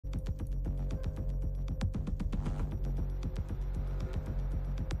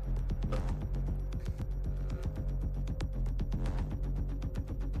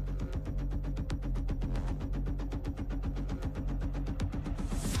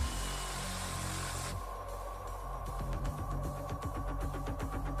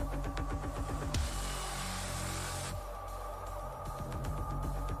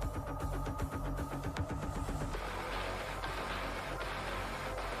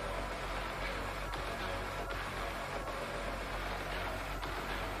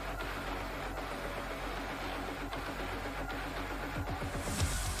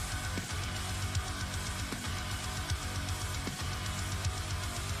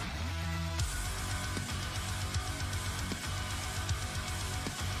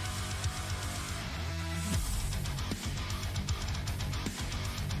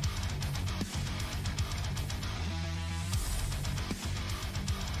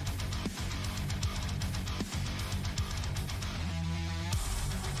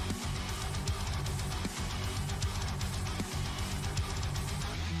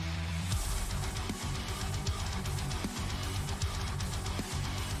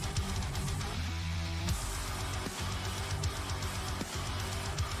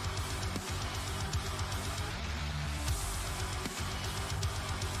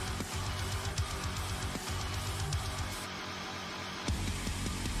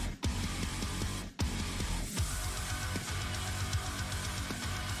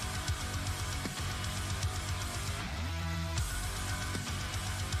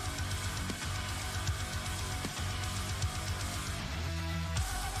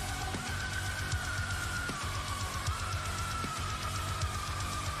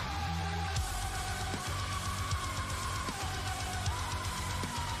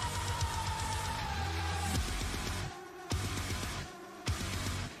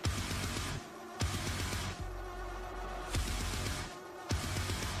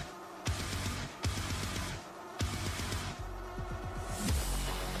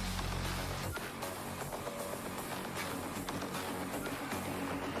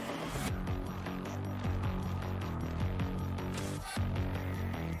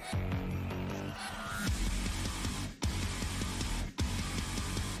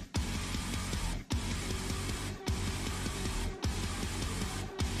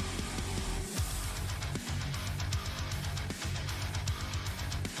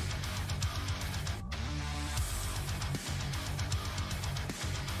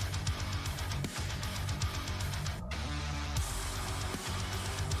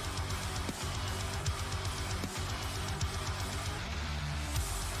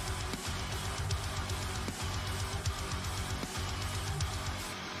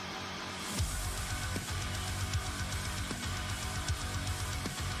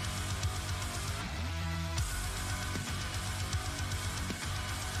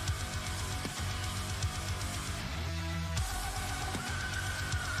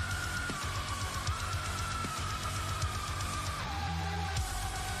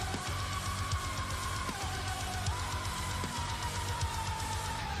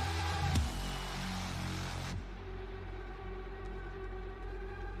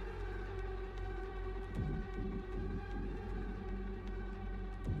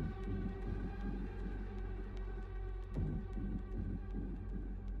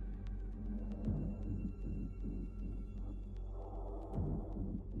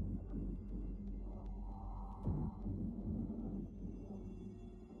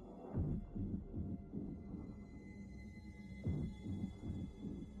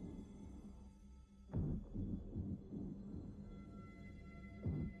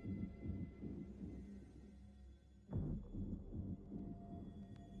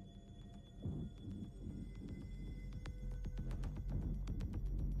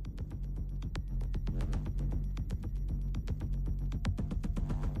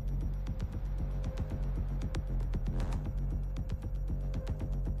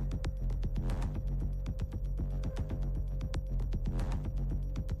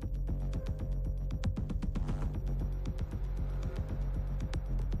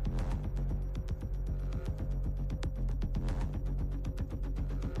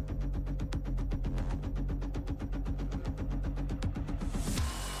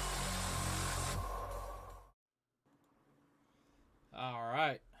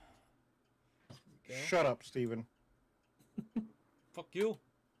Shut up, Steven. Fuck you.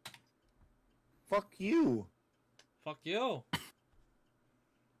 Fuck you. Fuck you.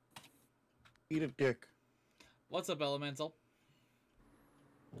 Eat a dick. What's up, Elemental?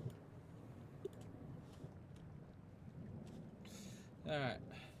 Alright.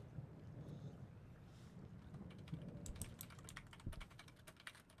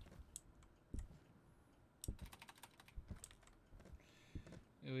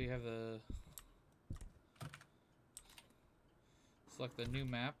 Here we have the... Select the new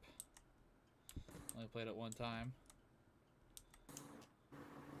map. Only played it one time.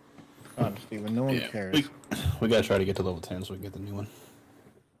 Come on, Steven. No one cares. We gotta try to get to level 10 so we can get the new one.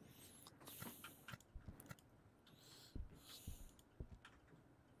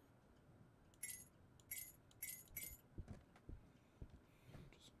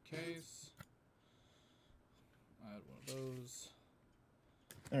 Just in case. Add one of those.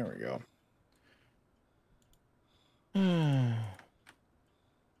 There we go.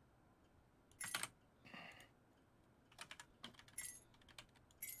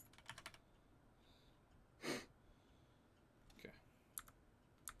 Okay.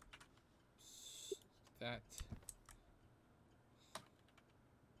 That.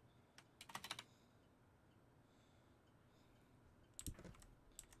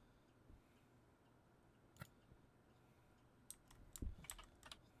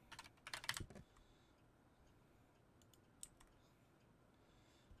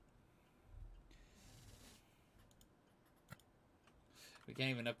 We can't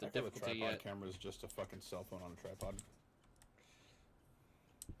even up the difficulty tripod yet. camera is just a fucking cell phone on a tripod.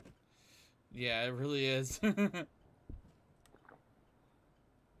 Yeah, it really is.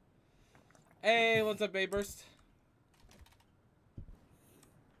 Hey, what's up, Bayburst?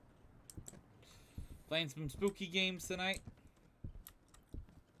 Playing some spooky games tonight.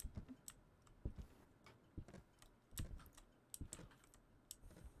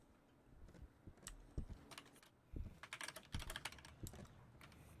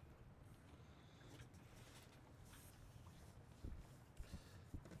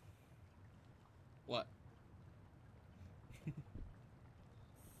 What?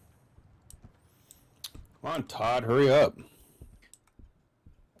 Come on, Todd, hurry up.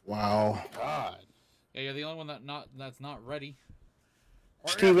 Wow. God. Yeah, you're the only one that's not ready.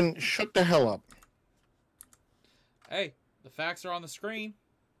 Steven, shut the hell up. Hey, the facts are on the screen.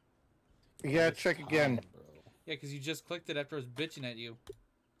 Yeah, check again. Todd, bro. Yeah, because you just clicked it after I was bitching at you.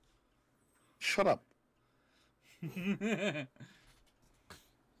 Shut up.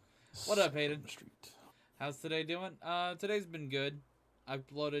 What up, Hayden? Street. How's today doing? Today's been good. I've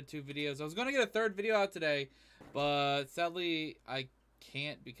uploaded 2 videos. I was going to get a 3rd video out today, but sadly I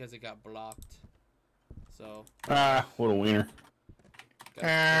can't because it got blocked. So. Ah, what a wiener.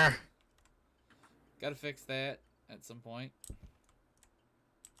 Gotta fix that at some point.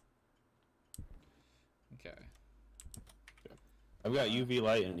 Okay. I've got UV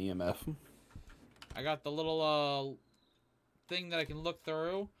light and EMF. I got the little thing that I can look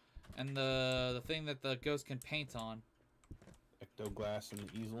through, and the thing that the ghost can paint on. Ecto glass and an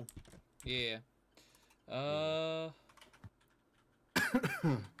easel. Yeah. Alright.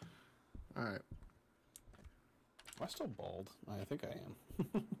 Am I still bald? I think I am.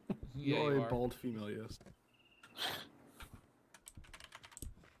 Yeah, You're you a are. bald female, yes.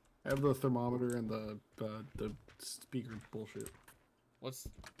 I have the thermometer and the speaker bullshit.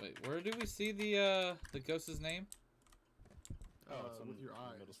 Wait, where do we see the ghost's name? it's on With your the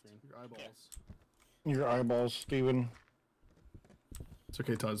eyes, middle screen. your eyeballs. Your eyeballs, Steven. It's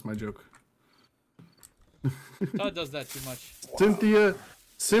okay, Todd. It's my joke. Todd does that too much.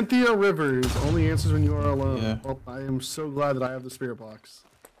 Cynthia Rivers only answers when you are alone. Yeah. Well, I am so glad that I have the spirit box.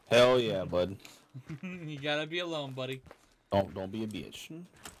 Hell yeah, bud. You gotta be alone, buddy. Don't be a bitch.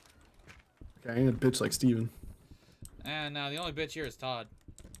 Okay, I ain't a bitch like Steven. And now the only bitch here is Todd.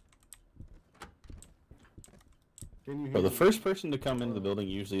 Can you hear But the me? first person to come into the building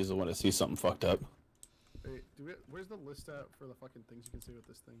usually is the one that sees something fucked up. Hey, where's the list at for the fucking things you can say with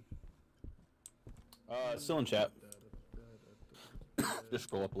this thing? Still in chat. Just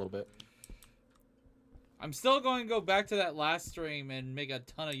scroll up a little bit. I'm still going to go back to that last stream and make a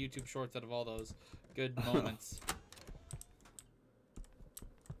ton of YouTube shorts out of all those good moments.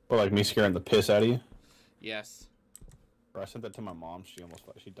 Or like me scaring the piss out of you. Yes. Bro, I sent that to my mom. She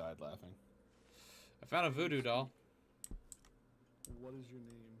died laughing. I found a voodoo doll. What is your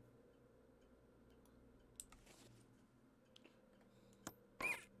name?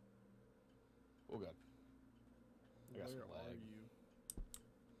 Oh god. I got some Where are lag. you?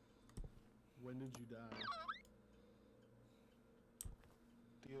 When did you die?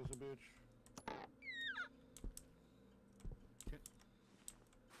 Theo's a bitch.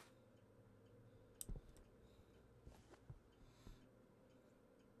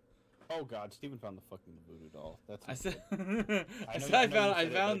 Oh God, Steven found the fucking voodoo doll. That's. I said. I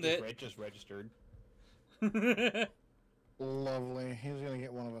found it. It just registered. Lovely. He's gonna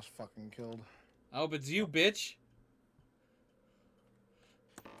get one of us fucking killed. I hope it's you, bitch.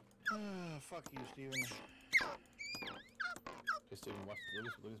 Fuck you, Steven. Hey, Steven, watch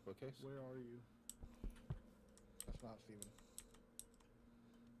look at his bookcase. Where are you? That's not Steven.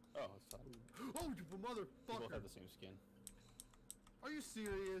 Oh, it's Todd. Oh, you They both motherfucker! have the same skin. Are you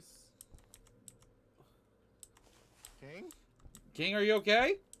serious? King? King, are you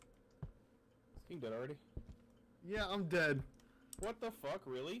okay? Is King dead already? Yeah, I'm dead. What the fuck,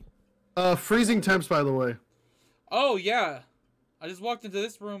 really? Freezing temps, by the way. Oh yeah. I just walked into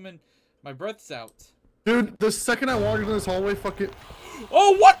this room and my breath's out. Dude, the second I walked into this hallway, fucking...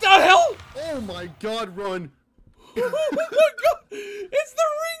 Oh, what the hell? Oh my god, run! Oh my god! It's the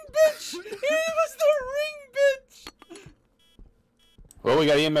ring, bitch! It was the ring, bitch! Well, we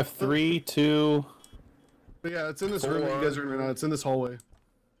got EMF 3, 2. But yeah, it's in this room that you guys are in right now. It's in this hallway.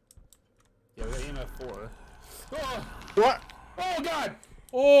 Yeah, we got EMF 4. Oh! What? Oh God!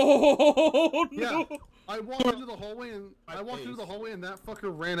 Oh no! Yeah, I walked into the hallway and that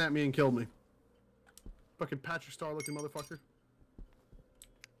fucker ran at me and killed me. Fucking Patrick Star looking motherfucker.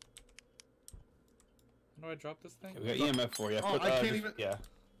 How do I drop this thing? Yeah, we got EMF 4. Yeah, Oh, I can't even- Yeah.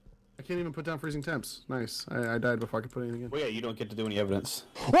 I can't even put down freezing temps. Nice. I died before I could put anything in. Well, yeah, you don't get to do any evidence.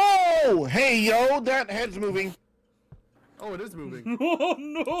 Whoa! Hey, yo, that head's moving. Oh, it is moving. Oh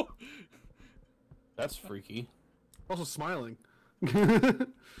no! That's freaky. Also smiling.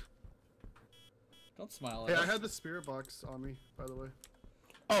 Don't smile Hey, at I us. had the spirit box on me, by the way.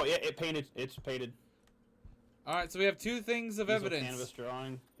 Oh yeah, it painted. It's painted. Alright, so we have two things of Easel evidence. Canvas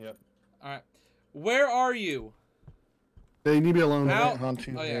drawing. Yep. Alright. Where are you? Hey, you need to be alone. How-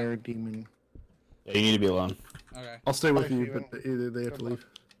 Haunted Oh, yeah. air demon. Yeah, you need to be alone. Okay. I'll stay with Bye, you, Steven. but they have to leave.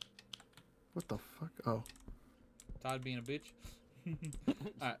 What the fuck? Oh. Todd being a bitch.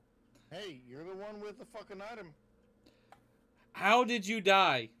 Alright. Hey, you're the one with the fucking item. How did you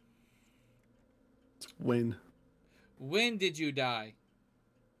die? When? When did you die?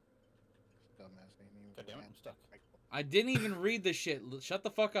 Dumbass ain't even God damn it, I'm stuck. I didn't even read the shit. Shut the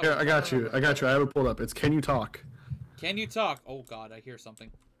fuck up. Here, I got you. I got you. I have it pulled up. It's can you talk? Can you talk? Oh god, I hear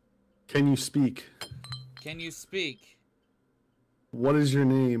something. Can you speak? Can you speak? What is your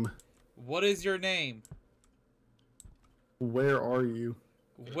name? What is your name? Where are you?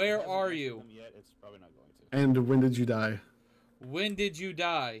 Where If it hasn't are answered you? them Yet, it's probably not going to. And when did you die? When did you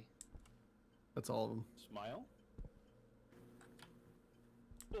die? That's all of them. Smile.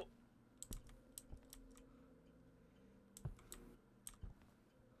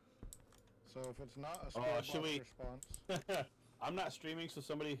 So if it's not a Oh, spirit should box we- response, I'm not streaming, so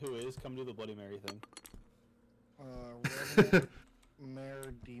somebody who is, come do the Bloody Mary thing. Revenant Mare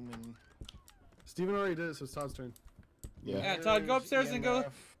Demon. Steven already did it, so it's Todd's turn. Yeah, Todd, go upstairs and go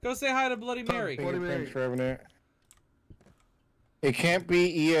say hi to Bloody Mary. Bloody Mary. Thanks, Revenant. It can't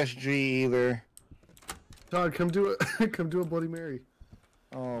be ESG either. Todd, come do it. Come do a Bloody Mary.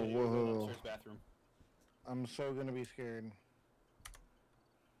 Oh, Yeah, you go to the whoa. upstairs bathroom. I'm so gonna be scared.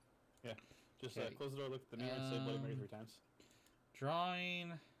 Yeah. Just Okay. close the door, look at the mirror, and say Bloody Mary 3 times.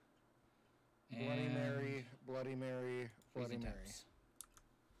 Drawing. Bloody and Mary, Bloody Mary, Bloody freezing Mary. temps.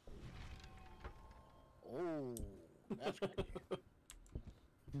 Oh, that's creepy.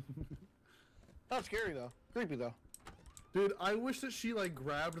 Not scary though. Creepy though. Dude, I wish that she like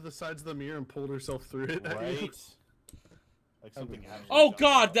grabbed the sides of the mirror and pulled herself through it. at you. Right? Like something actually Oh jumped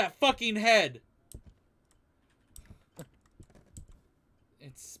god, out. that fucking head!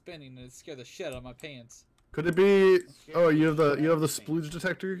 It's spinning and it scared the shit out of my pants. Could it be? Oh, you have the splooge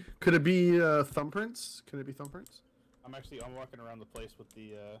detector. Could it be thumbprints? Can it be thumbprints? I'm walking around the place with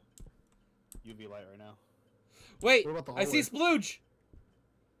the UV light right now. Wait, What about the I see hallway? splooge!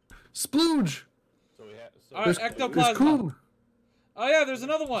 Splooge. So we have. So Alright, so- ectoplasm. It's cool. Oh yeah, there's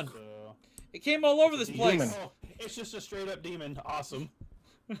another one. So, It came all over this place. demon. Oh, it's just a straight up demon. Awesome.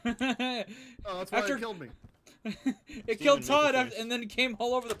 Oh, that's why After- it killed me. It killed make a Todd choice. and then it came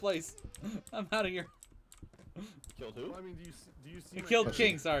all over the place. I'm out of here. Killed who? Well, I mean, do you see? It my killed character?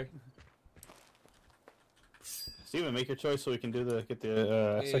 King, sorry. Steven, make your choice so we can do get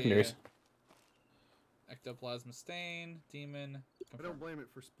the secondaries. Ectoplasma stain, demon. I don't blame it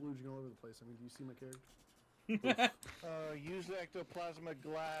for splooging all over the place. I mean, do you see my character? Use the ectoplasma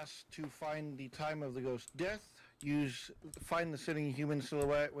glass to find the time of the ghost's death. Find the sitting human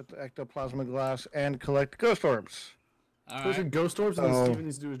silhouette with the ectoplasma glass and collect ghost orbs. Those are Alright. ghost orbs, and then Oh. Steven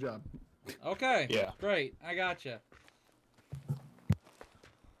needs to do his job. Okay. Yeah. Great. I gotcha.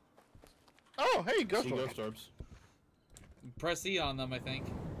 Oh, hey, ghost See orb. ghost orbs. Press E on them, I think.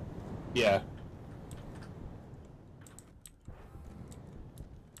 Yeah.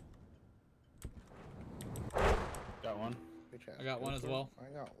 Got one. I got one as well.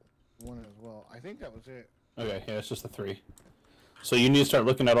 I got one as well. I think that was it. Okay, yeah, it's just the 3. So you need to start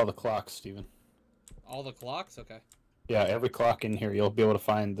looking at all the clocks, Steven. All the clocks? Okay. Yeah, every clock in here, you'll be able to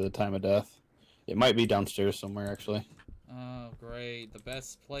find the time of death. It might be downstairs somewhere, actually. Oh, great. The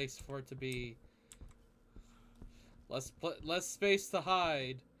best place for it to be. Less space to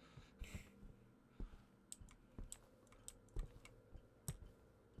hide.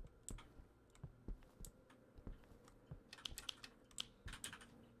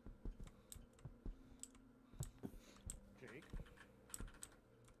 Jake.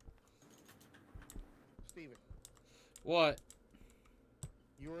 Steven. What?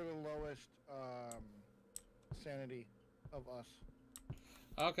 You're the lowest sanity of us.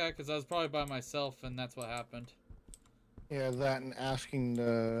 Okay, because I was probably by myself, and that's what happened. Yeah, that and asking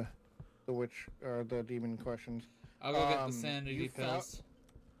the witch or the demon questions. I'll go get the sanity pills.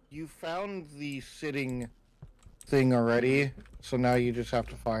 You found the sitting thing already, so now you just have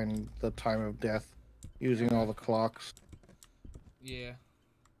to find the time of death using all the clocks. Yeah.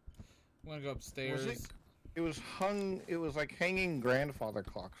 I'm gonna go upstairs. It was hung. It was like hanging grandfather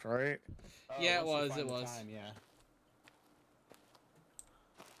clocks, right? Yeah, it was. Once you It find the was. time, yeah.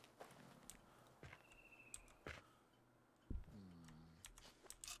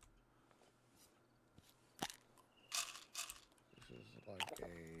 This is like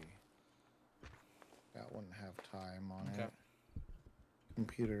that wouldn't have time on Okay. it.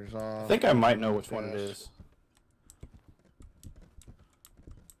 Computer's off. I think I might know which one it is.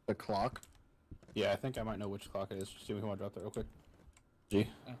 The clock. Yeah, I think I might know which clock it is. Steven, come on, drop that real quick. G.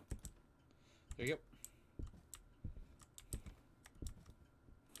 There you go.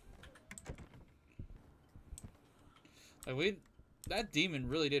 Like that demon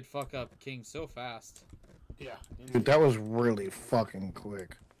really did fuck up King so fast. Yeah. Dude, that was really fucking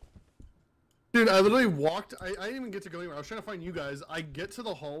quick. Dude, I literally walked. I didn't even get to go anywhere. I was trying to find you guys. I get to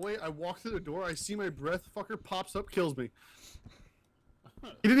the hallway. I walk through the door. I see my breath. Fucker pops up, kills me.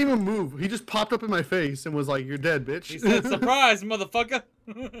 He didn't even move. He just popped up in my face and was like, "You're dead, bitch." He said, "Surprise, motherfucker!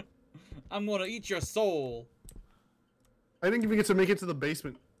 I'm gonna eat your soul." I didn't even get to make it to the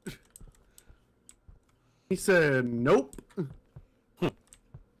basement. He said, "Nope."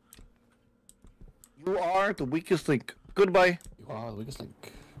 You are the weakest link. Goodbye. You are the weakest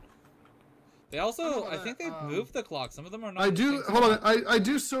link. They also, I that, think they've moved the clock. Some of them are not. I in the do. same Hold on. spot. I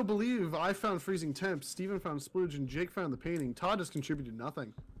do so believe I found freezing temps. Steven found splooge, and Jake found the painting. Todd just contributed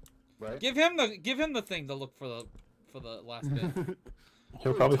nothing. Right? Give him the thing to look for the last bit.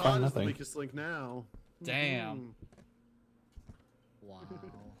 He'll probably Todd find is the nothing. weakest link now. Damn. Mhm. Wow.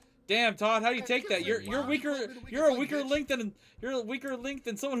 Damn, Todd, how do you take that? You're Wow. weaker. Probably the You're a weakest weaker link, link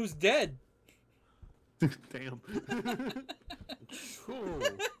than someone who's dead. Damn. True.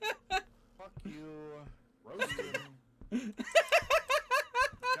 Fuck you. Roasted.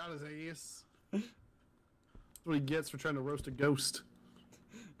 Got his ace. That's what he gets for trying to roast a ghost.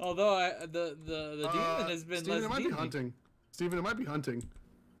 Although the demon has been Steven, less it might be demon-y. hunting. Steven, it might be hunting.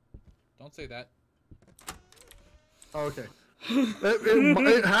 Don't say that. Oh, okay.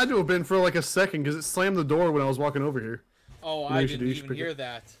 it had to have been for like a second because it slammed the door when I was walking over here. Oh, know I you should didn't do? You should even pick hear it.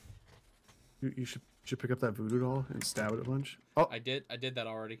 that. You should pick up that voodoo doll and stab it a bunch. Oh, I did that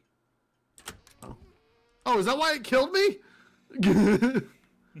already. oh, is that why it killed me?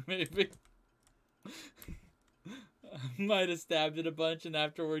 Maybe. Might have stabbed it a bunch, and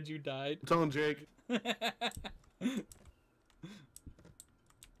afterwards you died. I'm telling Jake.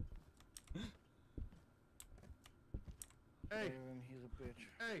 Hey, Steven, he's a bitch.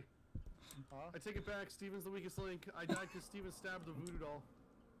 hey. Huh? I take it back. Steven's the weakest link. I died because Steven stabbed the voodoo doll.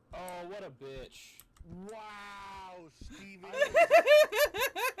 Oh, what a bitch. Wow, Steven.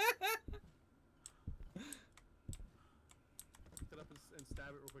 Pick it up and stab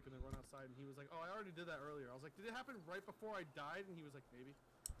it real quick and then run outside. And he was like, "Oh, I already did that earlier." I was like, "Did it happen right before I died?" And he was like, "Maybe."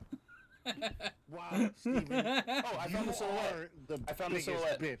 Wow, Steven. Oh, I found the silhouette. I found the biggest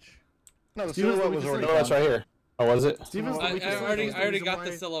silhouette. bitch. No, the Steven's the silhouette was weakest already No, that's done. right here. Oh, was it? Steven's the I weakest link. already He's the reason got why-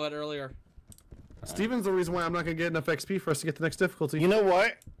 the silhouette earlier. Steven's the reason why I'm not gonna get enough XP for us to get the next difficulty. You know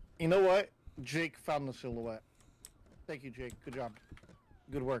what? You know what? Jake found the silhouette. Thank you, Jake. Good job.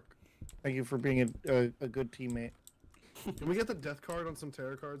 Good work. Thank you for being a good teammate. Can we get the death card on some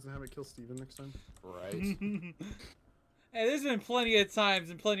tarot cards and have it kill Steven next time? Right. Hey, there's been plenty of times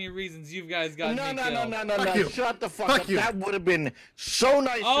and plenty of reasons you guys got me killed. Fuck you. Shut the fuck Fuck up. you. That would have been so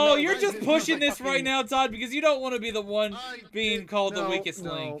nice. to Oh, know you're right just then. pushing Like this right fucking- now, Todd, because you don't want to be the one I being did- called the no, weakest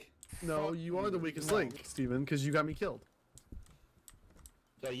no, link. No, Fuck you are the weakest no. link, Steven, because you got me killed.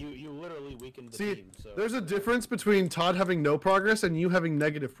 Yeah, you literally weakened the See, team. So there's a difference between Todd having no progress and you having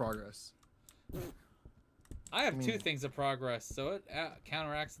negative progress. I have 2 things of progress, so it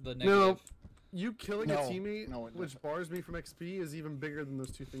counteracts the negative. No, you killing a No. teammate, No, it which bars me from XP, is even bigger than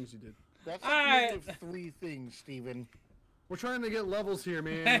those 2 things you did. That's I- like -3 things, Steven. We're trying to get levels here,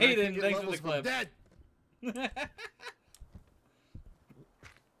 man. Hey, I can't then, get thanks for levels the if I'm clip. dead.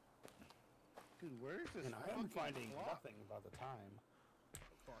 Dude, where is this? and I am fucking finding clock? nothing about the time.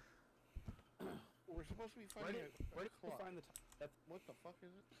 We're supposed to be Where finding did a you clock. find the time? What the fuck is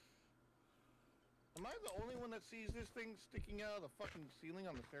it? Am I the only one that sees this thing sticking out of the fucking ceiling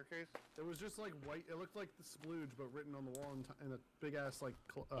on the staircase? It was just like white. It looked like the splooge, but written on the wall in a big ass like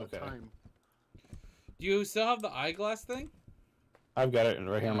Okay. time. Do you still have the eyeglass thing? I've got it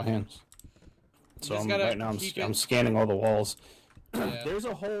right here in my hands. So just I'm, gotta right now keep it- I'm scanning all the walls. Yeah. There's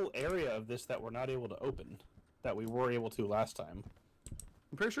a whole area of this that we're not able to open, that we were able to last time.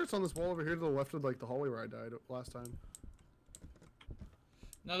 I'm pretty sure it's on this wall over here to the left of like the hallway where I died last time.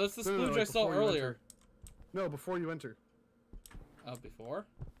 No, that's the No, no, splooge like I saw before you earlier. No, before you enter. Oh, before?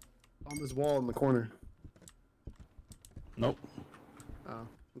 On this wall in the corner. Nope. Oh,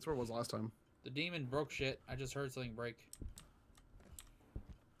 that's where it was last time. The demon broke shit. I just heard something break.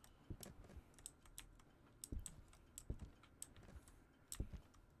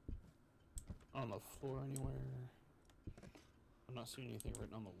 On the floor anywhere. I'm not seeing anything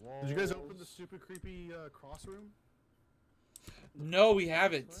written on the wall. Did you guys open the stupid creepy cross room? No, we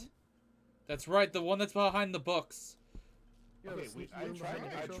haven't. That's right, the one that's behind the books. Yeah, Okay, the sneaky I room behind the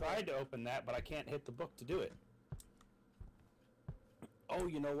bookshelf. tried to open that, but I can't hit the book to do it. Oh,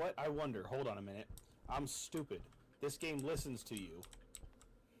 you know what? I wonder. Hold on a minute. I'm stupid. This game listens to you.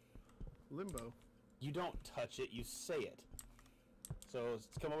 Limbo. You don't touch it, you say it. So, let's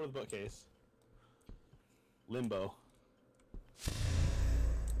come over to the bookcase. Limbo.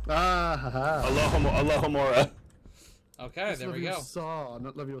 Ah, haha. Alohomora. Okay, there we go. Saw,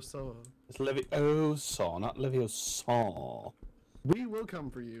 not Leviosa. It's Leviosa, not Leviosa. We will come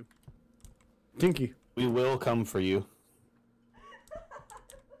for you. Kinky. We will come for you.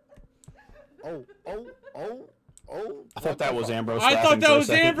 Oh. I thought that was Ambrose. I thought laughing that for a was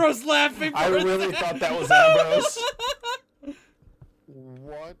second. Ambrose laughing. I for a really second. thought that was Ambrose.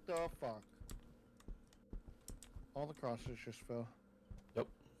 What the fuck? All the crosses just fell. Yep.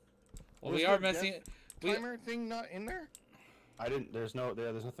 Well, Was we are the messing. death timer thing not in there? I didn't. There's nothing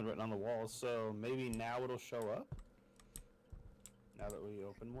written on the walls. So maybe now it'll show up. Now that we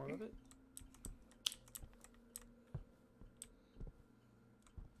open more of it.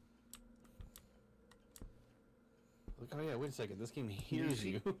 Look, oh yeah, wait a second. This game hears see-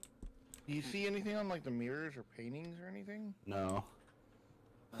 you. Do you see anything on like the mirrors or paintings or anything? No.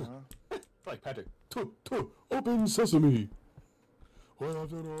 Uh-huh. Like Patrick. Open sesame. Why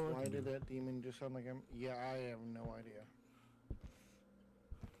did that demon just sound like him? Yeah, I have no idea.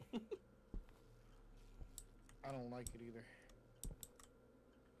 I don't like it either.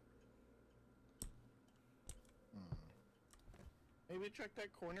 Maybe check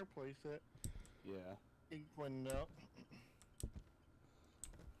that corner place that Yeah. ink window.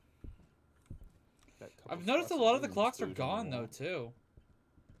 That couple I've noticed a spots lot of the demon clocks are splooge on the gone though wall. too.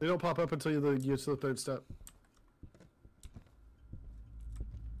 They don't pop up until you get to the third step.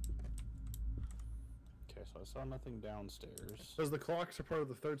 Okay, so I saw nothing downstairs. Because the clocks are part of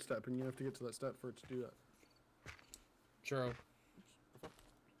the third step, and you have to get to that step for it to do that. True. Am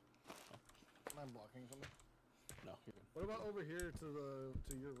I blocking something? No, you're good. What about over here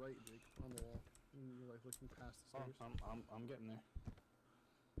to your right, Jake, on the wall? And you're like looking past the Oh, stairs. I'm getting there.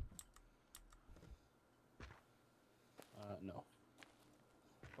 No.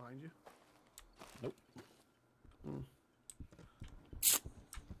 Behind you? Nope.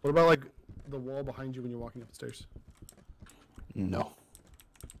 What about like the wall behind you when you're walking up the stairs? No.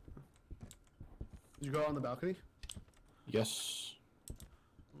 Did you go out on the balcony? Yes.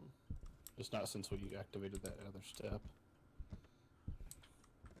 Just not since we activated that other step.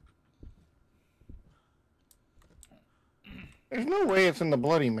 There's no way it's in the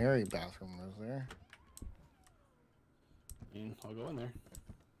Bloody Mary bathroom, is there? I mean, I'll go in there.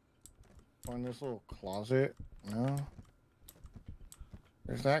 Or in this little closet? No.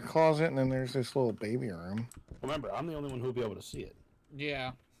 There's that closet, and then there's this little baby room. Remember, I'm the only one who'll be able to see it.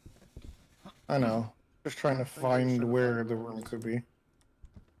 Yeah. I know. Just trying to find where the room could be.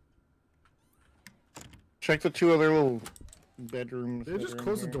 Check the 2 other little bedrooms. Did they that just are in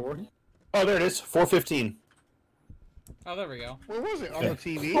close the here. door? Oh, there it is. 4:15. Oh, there we go. Where was it? On Yeah. the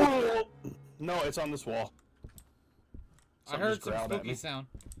TV? Oh! No, it's on this wall. I Something heard just some growled at spooky me. sound.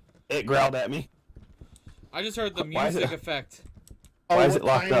 It growled at me. I just heard the Why is it- music effect. Why is it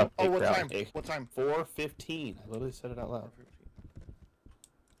locked time? up? Oh, what Crowd time? cake. What time? 4:15. I literally said it out loud. 4:15.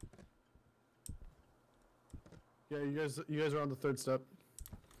 Yeah, you guys are on the third step.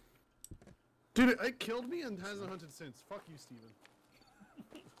 Dude, it killed me and hasn't hunted since. Fuck you, Steven.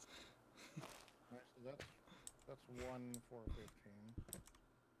 Alright, so that's 1/4/15.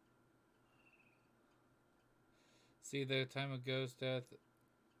 See the time of ghost death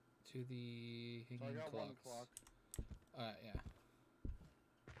to the So I hanging got 1 clocks. clock. Yeah.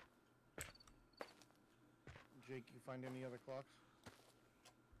 Jake, you find any other clocks?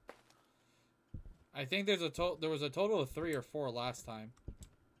 I think there was a total of 3 or 4 last time.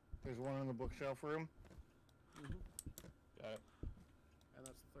 There's one in the bookshelf room. Got it. And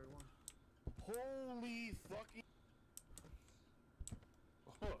that's the third one. Holy fucking...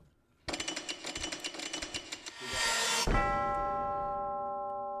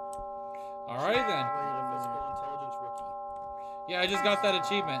 All right then. Physical intelligence rookie. Yeah, I just got that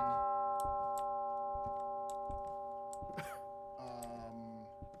achievement.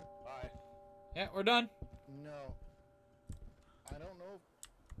 Bye. Yeah, we're done. No. I don't know.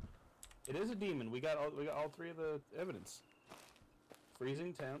 It is a demon. We got all 3 of the evidence.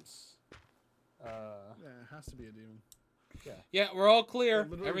 Freezing temps. Yeah, it has to be a demon. Yeah. Yeah, we're all clear. I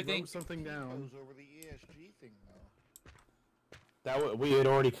literally Everything. wrote something down. Goes over the ESG thing though. We had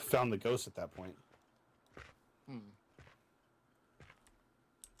already found the ghost at that point. Hmm.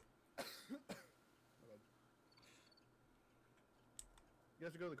 You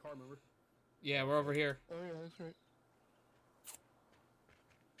have to go to the car, remember? Yeah, we're over here. Oh yeah, that's right.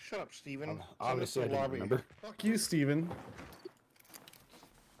 Shut up, Steven. Obviously, I Send us didn't to the remember. Fuck you, Steven.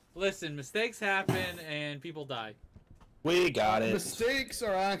 Listen, mistakes happen and people die. We got it. Mistakes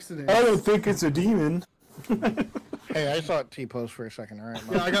are accidents. I don't think it's a demon. Hey, I saw it T-post for a second, alright?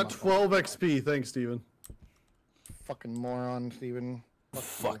 Yeah, I got 12 XP. Thanks, Steven. Fucking moron, Steven.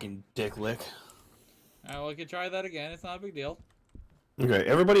 Fucking dick lick. Well, we can try that again. It's not a big deal. Okay,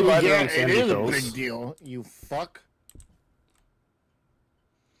 everybody buy their Yeah, own it sanity is a pills. big deal, you fuck.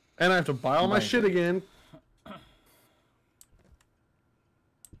 And I have to buy all my Right. shit again.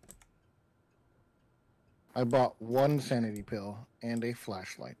 I bought 1 sanity pill and a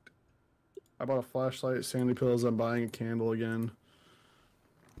flashlight. I bought a flashlight, sandy pills. I'm buying a candle again.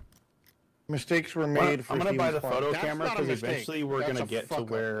 Mistakes were made for I'm gonna buy Steven's the part. photo That's camera not a because mistake. eventually we're That's gonna a get to fuck up.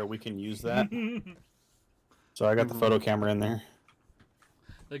 where we can use that. So I got the photo camera in there.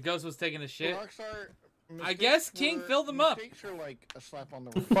 The ghost was taking a shit. Rockstar, I guess King were- filled them up. Mistakes are like a slap on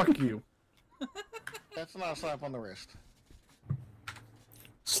the wrist. Fuck you. That's not a slap on the wrist.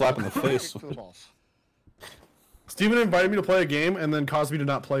 Slap in the face. Kick to the balls. Steven invited me to play a game and then caused me to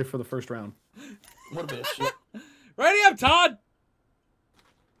not play for the first round. What a bitch. Ready up, Todd!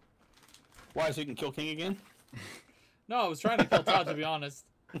 Why, so you can kill King again? No, I was trying to kill Todd, to be honest.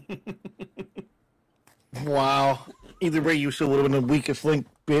 Wow. Either way, you still would have been the weakest link,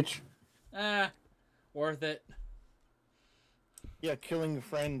 bitch. Worth it. Yeah, killing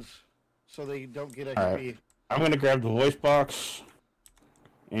friends so they don't get XP. Alright. I'm gonna grab the voice box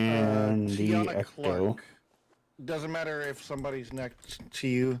and the Tiana Ecto. Clark. Doesn't matter if somebody's next to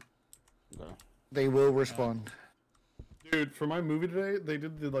you, Okay. they will respond. Dude, for my movie today, they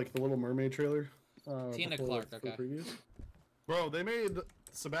did the Little Mermaid trailer. Tina before- Clark, for okay. previews. Bro, they made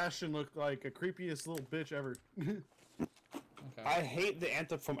Sebastian look like a creepiest little bitch ever. Okay. I hate the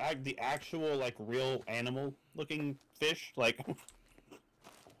the actual like real animal looking fish. Like,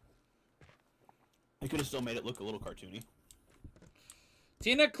 they could have still made it look a little cartoony.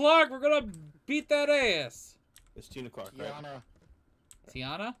 Tina Clark, we're gonna beat that ass. It's Tina Clark, right? Tiana.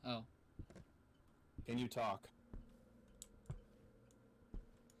 Tiana? Oh. Can you talk?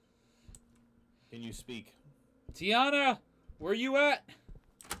 Can you speak? Tiana, where you at?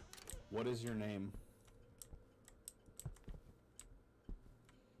 What is your name?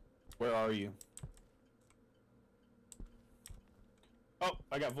 Where are you? Oh,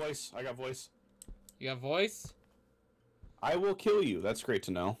 I got voice. I got voice. You got voice? I will kill you. That's great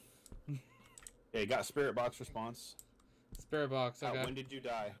to know. Yeah, got spirit box response. Spirit box, okay. When did you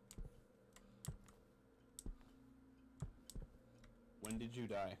die? When did you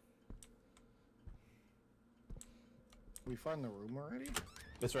die? We find the room already?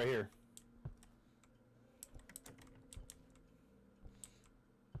 It's right here.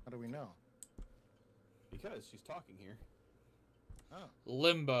 How do we know? Because she's talking here. Oh.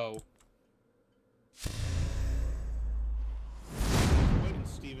 Limbo. Waiting,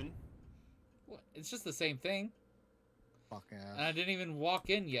 Steven. What? It's just the same thing. Fuck ass. And I didn't even walk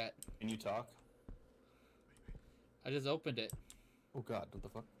in yet. Can you talk? I just opened it. Oh god, what the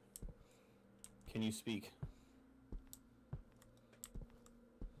fuck? Can you speak?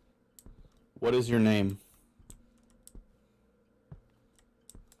 What is your name?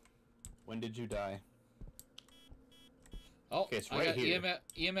 When did you die? Oh, Okay, it's I right got here.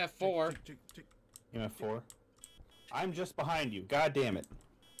 EMF 4. EMF 4. I'm just behind you. God damn it.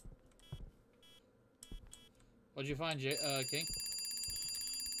 What'd you find, King?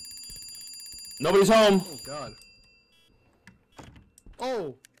 Nobody's home. Oh god.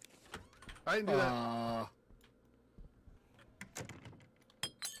 Oh! I didn't do that.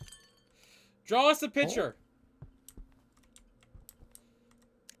 Draw us a picture.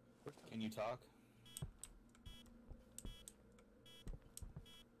 Can you talk?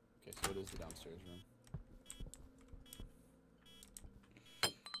 Okay, so it is the downstairs room.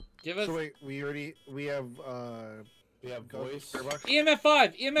 Give us So wait, we have We have voice. Spirit box? EMF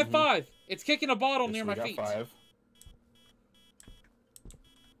 5. EMF 5. It's kicking a bottle Okay, near so my we got feet. 5.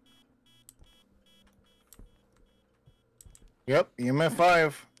 Yep, EMF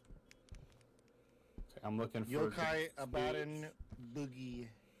 5. Okay, I'm looking for Yokai Abaddon Boogie.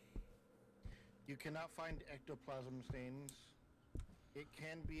 You cannot find ectoplasm stains. It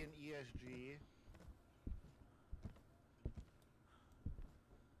can be an ESG.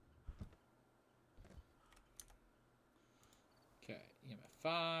 Okay, EMF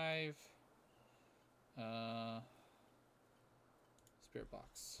 5. Spirit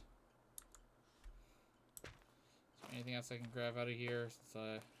box. Is there anything else I can grab out of here since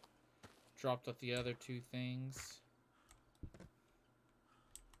I dropped off the other 2 things?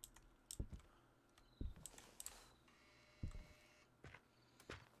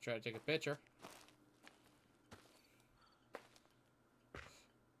 Try to take a picture.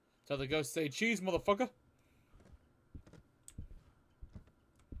 Tell the ghost say cheese, motherfucker.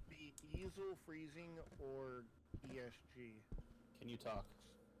 Be easel freezing or ESG. Can you talk?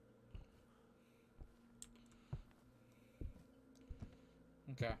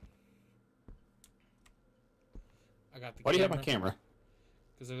 Okay. I got the Why do you have my camera?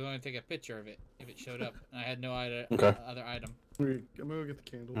 Because I was going to take a picture of it if it showed up. And I had no other item. I'm gonna go get the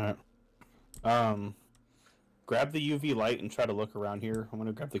candle. Alright. Grab the UV light and try to look around here. I'm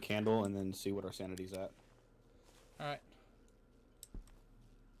gonna grab the candle and then see what our sanity's at. Alright.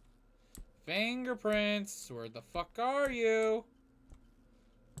 Fingerprints. Where the fuck are you?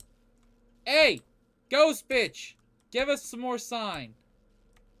 Hey! Ghost bitch! Give us some more sign.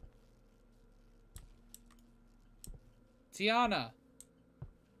 Tiana.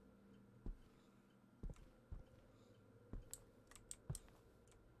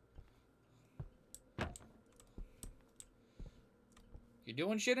 You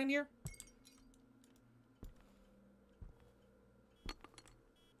doing shit in here?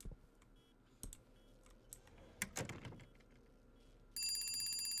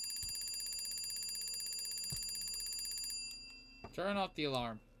 Turn off the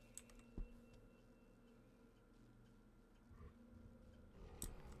alarm.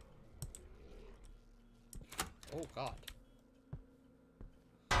 Oh God.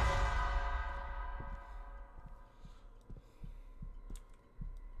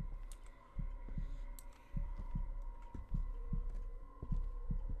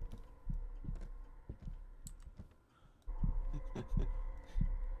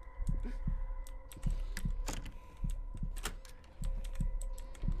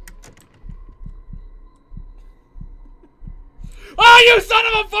 Oh, you son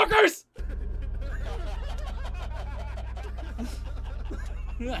of a fuckers!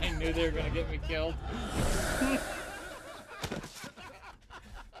 I knew they were gonna get me killed.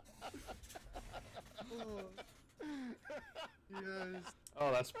 Yes.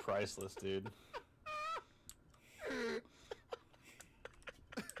 Oh, that's priceless, dude.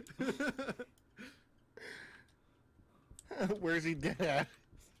 Where's he dead at?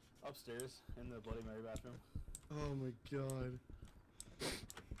 Upstairs in the Bloody Mary bathroom. Oh my god.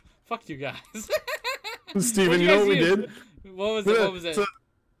 Fuck you guys. Steven, What'd you know guys what we do? did? What was it? What was it? So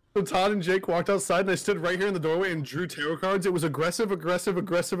Todd and Jake walked outside and I stood right here in the doorway and drew tarot cards. It was aggressive, aggressive,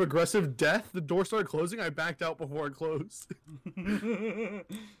 aggressive, aggressive, death. The door started closing. I backed out before it closed.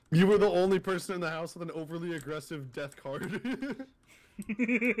 You were the only person in the house with an overly aggressive death card.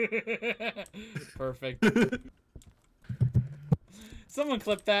 Perfect. Someone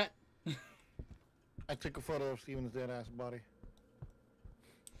clip that. I took a photo of Steven's dead ass body.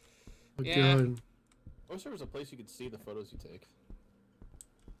 Oh, Yeah. God. I wish there was a place you could see the photos you take.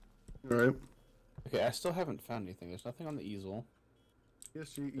 Alright. Okay, I still haven't found anything. There's nothing on the easel.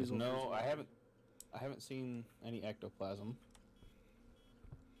 Yes, you There's easel. no. I haven't seen any ectoplasm.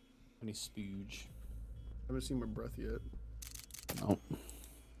 Any spooge. I haven't seen my breath yet. No. I'm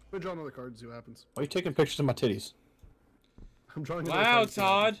gonna draw another card and see what happens. Why are you taking pictures of my titties? I'm drawing another Wow, card and see what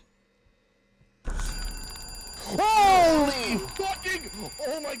Todd. happens. Holy fucking!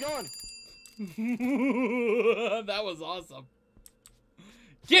 Oh my god! That was awesome.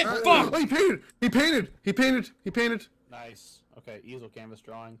 Get Oh, fucked! he painted! He painted! He painted! He painted! Nice. Okay, easel canvas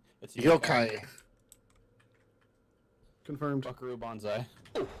drawing. It's a Yokai. Confirmed. Buckaroo bonsai.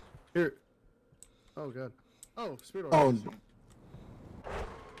 Here. Oh god. Oh, spirit Oh. orb.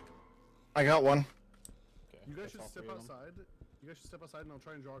 I got one. Okay, You guys that's should all step 3 of them. outside. You guys should step outside and I'll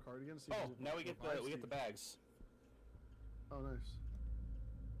try and draw a card again. See if Oh, it now we get revives the bags. Oh, nice.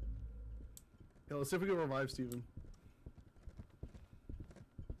 Yeah, let's see if we can revive Steven.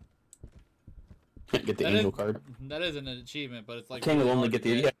 Can't get the That angel is- card. That isn't an achievement, but it's like King will really only hard get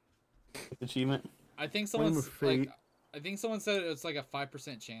to the achievement. I think Flame someone's of Fate. like, I think someone said it's like a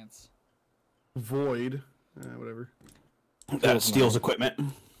 5% chance. Void. Whatever. That steals equipment.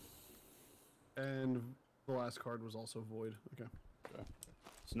 And the last card was also void. Okay.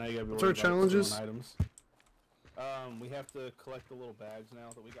 So now you gotta be What's worried our about stealing challenges? items. We have to collect the little bags now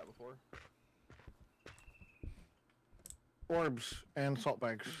that we got before. Orbs and salt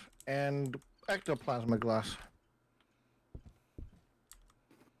bags and ectoplasma glass.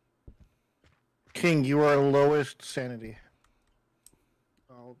 King, you are lowest sanity.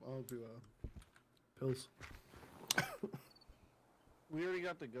 I'll do pills. We already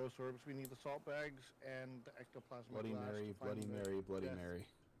got the ghost orbs. We need the salt bags and the ectoplasma Bloody glass. Mary, to find Bloody the Mary, Bloody death. Mary.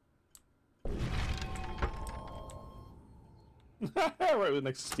 Right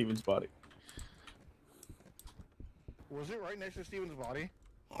next to Steven's body. Was it right next to Steven's body?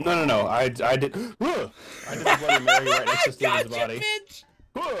 No. I did. I did the Bloody Mary right next to Steven's Gotcha, body. bitch!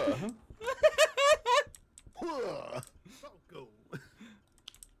 Huh. Falco.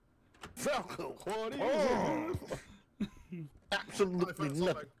 Falco. What is Oh. I Absolutely found salt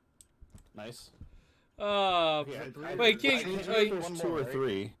nothing. bag. Nice. Wait, I King, think wait. there's One 2 more, or right?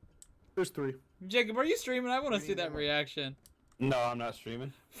 3. There's 3. Jacob, are you streaming? I want to We see need that one more. reaction. No, I'm not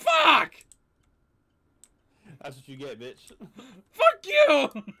streaming. Fuck! That's what you get, bitch. Fuck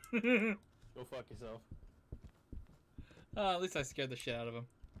you! Go fuck yourself. At least I scared the shit out of him.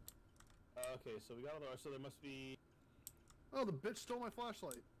 Okay, so we got all the. So there must be. Oh, the bitch stole my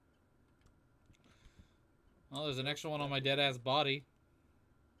flashlight. Oh, there's an extra one on my dead ass body.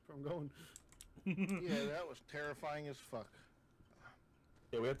 Where I'm going. Yeah, that was terrifying as fuck.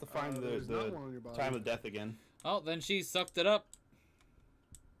 Yeah, we have to find There's not the one on your body. time of death again. Oh, then she sucked it up.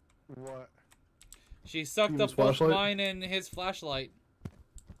 What? She sucked Steven's up both flashlight? mine and his flashlight.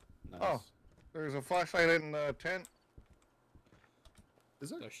 Nice. Oh. There's a flashlight in the tent. Is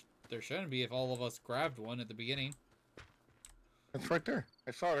there? There shouldn't be if all of us grabbed one at the beginning. It's right there.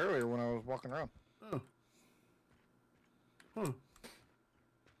 I saw it earlier when I was walking around. Oh. Huh.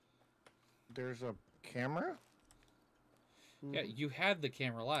 There's a camera? Yeah, you had the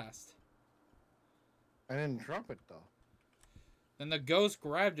camera last. I didn't drop it though. Then the ghost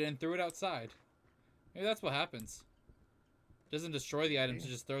grabbed it and threw it outside. Maybe that's what happens. Doesn't destroy the items, it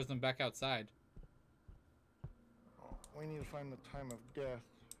just throws them back outside. We need to find the time of death.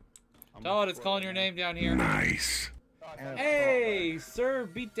 Todd, it's calling your name down here. Nice. And Hey, Sir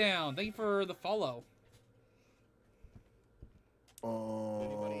Beatdown. Thank you for the follow. Did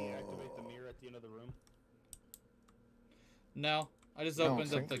anybody activate the mirror at the end of the room? No, I just I don't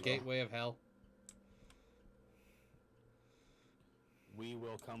opened up think the so. gateway of hell. We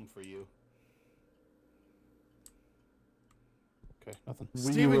will come for you. Okay, nothing.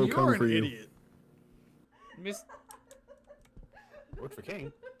 Steven, you're an idiot. Miss. Worked for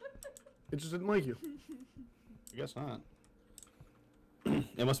King. It just didn't like you. I guess not.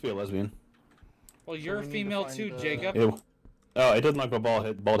 It must be a lesbian. Well, you're a we need to female find, too, uh, Jacob. Oh, it didn't like my bald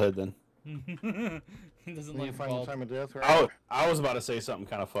head then. It doesn't We need like to find bald. the time of death, right? I was about to say something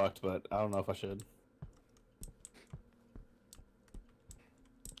kind of fucked, but I don't know if I should.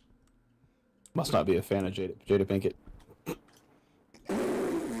 Must not be a fan of Jada Pinkett.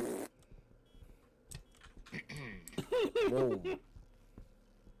 Whoa.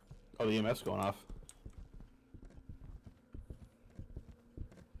 Oh, the EMF's going off.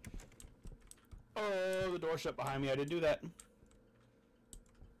 Oh, the door shut behind me. I didn't do that.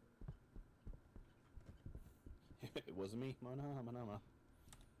 It wasn't me. Manama.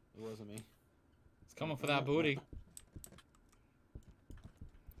 It wasn't me. It's coming for that booty.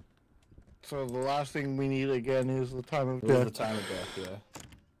 So the last thing we need again is the time of It was death. the time of death, yeah.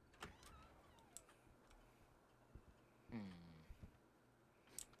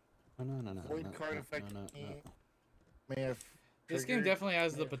 No. Void card effect may have. This game triggered- definitely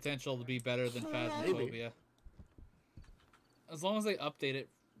has the potential to be better than Phasmophobia. As long as they update it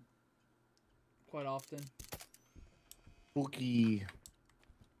quite often. Spooky.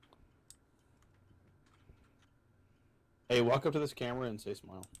 Hey, walk up to this camera and say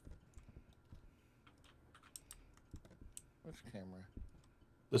smile. Which camera?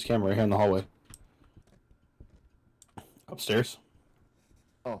 This camera right here in the hallway. Upstairs.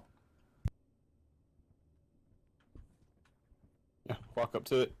 Oh. Yeah, walk up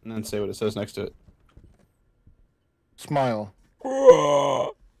to it and then say what it says next to it. Smile.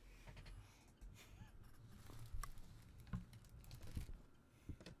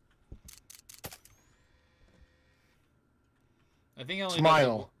 I think I only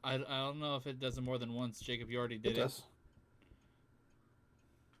Smile. Does it, I don't know if it does it more than once, Jacob. You already did It does.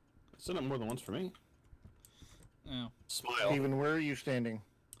 It's done it more than once for me. Oh. Smile. Steven, where are you standing?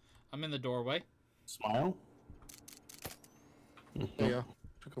 I'm in the doorway. Smile. There you go.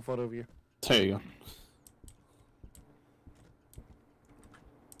 Took a photo of you. There you go.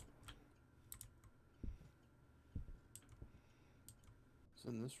 It's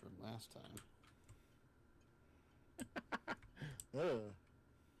in this room last time.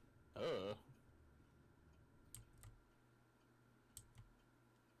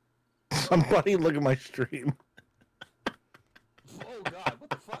 Somebody look at my stream. Oh God! What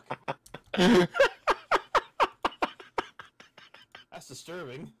the fuck? That's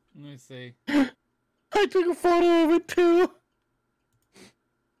disturbing. Let me see. I took a photo of it too.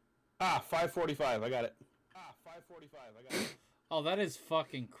 Ah, 5:45. I got it. Ah, 5:45. I got it. Oh, that is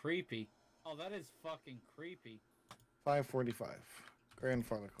fucking creepy. Oh, that is fucking creepy. 5:45.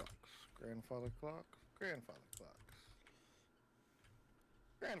 Grandfather clocks. Grandfather clock. Grandfather clocks.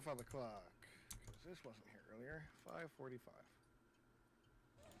 Grandfather clock. Because this wasn't here earlier. 5:45.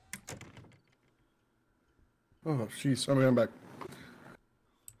 Oh, jeez. I mean, I'm back.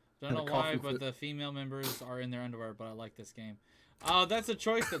 Don't know Had a why, coffee but fit. the female members are in their underwear, but I like this game. Oh, that's a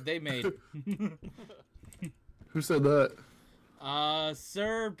choice that they made. Who said that?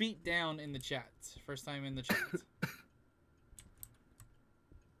 Sir Beatdown in the chat. First time in the chat.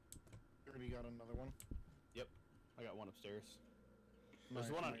 Already got another one. Yep. I got one upstairs. Nice,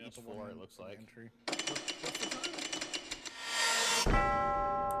 There's one on I got each the floor, one it looks in the like. entry.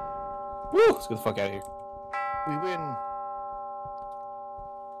 Woo! Let's get the fuck out of here. We win.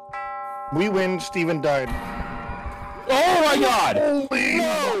 We win. Steven died. Oh my God! Holy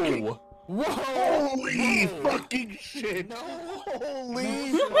No! Whoa! Holy Whoa. fucking shit! No.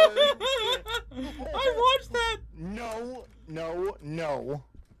 Holy I watched that! No, no, no.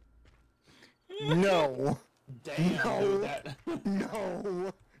 No. Damn, No. dude, that.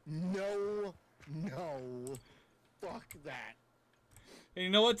 No. No. No. Fuck that. And you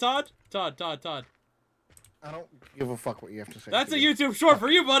know what, Todd? Todd. I don't give a fuck what you have to say. That's a Steven. YouTube short for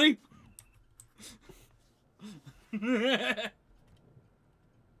you, buddy!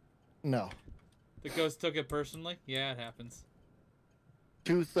 No. The ghost took it personally? Yeah, it happens.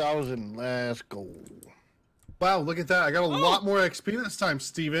 2000. Let's go. Wow, look at that. I got a lot more XP this time,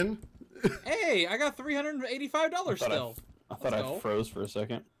 Steven. Hey, I got $385 still. I thought Let's I go. froze for a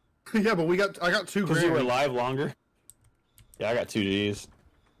second. Yeah, but I got 2 Because you were grand. live longer? Yeah, I got 2 Gs.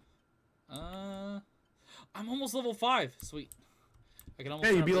 I'm almost level 5. Sweet. I can almost.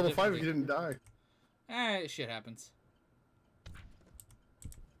 Hey, you'd turn be up the level 5 if you difficulty. didn't die. Shit happens.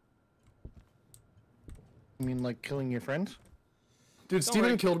 You mean like killing your friends? Dude, Don't Steven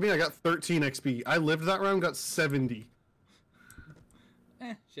worry. killed me. I got 13 XP. I lived that round, got 70.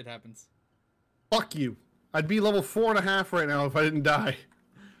 Shit happens. Fuck you. I'd be level 4.5 right now if I didn't die.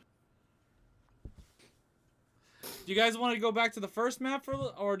 Do you guys want to go back to the first map for,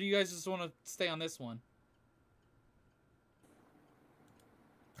 or do you guys just want to stay on this one?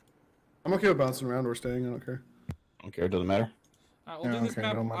 I'm okay with bouncing around or staying. I don't care. I don't care, it doesn't matter. Alright, we'll Yeah, do this okay,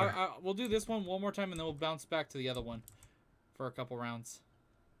 map. don't matter. We'll do this one more time, and then we'll bounce back to the other one for a couple rounds.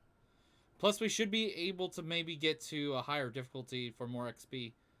 Plus, we should be able to maybe get to a higher difficulty for more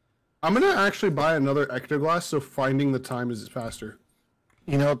XP. I'm gonna actually buy another ectoglass so finding the time is faster.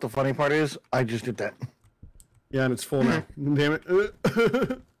 You know what the funny part is? I just did that. Yeah, and it's full now. Damn it.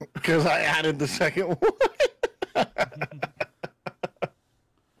 Because I added the second one.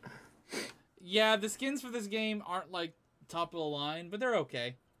 Yeah, the skins for this game aren't like top of the line, but they're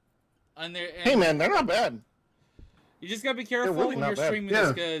okay. And Hey man, they're not bad. you just gotta be careful really when not you're bad. streaming Yeah,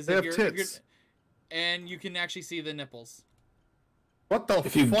 this, because they have tits. and you can actually see the nipples. What the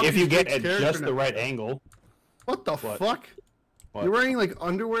If you fuck? if is you get Jake's at character just the now? right angle. What the What? fuck? What? You're wearing like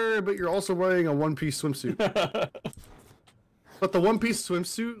underwear, but you're also wearing a one-piece swimsuit. But the one-piece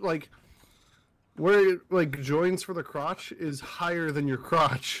swimsuit, like, where it, like joins for the crotch is higher than your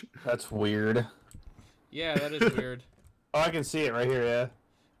crotch. That's weird. Yeah, that is weird. Oh, I can see it right here, yeah.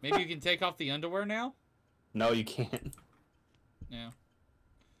 Maybe you can take off the underwear now? No, you can't. Yeah.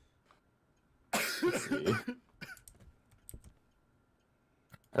 Let's see.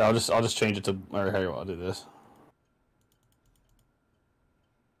 I'll just change it to. Or here, I'll do this.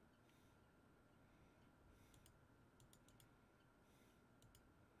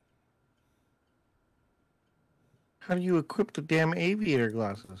 How do you equip the damn aviator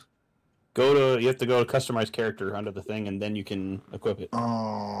glasses? You have to go to customize character under the thing, and then you can equip it.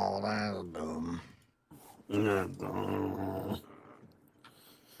 Oh, that's dumb.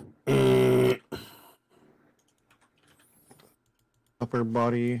 Upper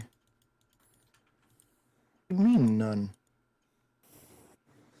body. What do you mean none?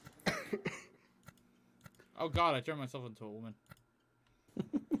 Oh god, I turned myself into a woman.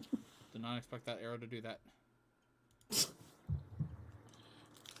 Did not expect that arrow to do that. It's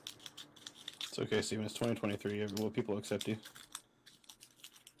okay, Steven. It's 2023. Will people accept you?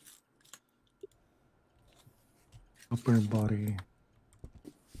 Upper body.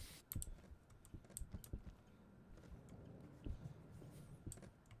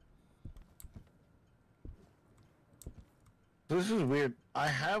 This is weird. I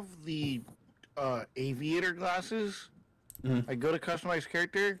have the aviator glasses. Mhm. I go to customize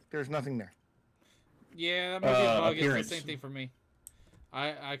character. There's nothing there. Yeah, that might be a bug. Appearance. It's the same thing for me.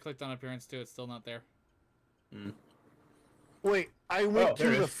 I clicked on appearance too. It's still not there. Mm. Wait, I went there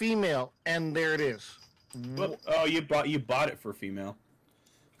to it the is. female, and there it is. Well, oh, you bought it for female.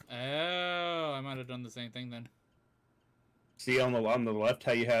 Oh, I might have done the same thing then. See on the left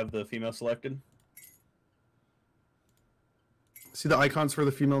how you have the female selected. See the icons for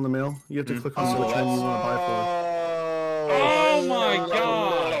the female and the male? You have to click on Oh, which one you want to buy Oh my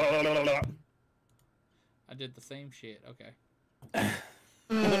god! I did the same shit. Okay.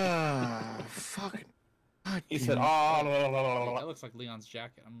 Fucking. He said, That looks like Leon's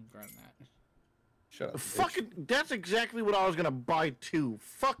jacket. I'm grabbing that. Shut up. Fucking. That's exactly what I was gonna buy too.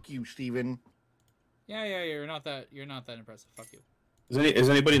 Fuck you, Steven. Yeah, you're not that impressive. Fuck you. Is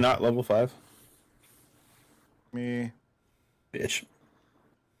anybody not level 5? Me. Bitch.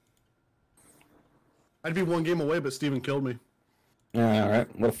 I'd be one game away, but Steven killed me. Yeah,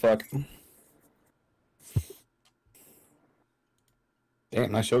 alright. What the fuck?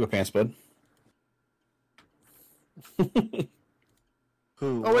 Damn, nice yoga pants, bud.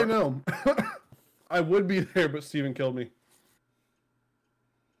 Who? Oh wait, no. I would be there, but Steven killed me.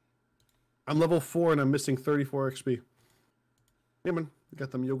 I'm level 4 and I'm missing 34 XP. Yeah, man. I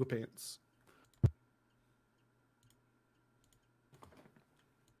got them yoga pants.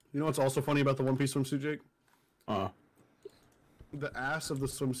 You know what's also funny about the One Piece swimsuit, Jake? The ass of the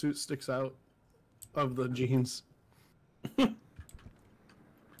swimsuit sticks out of the jeans. There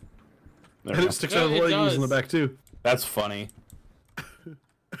And we it go. sticks Yeah, out of the it leggings in the does. back, too. That's funny.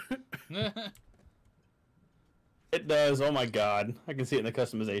 It does. Oh my god. I can see it in the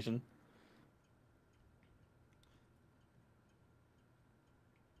customization.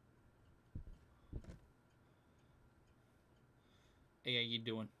 Hey, how you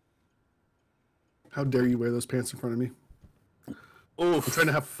doing? How dare you wear those pants in front of me? Oof. I'm trying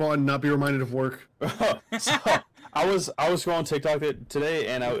to have fun, not be reminded of work. So, I was scrolling TikTok today,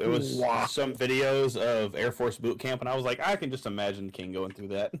 and it was some videos of Air Force boot camp, and I was like, I can just imagine King going through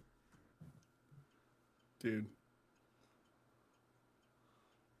that. Dude.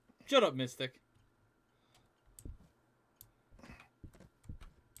 Shut up, Mystic.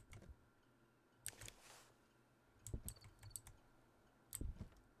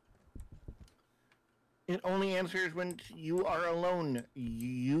 It only answers when you are alone.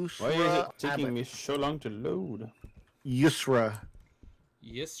 Why is it taking me so long to load? Yusra.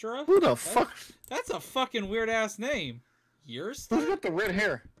 Yisra? Who the fuck? That's a fucking weird ass name. Yours? Who's got the red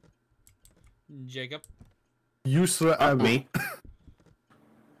hair? Jacob. Yusra Abbott. Me.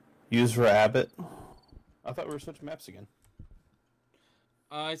 Use for Abbott. I thought we were switching maps again.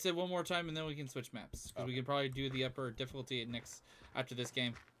 I said one more time and then we can switch maps. Because we can probably do the upper difficulty after this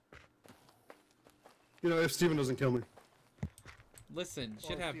game. You know, if Steven doesn't kill me. Listen, shit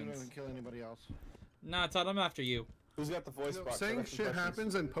Steven happens. doesn't kill anybody else. Nah, Todd, I'm after you. Who's got the voice box? Saying shit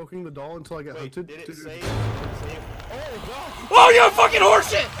happens and poking the doll until I get Wait, hunted. did it dude. save? Oh god! Oh, you fucking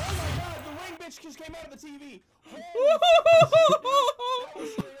horseshit! Oh my god! The ring bitch just came out of the TV. Oh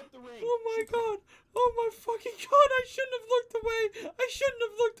my god! Oh my fucking god! I shouldn't have looked away! I shouldn't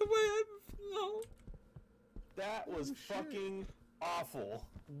have looked away! No. That was fucking awful.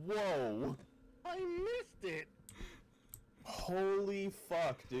 Whoa! I missed it. Holy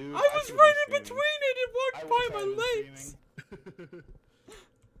fuck, dude! I was should've right been in streaming. between it and I walked wish by I my had been legs. streaming.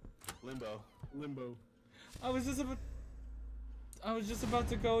 Limbo. Limbo. I was just about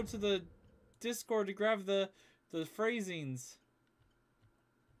to go to the Discord to grab the phrasings.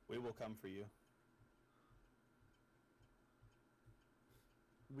 We will come for you.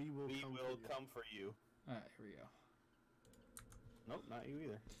 We will come for you. Alright, here we go. Nope, not you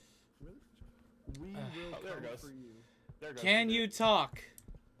either. We will there it come goes. for you. There it goes. Can you talk?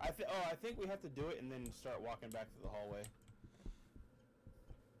 I think we have to do it and then start walking back to the hallway.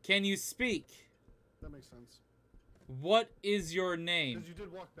 Can you speak? That makes sense. What is your name? Because you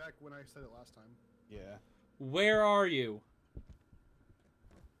did walk back when I said it last time. Yeah. Where are you?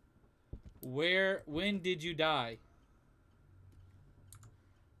 When did you die?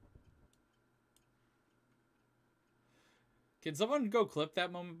 Can someone go clip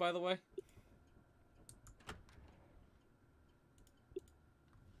that moment, by the way?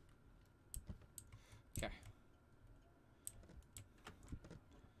 Okay.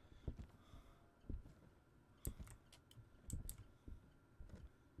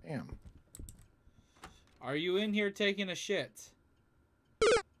 Damn. Are you in here taking a shit?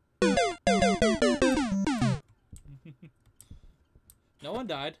 No one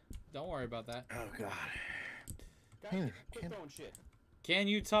died. Don't worry about that. Oh god. Guys, quit throwing shit. Can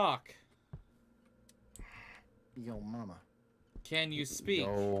you talk? Yo, mama. Can you speak?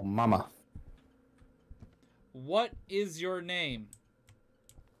 Oh, mama. What is your name?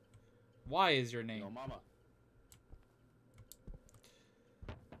 Why is your name? Yo, mama.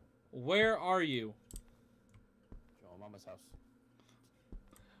 Where are you? Yo, mama's house.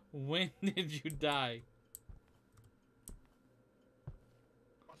 When did you die?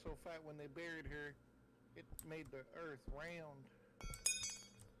 So fat when they buried her, it made the earth round.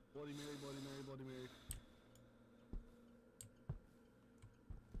 Bloody Mary, Bloody Mary, Bloody Mary.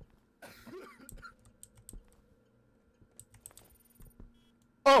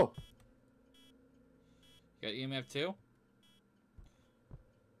 Oh! You got EMF 2?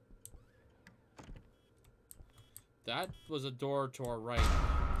 That was a door to our right.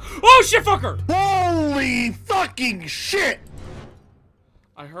 Oh shit, fucker! Holy fucking shit!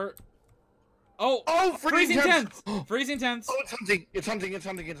 I heard. Oh! Oh, freezing temps! temps! Freezing temps! Oh, it's hunting! It's hunting! It's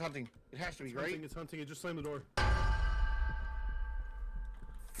hunting! It's hunting! It has to be, It's right? hunting, it's hunting. It just slammed the door.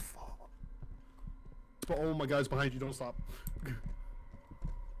 But oh my god, it's behind you. Don't stop.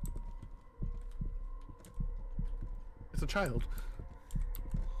 It's a child.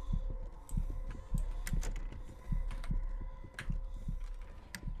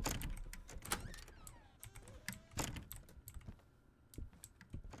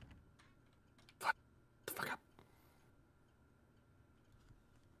 Fuck the fuck up.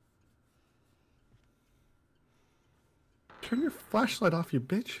 Turn your flashlight off, you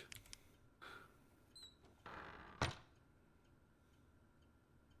bitch.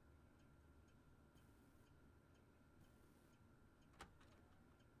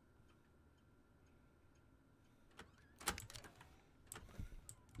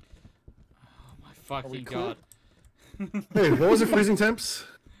 Fucking cool? god. Hey, what was it? Freezing temps?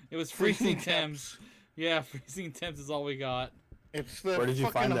 It was freezing temps. Yeah, freezing temps is all we got. It's the Where did you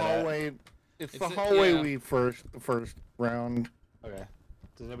fucking find that at? hallway. It's the It's hallway yeah. the first round. Okay.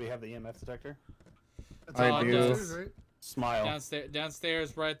 Does anybody have the EMF detector? That's I all do. downstairs, right? Smile.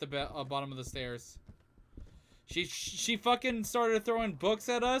 Downstairs, right at the bottom of the stairs. She fucking started throwing books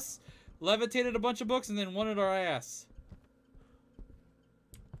at us, levitated a bunch of books, and then wanted our ass.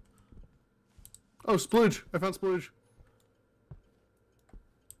 Oh, splooge. I found splooge.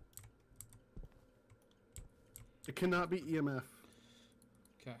 It cannot be EMF.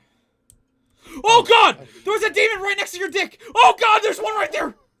 Okay. Oh god! There was a demon right next to your dick! Oh god, there's one right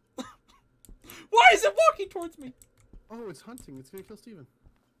there! Why is it walking towards me? Oh, it's hunting. It's gonna kill Steven.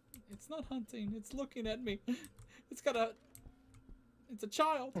 It's not hunting, it's looking at me. It's got a... It's a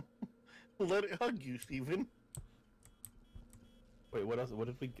child. Let it hug you, Steven. Wait, what else? What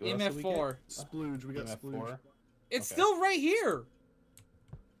did we? What else did EMF we 4. Splooge. We got get? splooge. EMF 4. It's Okay. still right here!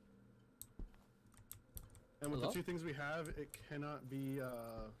 And with Hello? the two things we have, it cannot be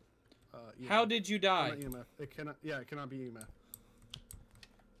EMF. How did you Not die? EMF. It cannot. Yeah, it cannot be EMF.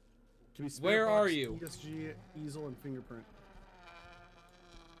 Can be spirit Where are box, you? ESG, easel, and fingerprint.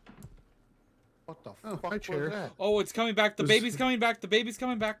 What the Oh, fuck hi, was chair. that? Oh, it's coming back. The There's- baby's coming back. The baby's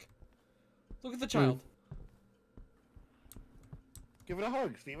coming back. Look at the child. Give it a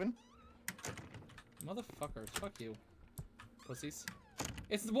hug, Steven. Motherfuckers. Fuck you. Pussies.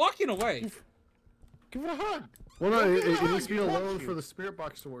 It's walking away. Give it a hug. Well, no, Give it a it needs hug, to be it wants alone you. for the spirit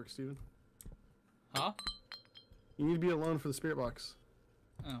box to work, Steven. Huh? You need to be alone for the spirit box.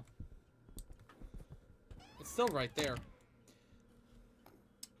 Oh. It's still right there.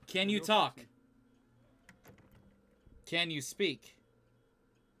 Can you talk? Can you speak?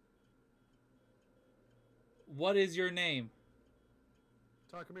 What is your name?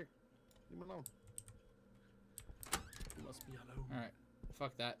 Talk, come here. Leave him alone. You must be alone. Alright.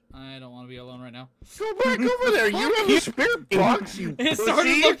 fuck that. I don't want to be alone right now. Go back over there. You have a spirit box. You It started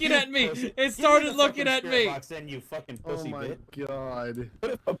pussy. looking at me. It started looking at me. Box, then, you fucking Oh pussy my bitch. god.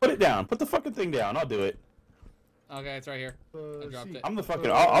 Put it down. Put the fucking thing down. I'll do it. Okay, it's right here. I dropped it. I'm the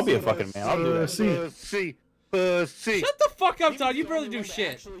fucking. I'll be a fucking man. I'll do that. Pussy. Pussy. Shut the fuck up, He's Todd. You the barely only do one to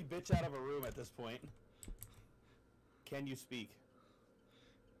shit. Actually, bitch out of a room at this point. Can you speak?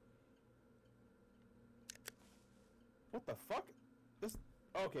 What the fuck? This.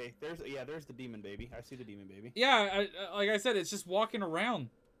 Okay, there's the demon baby. I see the demon baby. Yeah, like I said, it's just walking around.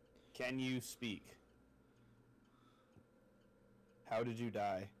 Can you speak? How did you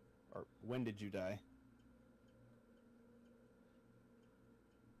die? Or when did you die?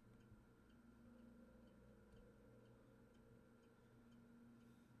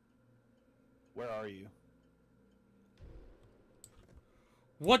 Where are you?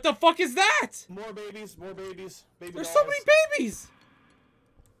 What the fuck is that? More babies, more babies. Baby There's dolls. so many babies.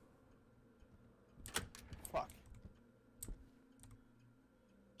 Fuck.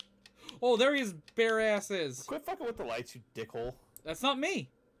 Oh, there he is, bare asses. Quit fucking with the lights, you dickhole. That's not me.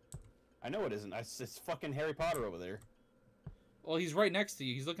 I know it isn't. It's fucking Harry Potter over there. Well, he's right next to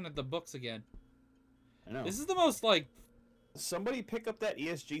you. He's looking at the books again. I know. This is the most, like... Somebody pick up that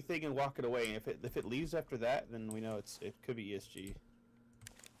ESG thing and walk it away. And if it leaves after that, then we know it could be ESG.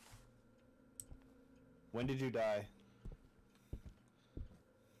 When did you die?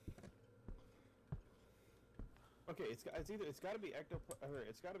 Okay, it's got to be it's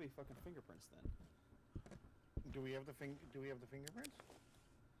got to be fucking fingerprints then. Do we have the fingerprints?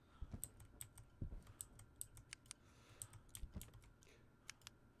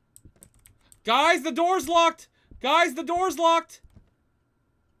 Guys, the door's locked! Guys, the door's locked!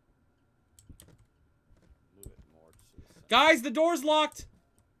 Move it more to the center. Guys, the door's locked!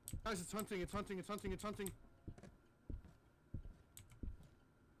 Guys, it's hunting, it's hunting, it's hunting, it's hunting.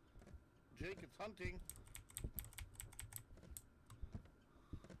 Jake, it's hunting.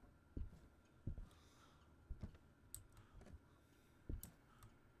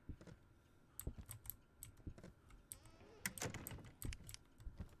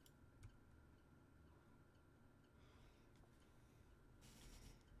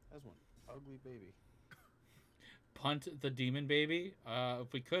 That's one ugly baby. Punt the demon baby?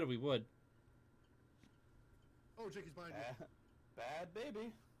 If we could, we would. Oh, Jake is behind you. Bad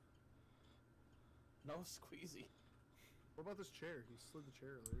baby. No squeezy. What about this chair? He slid the chair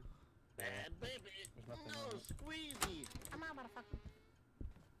earlier. Bad baby. There's nothing No on it. squeezy. Come on, motherfucker.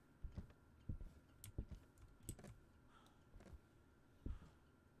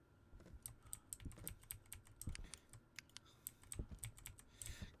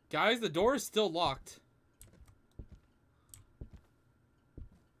 Guys, the door is still locked.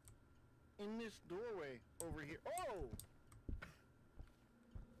 In this doorway over here. Oh!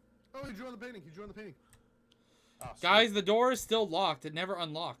 Oh, he drew on the painting. He drew on the painting. Oh, sweet. Guys, the door is still locked. It never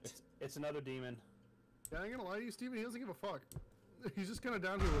unlocked. It's another demon. Yeah, I ain't gonna lie to you, Steven. He doesn't give a fuck. He's just kind of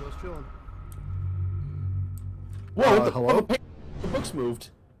down here with us, chilling. Whoa! Hello? The books moved.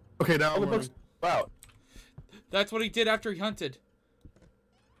 Okay, now All I'm the books running. out. That's what he did after he hunted.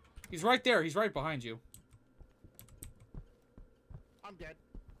 He's right there. He's right behind you. I'm dead.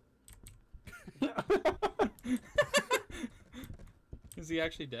 Is he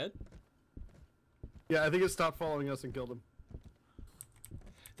actually dead? Yeah, I think it stopped following us and killed him.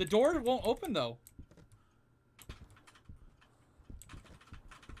 The door won't open, though.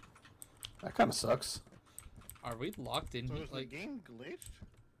 That kind of sucks. Are we locked in? So is the Like, game glitched?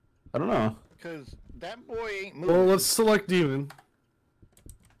 I don't know. Because that boy ain't moving. Well, let's select demon.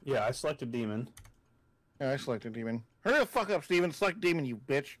 Yeah, I selected demon. Yeah, I selected demon. Hurry the fuck up, Steven. Select demon, you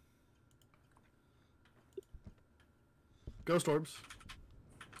bitch. Ghost orbs.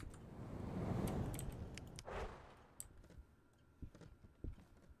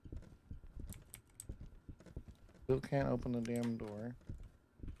 Still can't open the damn door.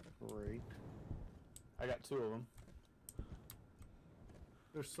 Great. I got 2 of them.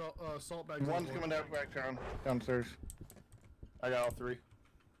 There's salt bags. on One's the floor. coming back downstairs. I got all 3.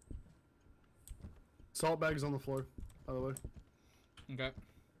 Salt bags on the floor, by the way. okay.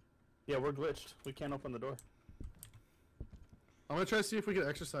 Yeah, we're glitched. We can't open the door. I'm gonna try to see if we can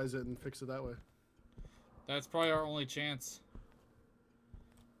exercise it and fix it that way. That's probably our only chance.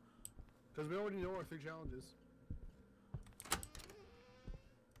 Because we already know our 3 challenges.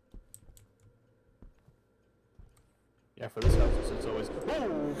 Yeah, for this house, it's always.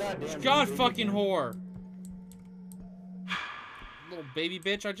 Oh, goddamn! God fucking whore. Little baby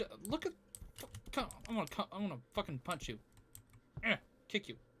bitch. I just look at. I'm gonna fucking punch you. Kick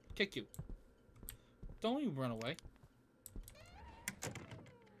you. Kick you. Don't you run away.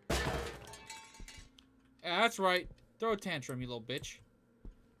 That's right. Throw a tantrum, you little bitch.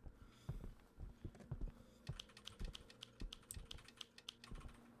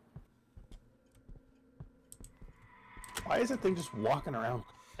 Why is that thing just walking around?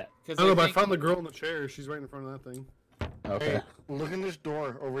 I don't know, but I found the girl in the chair. She's right in front of that thing. Okay. Hey, look in this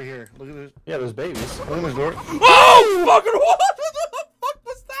door over here. Look at this. Yeah, there's babies. Look in this door. Oh, fucking what? What the fuck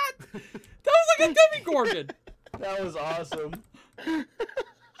was that? That was like a Demogorgon. That was awesome.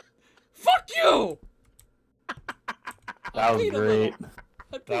 Fuck you! That was great.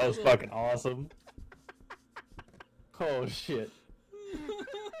 That was fucking awesome. Oh shit.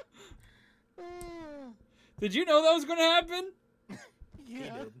 Did you know that was gonna happen?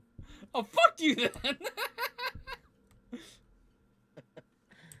 Yeah. Oh, fuck you then.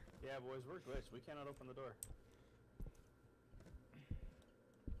 Yeah, boys, we're glitched. We cannot open the door.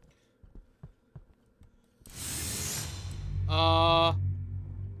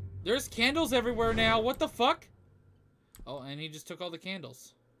 There's candles everywhere now. What the fuck? Oh, and he just took all the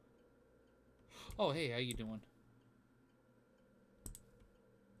candles. Oh, hey, how you doing?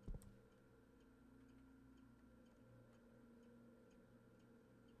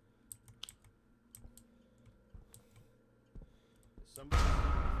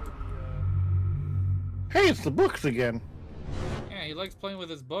 Hey, it's the books again. Yeah, he likes playing with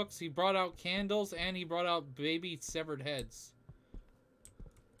his books. He brought out candles and he brought out baby severed heads.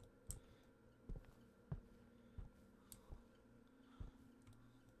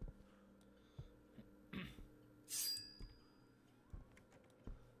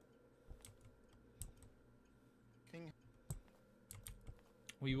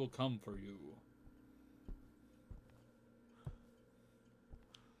 We will come for you.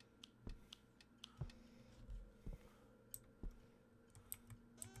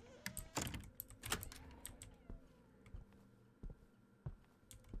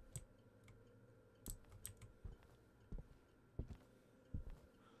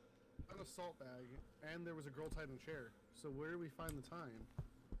 An assault bag, and there was a girl tied in a chair. So where do we find the time?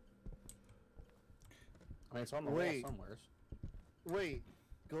 I mean, it's on the wall somewhere. Wait.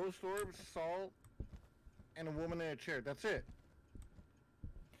 Ghost orbs, salt, and a woman in a chair. That's it.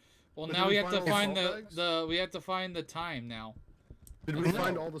 Well, But now did we we have to find find all the the we have to find the time now. Did we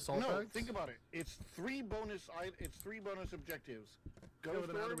find all the salt No, bags? think about it. It's three bonus objectives. Yeah, Ghost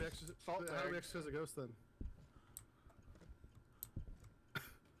but then how do we orbs, salt how do we bags. exercise a ghost then?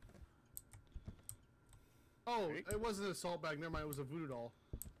 Oh, it wasn't an assault bag. Never mind. It was a voodoo doll,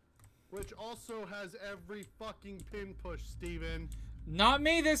 which also has every fucking pin push, Steven. Not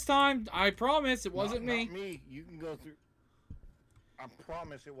me this time. I promise it wasn't me. Not me. You can go through. I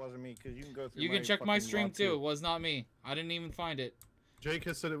promise it wasn't me because you can go through. You can check my fucking stream log, too. It was not me. I didn't even find it. Jake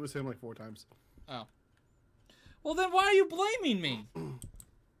has said it was him like 4 times. Oh. Well, then why are you blaming me?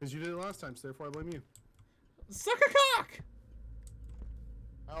 Because you did it last time, so therefore I blame you. Suck a cock.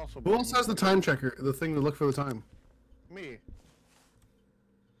 I also. Who else has the time checker? The thing to look for the time. Me.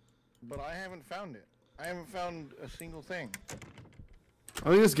 But I haven't found it. I haven't found a single thing. I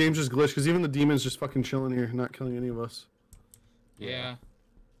think this game's just glitched because even the demon's just fucking chilling here, not killing any of us. Yeah.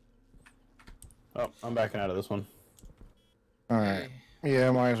 Oh, I'm backing out of this one. All right. Yeah,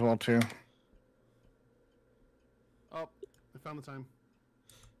 might as well too. Oh, I found the time.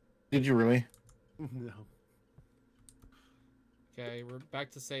 Did you really? No. Okay, we're back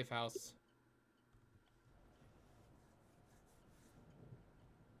to safe house.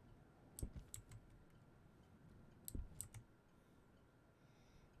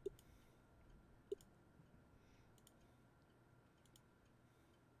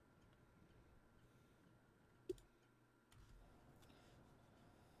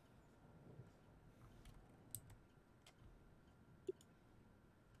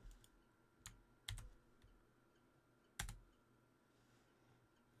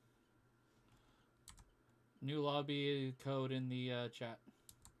 New lobby code in the chat.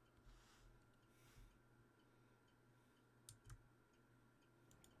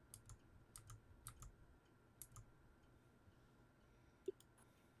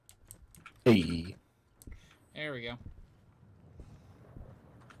 Hey. There we go.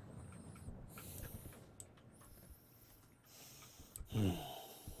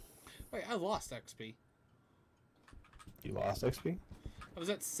 Wait, I lost XP. You lost XP? I was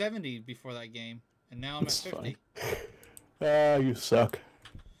at 70 before that game, and now I'm That's at 50. Ah, you suck.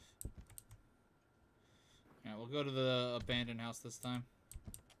 Alright, we'll go to the abandoned house this time.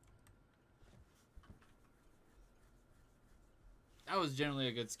 That was generally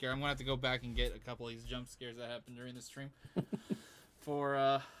a good scare. I'm gonna have to go back and get a couple of these jump scares that happened during the stream for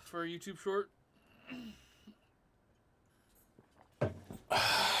a YouTube short.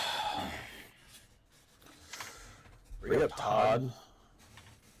 Hurry up, Todd.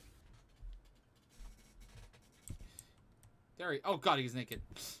 There he. Oh God, he's naked.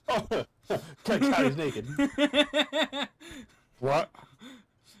 Oh, God, he's naked. What?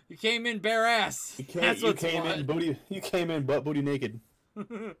 You came in bare ass. That's You came in booty. You came in butt booty naked.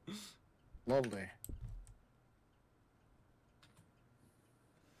 Lovely.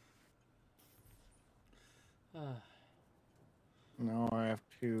 Now I have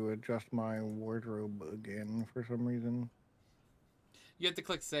to adjust my wardrobe again for some reason. You have to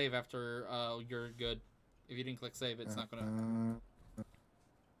click save after you're good. If you didn't click save, it's not gonna.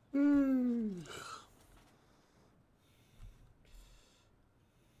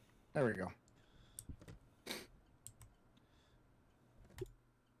 There we go.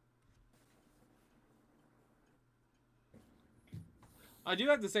 I do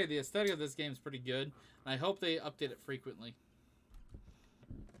have to say the aesthetic of this game is pretty good, and I hope they update it frequently.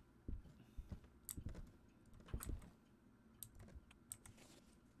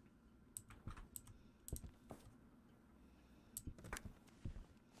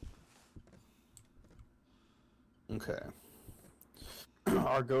 Okay.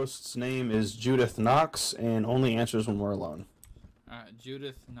 Our ghost's name is Judith Knox, and only answers when we're alone. Alright,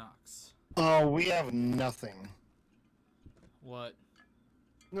 Judith Knox. Oh, we have nothing. What?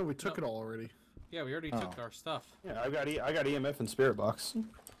 No, we took it all already. Yeah, we already took our stuff. Yeah, I got EMF and Spirit Box.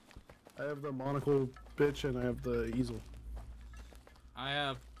 I have the monocle bitch and I have the easel. I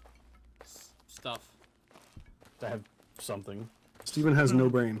have stuff. I have something. Steven has no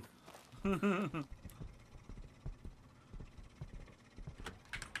brain.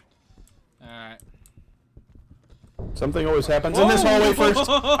 Alright. Something always happens in this hallway first.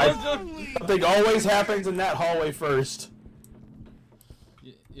 Something always happens in that hallway first.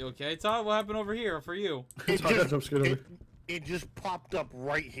 You okay, Todd? What happened over here for you? It just popped up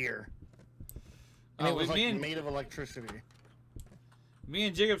right here. And it was like made of electricity. Me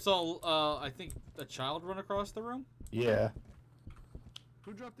and Jacob saw, I think, a child run across the room. Yeah.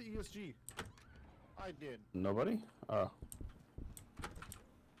 Who dropped the ESG? I did. Nobody? Oh.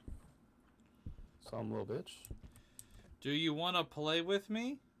 Some little bitch. Do you want to play with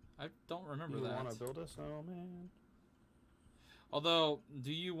me? I don't remember that. You want to build us? Oh, man. Although,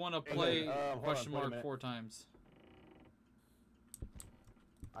 do you want to play question on, mark 4 times?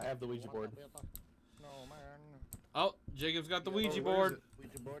 I have the Ouija board. No, man. Oh, Jacob's got the Ouija board.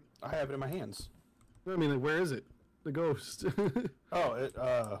 Ouija board. I have it in my hands. I mean, like, where is it? The ghost.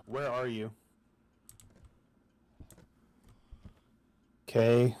 Oh, where are you?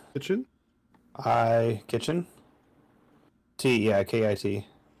 K. Kitchen? Kitchen? T, yeah, K-I-T.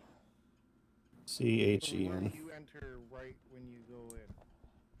 C-H-E-N. You enter right when you go in.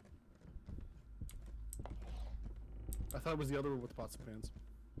 I thought it was the other one with pots and pans.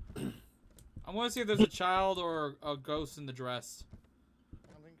 I want to see if there's a child or a ghost in the dress.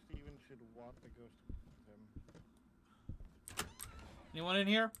 I think Steven should walk the ghost with him. Anyone in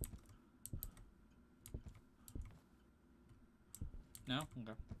here? No?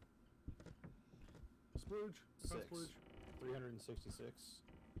 Okay. Splooge. 6. Splooge. 366.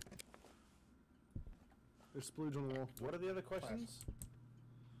 There's splooge on the wall. What are the other questions?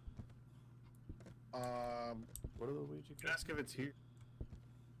 What are the Ouija questions? Ask if it's here.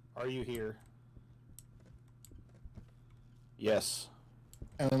 Are you here? Yes.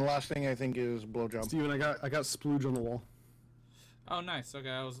 And then the last thing I think is blowjob. Steven, I got splooge on the wall. Oh, nice. Okay,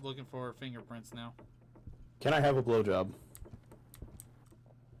 I was looking for fingerprints now. Can I have a blowjob?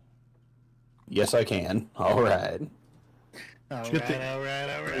 Yes, I can. All right. All Get the-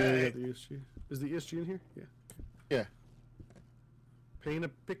 right. Yeah, the ESG. Is the ESG in here? Yeah. Yeah. Paint a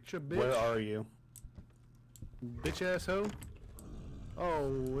picture, bitch. Where are you? Bitch asshole.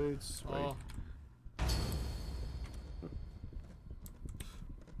 Oh, it's right.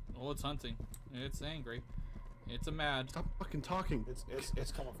 Oh, it's hunting. It's angry. It's a mad. Stop fucking talking.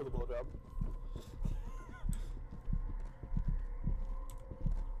 It's coming for the blowjob.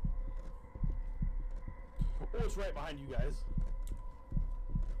 Oh, it's right behind you guys.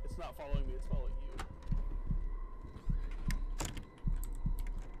 It's not following me, it's following you.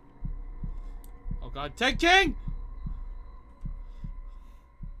 Oh god, take King!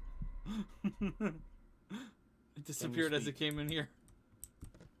 It disappeared as it came in here.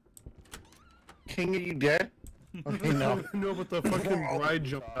 King, are you dead? Okay, no. No, but the fucking bride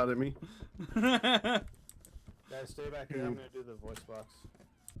jumped out at me. Guys, stay back here. I'm gonna do the voice box.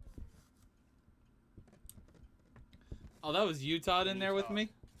 Oh, that was you, Todd, in there with me?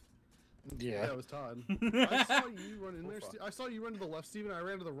 Yeah. That was Todd. I saw you run in there. I saw you run to the left, Steven. I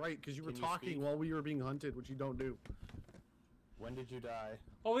ran to the right because you were Can you talking speak? while we were being hunted, which you don't do. When did you die?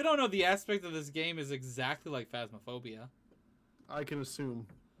 Well, we don't know the aspect of this game is exactly like Phasmophobia. I can assume.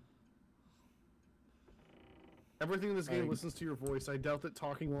 Everything in this game listens to your voice. I doubt that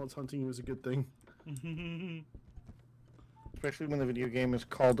talking while it's hunting you is a good thing. Especially when the video game is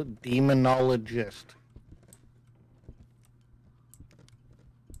called Demonologist.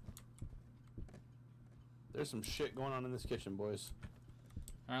 There's some shit going on in this kitchen, boys.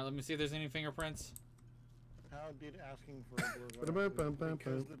 Alright, let me see if there's any fingerprints. How did asking for a door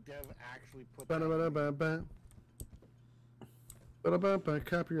because the dev actually put that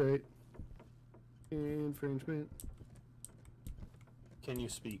copyright infringement. Can you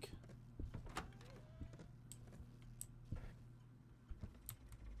speak?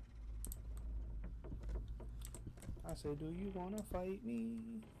 I say, do you wanna fight me?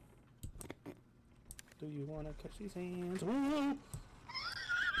 Do you wanna catch these hands? Woo!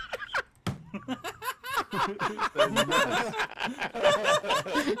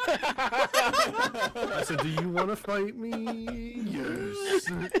 I said, do you want to fight me? Yes.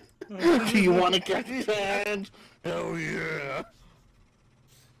 Do you want to catch these hands? Hell yeah.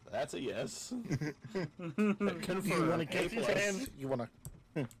 That's a yes. Do you want to catch these hands? You want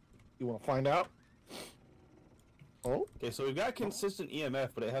to find out? Oh? Okay, so we've got consistent EMF,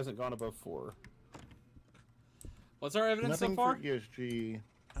 but it hasn't gone above 4. What's our evidence Nothing so far? for ESG.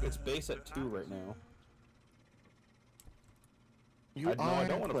 It's base at 2 right now. You I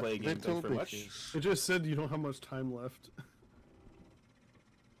don't want to play a game. little Thanks very much. bitches. It just said you don't have much time left.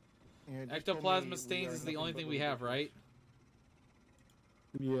 Yeah, just Ectoplasma told me stains we are is the nothing only but thing we little have, bitches. right?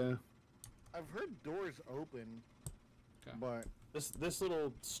 Yeah. I've heard doors open, Okay. but This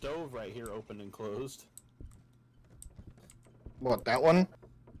little stove right here opened and closed. what, that one?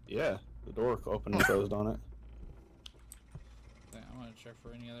 Yeah, the door opened and closed on it. Yeah, I want to check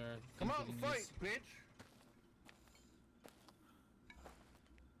for any other Come things out we and can fight, use. bitch!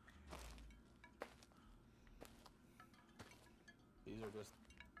 These are just...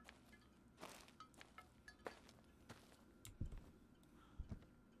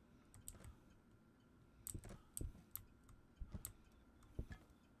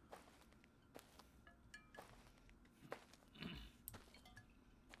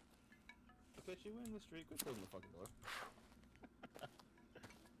 I'll catch you in the street. Quit closing the fucking door.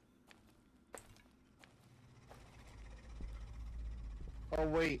 Oh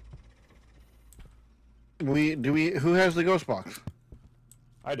wait. Who has the ghost box?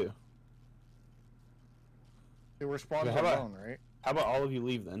 I do. It responds Yeah, how about- alone, right? How about all of you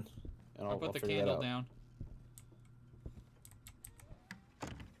leave then? And I'll put the figure that candle out. down.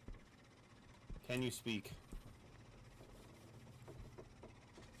 Can you speak?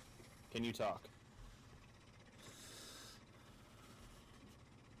 Can you talk?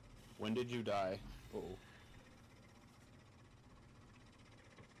 When did you die? Uh-oh.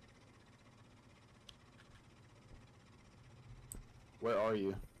 Where are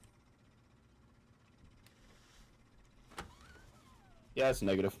you? Yeah, it's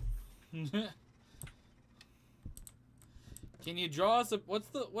negative. Can you draw us a what's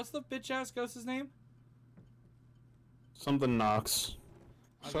the bitch ass ghost's name? Something knocks.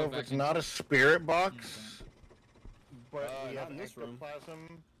 I'll So go if back it's in- not a spirit box, Okay. but we not have in this room.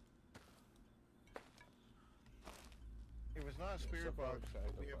 ectoplasm. If it's not a spirit so far box,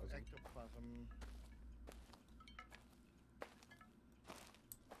 it's we have ectoplasm. ectoplasm.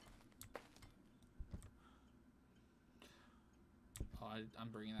 Oh, I'm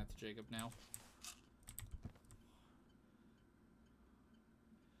bringing that to Jacob now.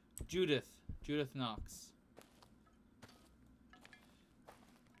 Judith Knox.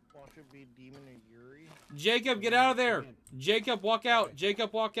 Watch it be Demon or Yuri. Jacob, get out of there. Jacob, walk out.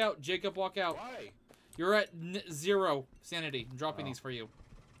 Jacob, walk out. Jacob, walk out. Why? You're at 0 sanity. I'm dropping Oh. these for you.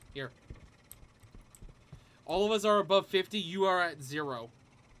 Here. All of us are above 50. You are at 0.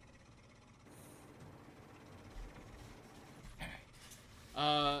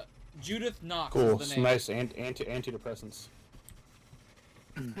 Judith Knox Cool. is the Some name. nice antidepressants.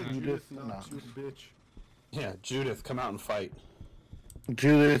 Judith No, Knox. you bitch. Yeah, Judith, come out and fight.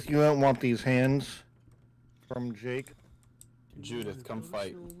 Judith, you don't want these hands from Jake. Judith, come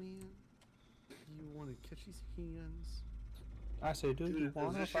fight. You want to catch these hands? I say, do you Judith, is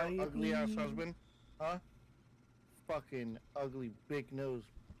want to this your fight ugly ass me? husband? Huh? Fucking ugly big nose,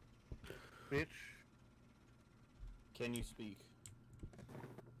 bitch. Can you speak?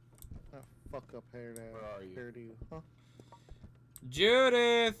 Oh, fuck up hair to Where are you? hair to you, huh?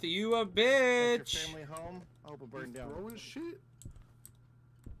 Judith, you a Take bitch. your family home. I hope it burned down. Throwing shit?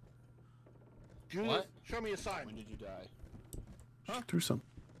 Judith, What? show me a sign. When did you die? She threw some.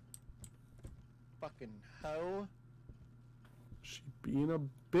 Fucking hoe. She being a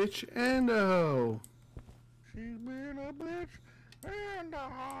bitch and a hoe. She's being a bitch and a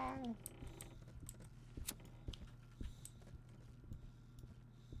hoe.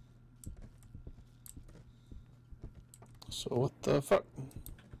 So what the fuck?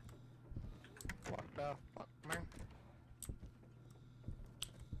 What the fuck, man?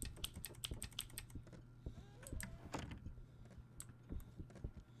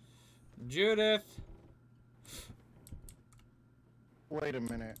 Judith. Wait a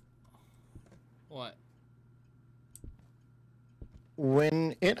minute. What?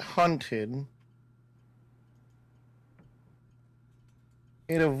 When it hunted,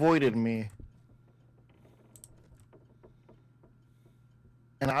 it avoided me.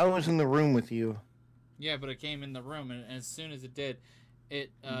 And I was in the room with you. Yeah, but it came in the room, and as soon as it did,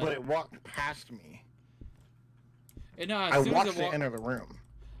 it. But it walked past me. No, I as soon watched as it enter the room.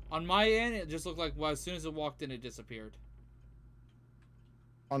 on my end, it just looked like as soon as it walked in, it disappeared.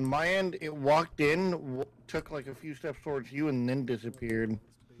 On my end, it walked in, took like a few steps towards you, and then disappeared.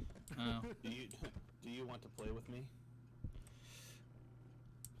 Oh. Do you want to play with me?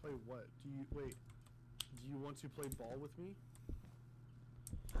 Play what? Do you want to play ball with me?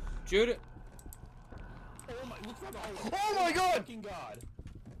 Judith. Oh my! Look for the hole. Oh my god! Fucking god!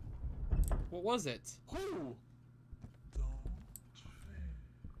 What was it? Who?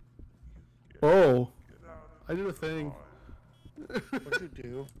 Oh, I did a thing. What'd you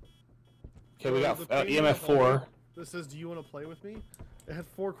do? Okay, we got The thing in the EMF 4. hole that says, "Do you want to play with me?" It had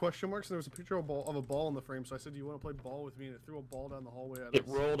 4 question marks, and there was a picture of a ball in the frame. So I said, "Do you want to play ball with me?" And it threw a ball down the hallway at It us.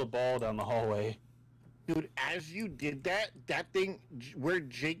 rolled a ball down the hallway. Dude, as you did that, that thing, where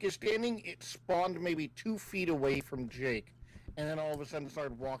Jake is standing, it spawned maybe 2 feet away from Jake. And then all of a sudden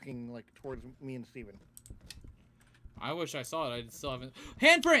started walking, like, towards me and Steven. I wish I saw it. I still haven't.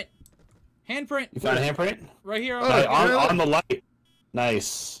 Handprint. Handprint. You found a handprint? Right here. On the light.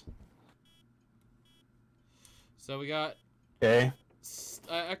 Nice. So we got Okay.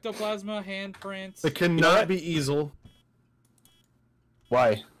 ectoplasma handprints. It cannot You know what? be easel,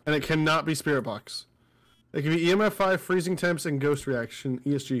 Why? and it cannot be spirit box. It can be EMF 5, freezing temps, and ghost reaction.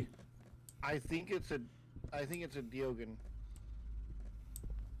 ESG. I think it's a Diogen.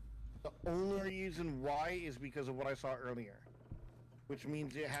 The only reason why is because of what I saw earlier. Which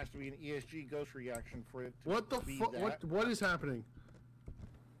means it has to be an ESG ghost reaction for it to What the be fuck? that. What is happening?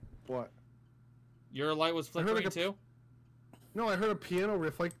 What? Your light was I heard flickering like a- too. No, I heard a piano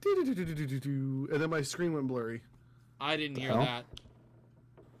riff like do, and then my screen went blurry. I didn't hear hell? that.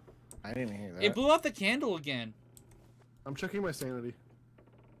 I didn't hear that. It blew out the candle again. I'm checking my sanity.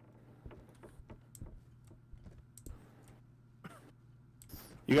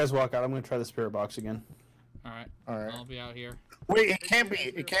 You guys walk out. I'm gonna try the spirit box again. All right. Alright. I'll be out here Wait, it can't be.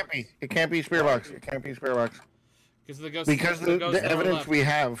 It can't be. It can't be spirit box. It can't be spirit box. because the ghost. Because the ghost never evidence left. we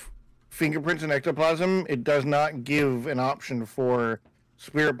have, fingerprints and ectoplasm, it does not give an option for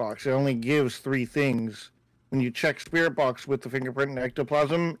spirit box. It only gives 3 things. When you check spirit box with the fingerprint and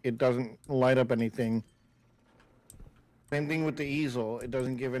ectoplasm, it doesn't light up anything. Same thing with the easel. It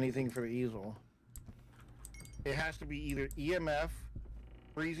doesn't give anything for the easel. It has to be either EMF,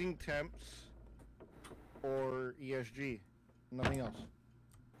 freezing temps, or ESG. Nothing else.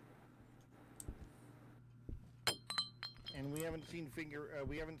 And we haven't seen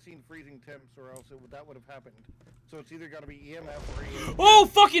freezing temps, or else that would have happened. So it's either got to be EMF or ESG. Oh,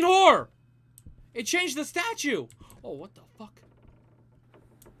 fucking whore! It changed the statue. Oh, what the fuck?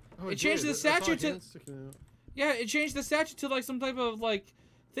 Oh, It changed did. the I saw a statue to- hand sticking out. Yeah, it changed the statue to like some type of like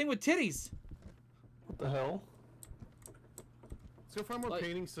thing with titties. What the hell? Let's go find more Like-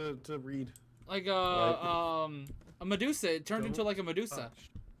 paintings to read. Like a Medusa. It turned into like a Medusa.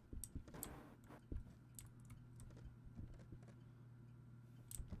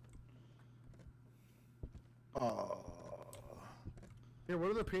 Oh. Here,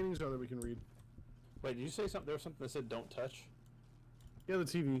 what other paintings are that we can read? Wait, did you say something? There was something that said "Don't touch." Yeah, the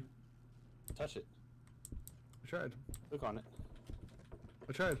TV. Touch it. I tried. Click on it.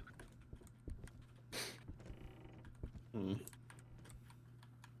 I tried. Hmm.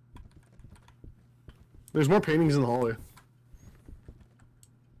 There's more paintings in the hallway.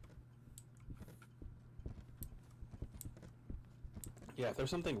 Yeah, if there's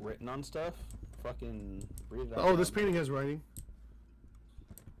something written on stuff, fucking read it out. Oh, this loud. painting has writing.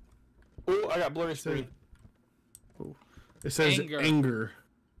 Oh, I got blurry screen. It says Anger. anger.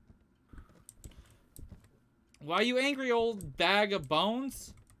 Why you angry, old bag of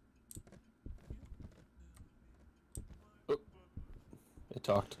bones? It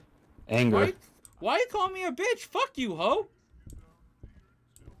talked. Anger. Why you calling me a bitch? Fuck you, ho.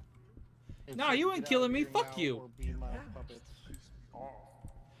 It Nah, said, you ain't "Get out killing of me. here Fuck now you." or be my puppet."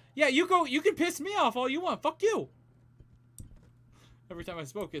 Yeah, you go. You can piss me off all you want. Fuck you. Every time I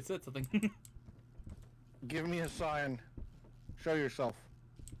spoke, it said something. Give me a sign. Show yourself.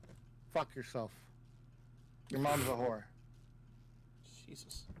 Fuck yourself. Your mom's a whore.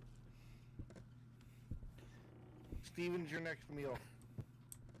 Jesus. Steven's your next meal.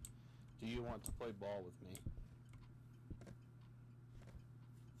 Do you want to play ball with me?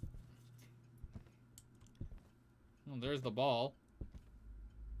 Well, there's the ball.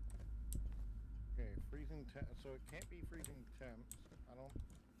 Okay, freezing temp. So it can't be freezing temps. I don't.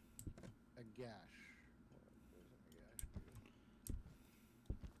 A gash. What does a gash do?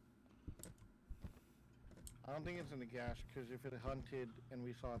 I don't think it's in the gash because if it hunted and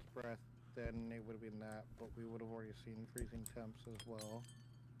we saw its breath, then it would have been that. But we would have already seen freezing temps as well.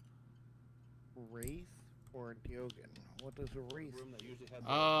 Wraith or Diogen? What does a wraith? Room that usually had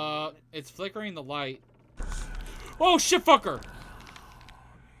the It's flickering the light. Oh shit, fucker!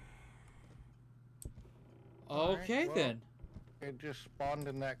 Okay, well, then. It just spawned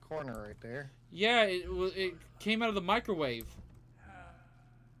in that corner right there. Yeah, it came out of the microwave.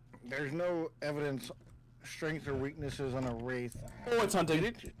 There's no evidence, strengths or weaknesses on a wraith. Oh, it's hunting.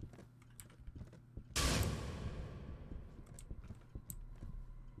 Did it?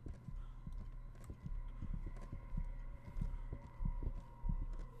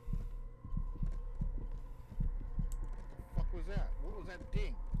 What was that? What was that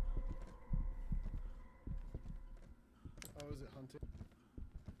ding? Oh, is it hunting?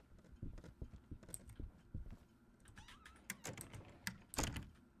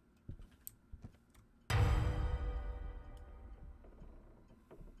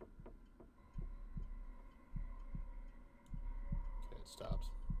 Okay, it stopped.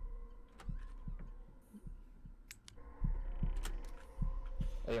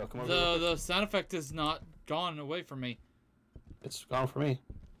 Hey, yo, come over here real quick. The sound effect is not gone away from me. It's gone for me.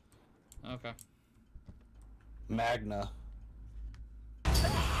 Okay. Magna.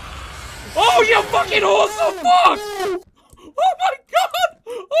 Oh, you fucking awesome fuck! Oh my god!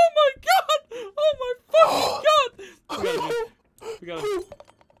 Oh my god! Oh my fucking god! We gotta.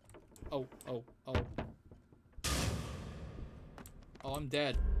 Oh. Oh, I'm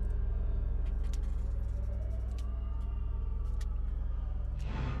dead.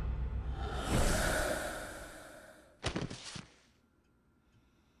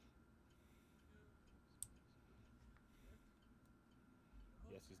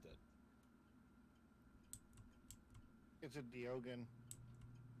 Yes, he's dead. It's a Diogen.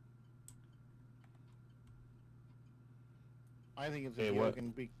 I think it's a Hey, what?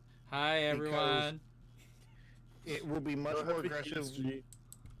 Diogen. Hi, everyone. It will be much It'll more have to be aggressive. ESG.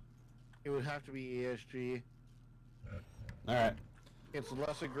 It would have to be ESG. Alright. It's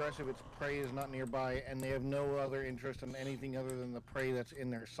less aggressive, its prey is not nearby, and they have no other interest in anything other than the prey that's in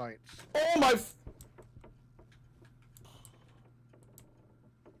their sights. Oh my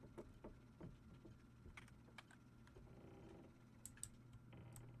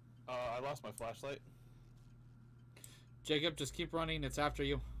I lost my flashlight. Jacob, just keep running. It's after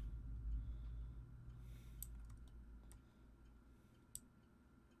you.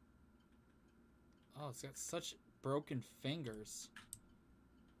 Oh, it's got such broken fingers.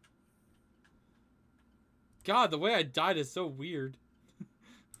 God, the way I died is so weird.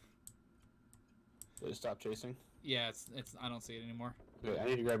 Did it stop chasing? Yeah, it's. I don't see it anymore. Okay, I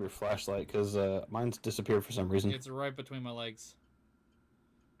need to grab your flashlight because mine's disappeared for some reason. It's right between my legs.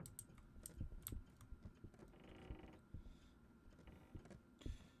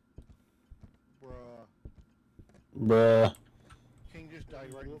 Bruh. King just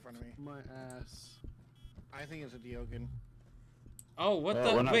died right in front of me. My ass. I think it's a Diogen. Oh, what Well,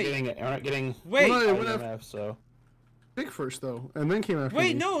 the? we're not Wait, getting it. We're not getting wait, Well, no, it went IMF, so Big first though, and then came after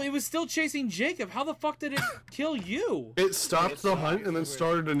wait! me. No, it was still chasing Jacob. How the fuck did it kill you? It stopped It's the not. hunt and then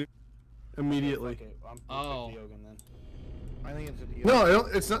started a new immediately. Okay, I'm Oh. Diogen then. I think it's a Diogen. No, I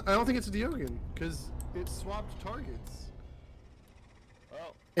don't. It's not. I don't think it's a Diogen because it swapped targets.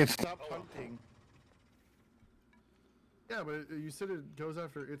 Well, It stopped hunting. Yeah, but you said it goes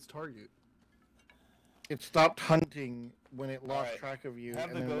after its target. It stopped hunting when it lost Alright. track of you, have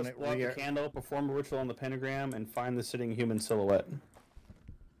and the then when ghost it blow out the candle, perform a ritual on the pentagram, and find the sitting human silhouette.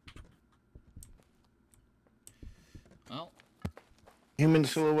 Well, human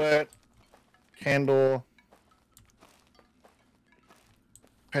silhouette, candle,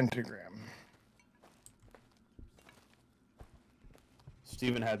 pentagram.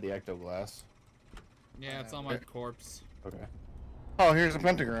 Steven had the ectoglass. yeah, it's on my corpse. Okay. Oh, here's a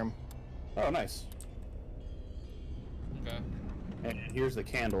pentagram. Oh, nice. Okay. And here's the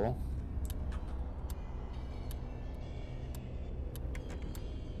candle.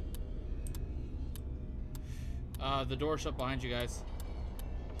 The door shut behind you guys.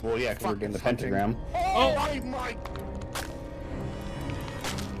 Well, yeah, because we're doing the Fucking pentagram. Oh my!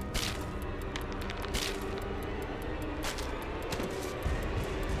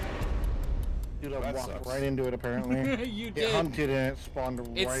 Dude, I That walked sucks. right into it apparently. You It did. hunted and it spawned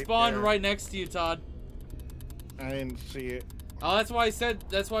It right spawned there. right next to you, Todd. I didn't see it. Oh, that's why I said.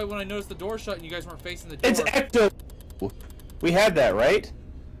 That's why when I noticed the door shut and you guys weren't facing the door. It's ecto. We had that, right?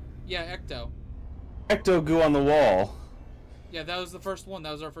 Yeah, ecto. Ecto goo on the wall. Yeah, that was the first one.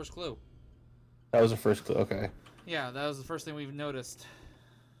 That was our first clue. That was the first clue. Okay. Yeah, that was the first thing we've noticed.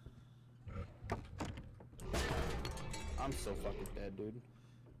 I'm so fucking dead, dude.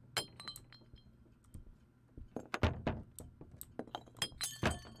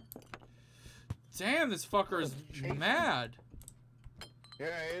 Damn, this fucker is mad. Yeah,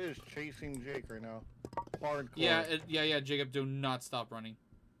 it is chasing Jake right now. Hardcore. Yeah, yeah, Jacob, do not stop running.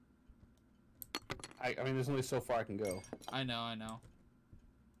 I mean, there's only so far I can go. I know.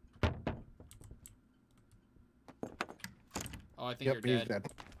 Oh, I think Yep, you're he's dead.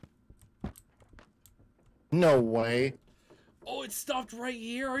 dead. No way. Oh, it stopped right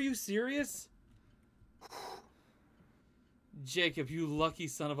here? Are you serious? Jacob, you lucky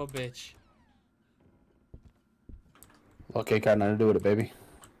son of a bitch. Okay, got nothing to do with it, baby.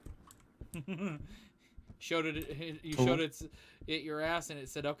 Showed it. You showed it your ass, and it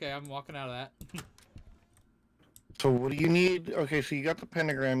said, "Okay, I'm walking out of that." So what do you need? Okay, so you got the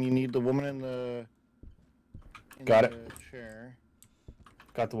pentagram. You need the woman in the Got it. chair.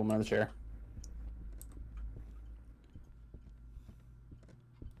 Got the woman on the chair.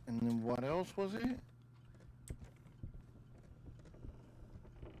 And then what else was it?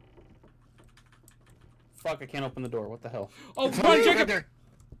 Fuck, I can't open the door. What the hell? Oh, It's come on, right Jacob! there.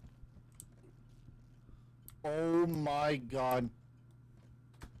 Oh my god.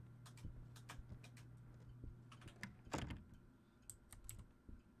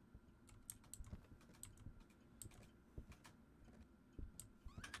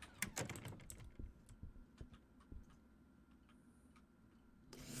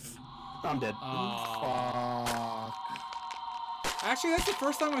 I'm dead. Oh. Fuck. Actually, that's the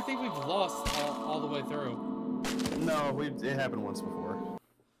first time I think we've lost all the way through. No, it happened once before.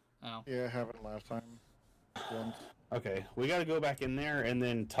 Oh. Yeah, it happened last time. Once. Okay, we gotta go back in there, and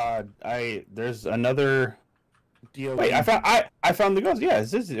then Todd, there's another. Deal. Wait, I found the ghost. Yeah,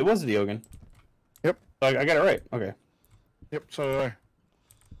 it was the Diogen. Yep. I got it right. Okay. Yep. So.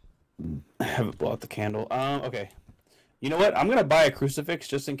 Have it blow out the candle. Okay. You know what? I'm gonna buy a crucifix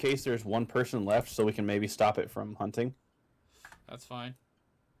just in case there's one person left, so we can maybe stop it from hunting. That's fine.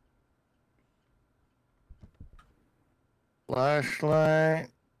 Flashlight.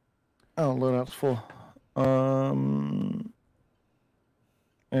 Oh, loadout's full.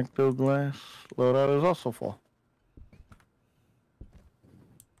 Ecto glass. Loadout is also full.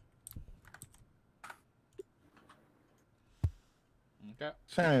 Okay.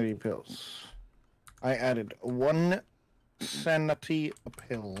 Sanity pills. I added 1 sanity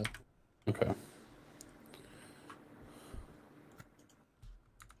pill. Okay.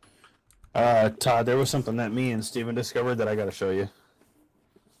 Todd, there was something that me and Steven discovered that I gotta show you.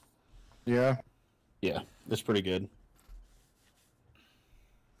 Yeah. Yeah, it's pretty good.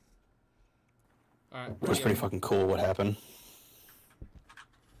 All right. It was pretty fucking cool what happened.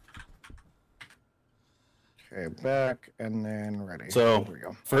 Okay, back and then ready. So, Here we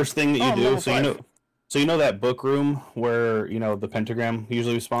go. first thing that you Oh, do, level so 5. you know that book room where, the pentagram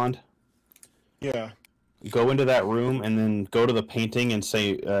usually spawned? Yeah. Go into that room and then go to the painting and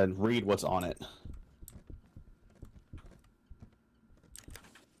say, read what's on it.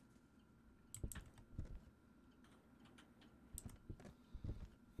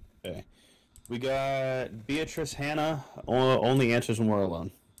 Okay. We got Beatrice Hannah, only answers when we're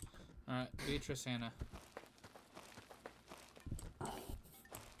alone. All right, Beatrice Hannah.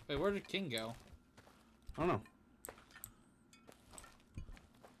 Wait, where did King go? I don't know.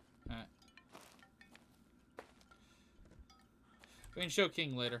 All right. We can show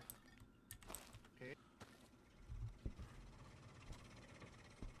King later. Okay.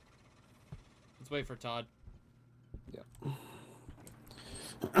 Let's wait for Todd. Yep.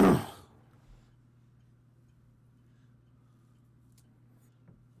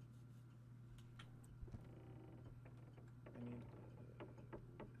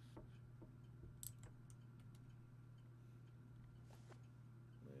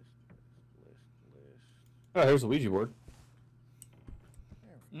 Oh, here's the Ouija board.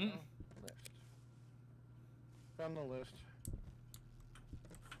 There we go. List. Found the list.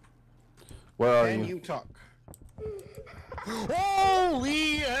 Where are And you? you talk.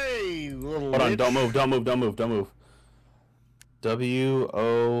 Holy hey, little. Hold on, witch. don't move.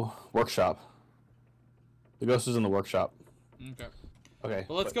 W-O workshop. The ghost is in the workshop. Okay. Okay.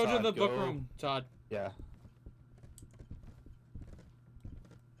 Well, let's but go to Todd, the book room, Todd. Yeah.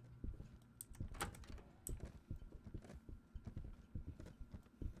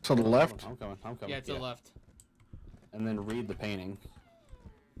 To the left. I'm coming. Yeah, to the left. And then read the painting.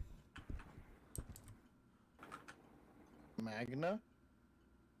 Magna.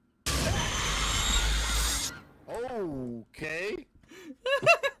 Okay.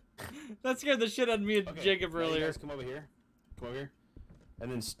 That scared the shit out of me and Okay, Jacob now you earlier. guys come over here.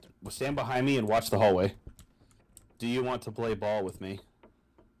 And then stand behind me and watch the hallway. Do you want to play ball with me?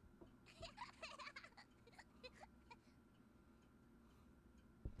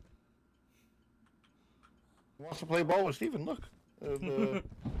 Who wants to play ball with Steven? Look.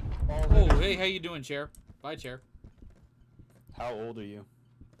 Oh, hey, how you doing, chair? Bye, chair. How old are you?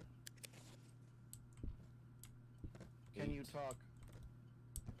 Can you talk?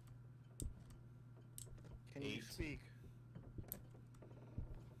 Can you 8. speak?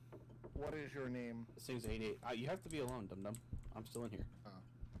 What is your name? This thing's 88. You have to be alone, dum-dum. I'm still in here.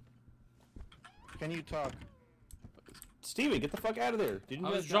 Can you talk? Steven, get the fuck out of there. Didn't I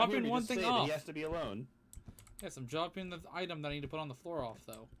you was guys not dropping hear me one just thing say that off. He has to be alone. Yes, I'm dropping the item that I need to put on the floor off,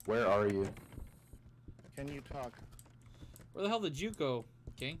 though. Where are you? Can you talk? Where the hell did you go,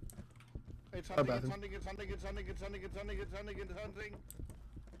 King? It's hunting, it's bathroom. hunting, it's hunting, it's hunting, it's hunting, it's hunting, it's hunting, it's hunting.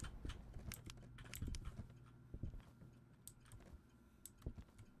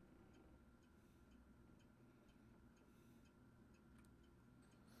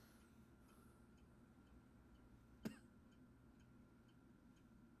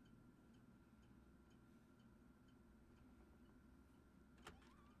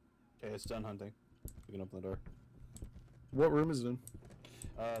 Okay, it's done hunting. You can open the door. What room is it in?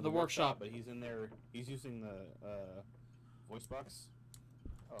 The workshop. But he's in there. He's using the voice box.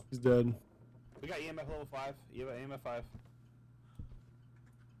 He's dead. We got EMF level 5. You have EMF 5.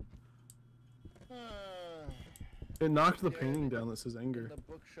 It knocked the Yeah, painting down that says In anger. Mm. the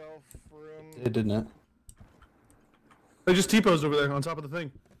bookshelf room. It didn't it? They just T-posed over there on top of the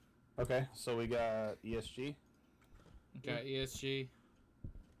thing. Okay, so we got ESG. Okay, ESG.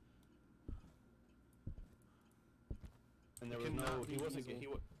 And there It was no. cannot He be wasn't.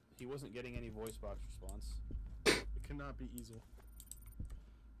 easel. He wasn't getting any voice box response. It cannot be easel.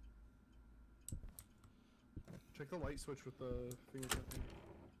 Check the light switch with the fingerprint thing.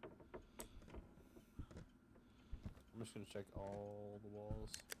 I'm just gonna check all the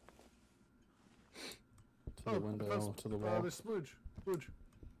walls. To the window, to the wall. There's splooge. Splooge.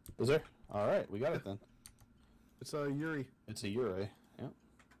 Is there? All right, we got it then. It's Yuri. It's a Uri. Yeah. All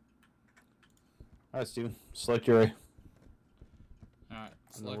right, Steven. Select Uri. Alright, And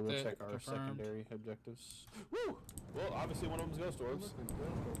then select we'll go it. check our Confirmed. secondary objectives. Woo! Well, obviously one of them's ghost orbs. Look, the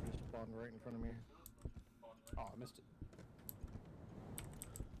ghost orb just spawned right in front of me. Oh, I missed it.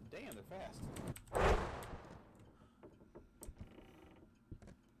 Damn, they're fast.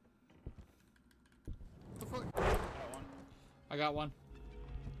 What the fuck? Got one. I got one.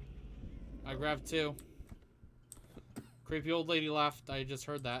 I grabbed 2. Creepy old lady laughed. I just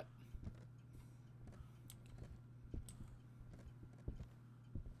heard that.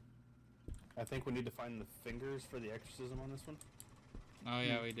 I think we need to find the fingers for the exorcism on this one. Oh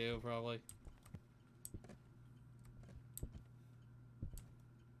yeah, we do probably.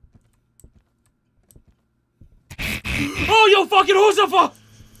 Oh, yo, fucking Josefa!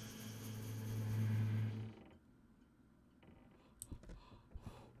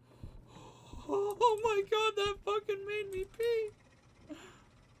 Oh my god, that fucking made me pee.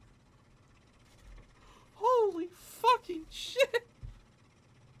 Holy fucking shit.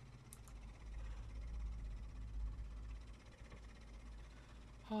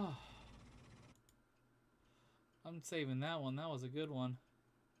 I'm saving that one. That was a good one.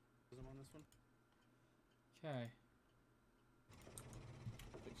 On this one? Okay.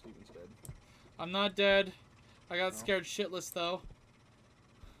 I think Steven's dead. I'm not dead. I got No. scared shitless though.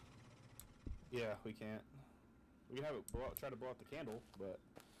 Yeah, we can't. We can have it try to blow out the candle, but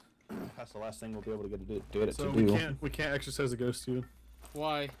that's the last thing we'll be able to get to do it So to we do. can't exercise the ghost, Steven.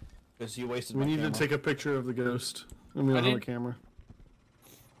 Why? Because you wasted We my need camera. to take a picture of the ghost. And we I don't have a didn't- camera.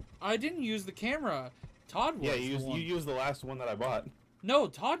 I didn't use the camera. Todd was. Yeah, the one. you used the last one that I bought. No,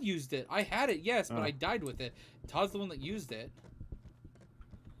 Todd used it. I had it, yes, but Oh. I died with it. Todd's the one that used it.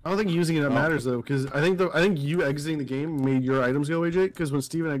 I don't think using it matters though, because I think you exiting the game made your items go away, Jake. Because when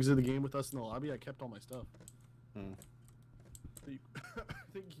Steven exited the game with us in the lobby, I kept all my stuff. Hmm. I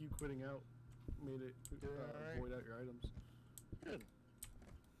think you quitting out made it Alright. void out your items. Good.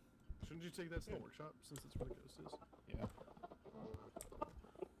 Shouldn't you take that to the workshop since it's where the ghost is? Yeah.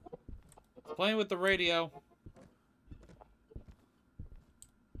 Playing with the radio.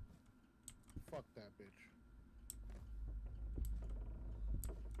 Fuck that bitch.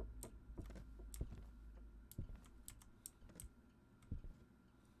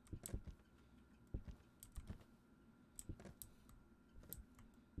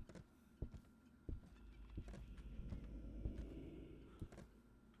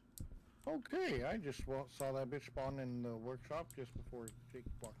 Okay, I just saw that bitch spawn in the workshop just before Jake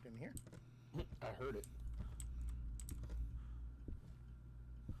walked in here. I heard it.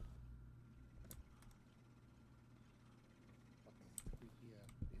 Fucking creepy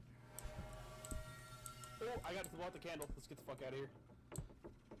ass bitch. Oh, I got to blow out the candle. Let's get the fuck out of here.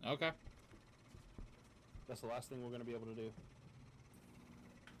 Okay. That's the last thing we're gonna be able to do.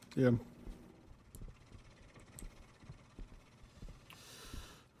 Yeah.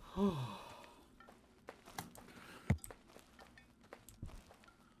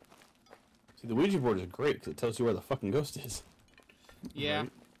 See, the Ouija board is great because it tells you where the fucking ghost is. Yeah.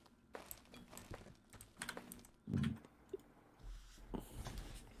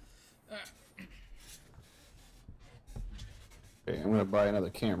 Right. Okay, I'm gonna buy another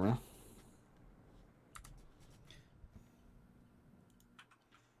camera.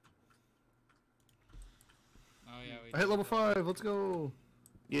 Oh yeah. I hit level 5. Let's go.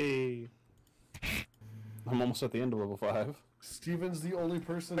 Yay! I'm almost at the end of level 5. Steven's the only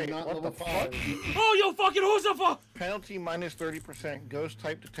person Wait, not what level the fuck? 5. Oh, yo, fucking who's the fuck? Penalty minus 30%. Ghost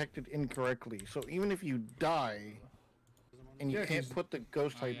type detected incorrectly. So even if you die and you Yeah, can't 'cause- put the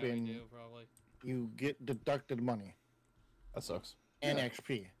ghost Oh, type yeah, we in, do, probably. you get deducted money That sucks. and Yeah.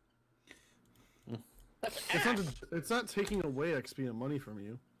 XP. It's not taking away XP and money from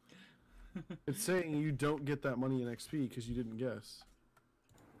you. It's saying you don't get that money in XP because you didn't guess.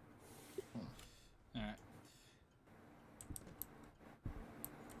 Alright.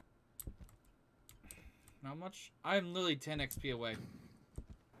 How much? I'm literally 10 XP away.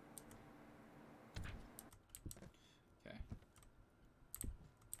 Okay.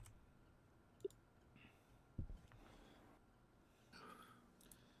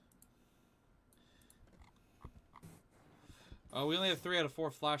 Oh, we only have 3 out of 4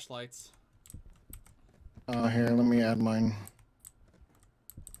 flashlights. Here, let me add mine.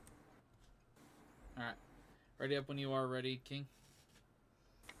 Alright. Ready up when you are ready, King.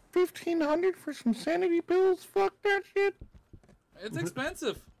 1,500 for some sanity pills? Fuck that shit. It's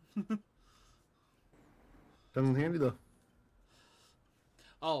expensive. Comes in handy though.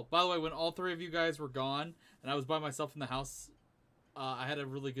 Oh, by the way, when all 3 of you guys were gone and I was by myself in the house, I had a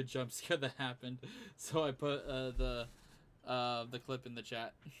really good jump scare that happened. So I put the clip in the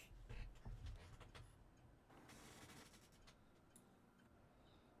chat.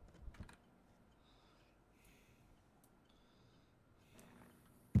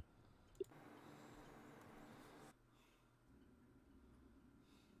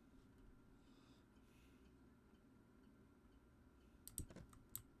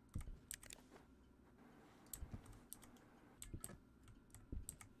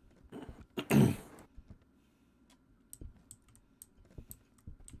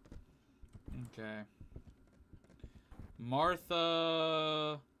 Okay.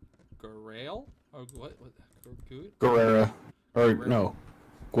 Martha Guerrero? Or what? Guerrera. Or, no.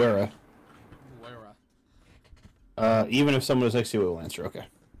 Guerra. Guerra. Even if someone is next to you, it will answer. Okay.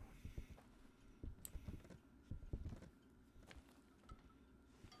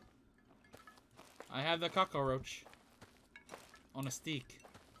 I have the cockroach on a stick.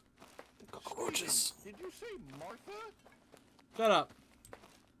 Cockroaches. Did you say Martha? Shut up.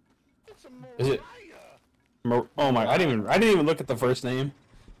 It's a Is it- Mariah. Oh my! I didn't even look at the first name.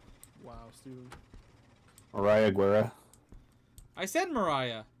 Wow, Steven. Mariah Guerra. I said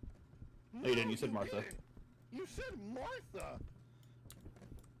Mariah. No, you didn't. You said Martha. didn't. You said Martha.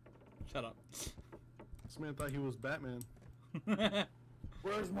 Shut up. This man thought he was Batman.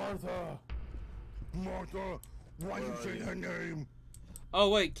 Where's Martha? Martha, why you say her name? Oh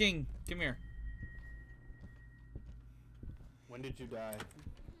wait, King, come here. When did you die?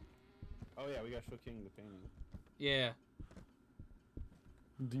 Oh yeah, we gotta show King the painting. Yeah.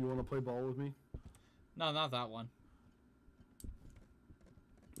 Do you want to play ball with me? No, not that one.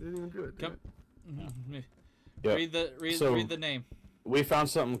 You didn't even do it. Come. Yeah. Read the name. We found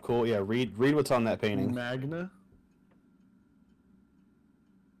something cool. Yeah, read what's on that painting. Magna.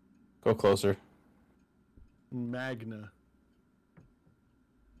 Go closer. Magna.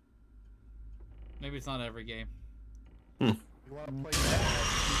 Maybe it's not every game. You want to play that?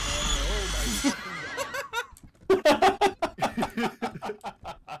 Oh my fucking god.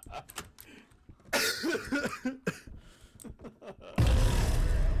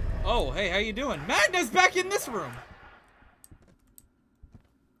 Oh, hey, how you doing? Magna's back in this room.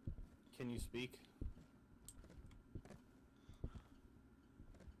 Can you speak?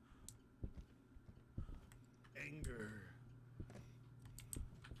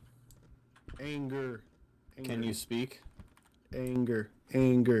 Anger. Can you speak? Anger.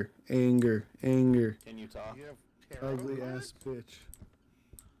 Can you talk? You have tarot Ugly cards? ass bitch.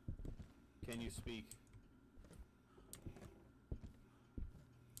 Can you speak?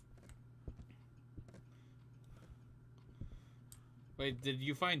 Wait, did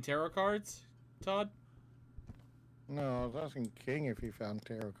you find tarot cards, Todd? No, I was asking King if he found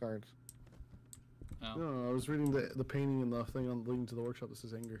tarot cards. Oh. No, I was reading the painting and the thing on leading to the workshop that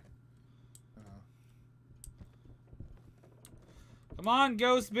says anger. Come on,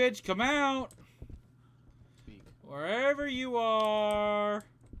 ghost bitch, come out. Speak. Wherever you are.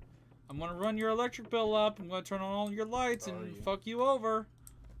 I'm gonna run your electric bill up. I'm gonna turn on all your lights Where are and you? fuck you over.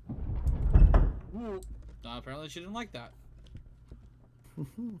 Apparently she didn't like that.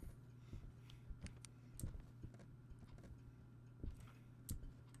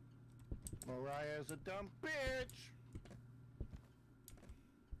 Mariah's a dumb bitch.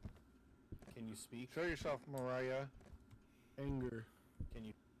 Can you speak? Show yourself, Mariah. Anger. Can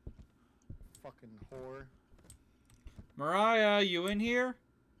you? Fucking whore. Mariah, you in here?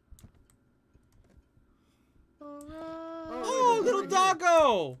 Oh, Oh, wait, little there's one right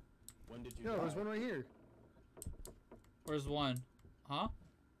doggo! When did you here. die? No, there's one right here. Where's one? Huh?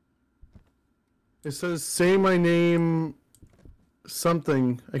 It says, say my name,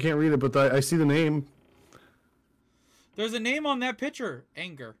 something. I can't read it, but I see the name. There's a name on that picture.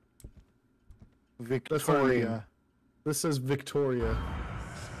 Anger. Victoria. This says Victoria.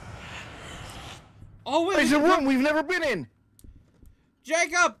 Oh, wait. It's a room we've never been in.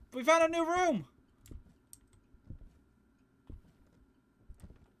 Jacob! We found a new room!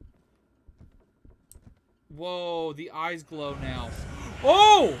 Whoa, the eyes glow now.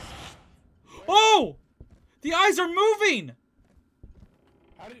 Oh! Oh! The eyes are moving!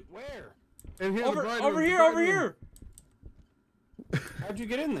 How did? Where? And here, Over, the bride over room, the here, bride over room. here! How'd you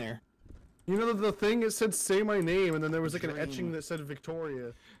get in there? You know the thing? It said say my name, and then there was like an etching that said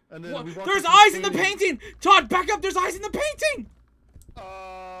Victoria. And then What? we walked There's up to eyes in the painting! Todd, back up! There's eyes in the painting!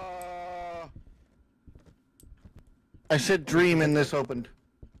 I said dream and this opened.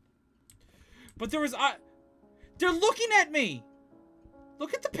 But there was they're looking at me!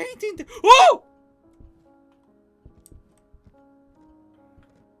 Look at the painting! Oh!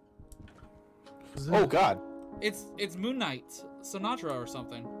 Oh God. It's Moon Knight, Sinatra or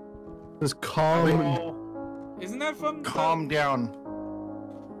something. This calm. Oh. Isn't that from Calm down.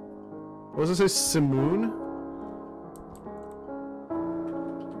 What does it say? Simoon?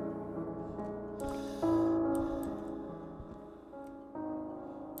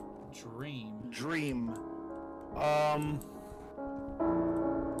 Dream? Dream.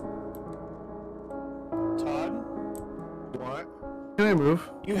 Todd, What? Can I move?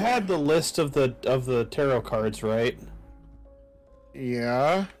 you had the list of the tarot cards, right?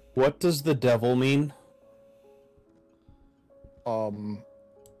 Yeah. What does the devil mean?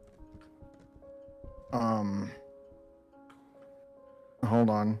 Hold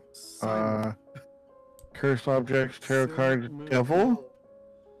on. Cursed objects, tarot cards, devil.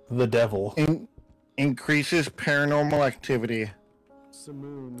 The devil. Increases paranormal activity.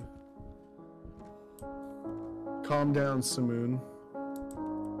 Simoon. Calm down, Simoon.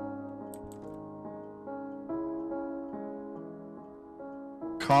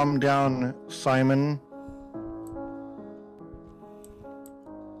 Calm down, Simon.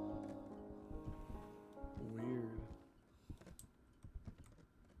 Weird.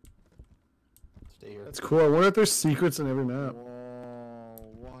 Stay here. That's cool. I wonder if there's secrets in every map.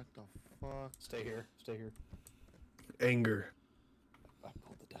 Whoa, what the fuck? Stay here. Stay here. Anger. I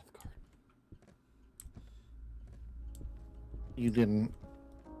pulled the death card. You didn't.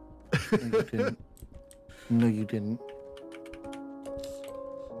 No, you didn't. No, you didn't.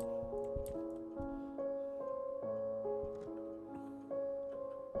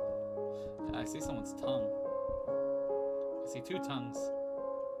 I see someone's tongue. I see two tongues.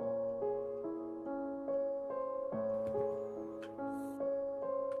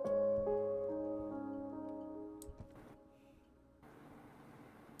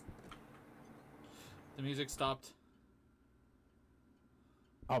 The music stopped.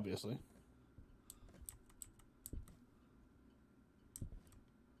 Obviously.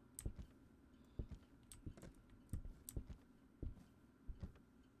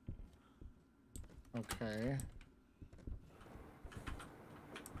 Okay.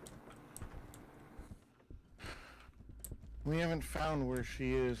 We haven't found where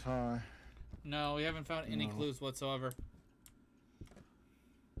she is, huh? No, we haven't found any No. clues whatsoever.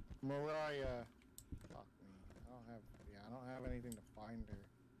 Mariah. Fuck me. I don't have anything to find her.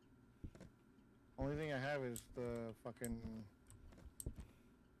 Only thing I have is the fucking.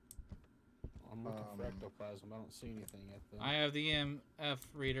 I'm looking for ectoplasm. I don't see anything yet, though. I have the EMF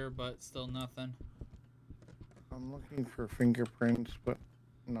reader, but still nothing. I'm looking for fingerprints, but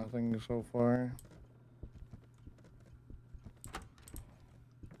nothing so far.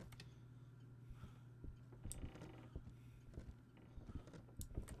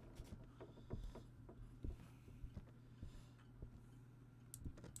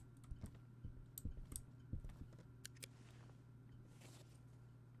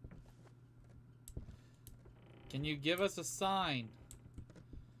 Can you give us a sign?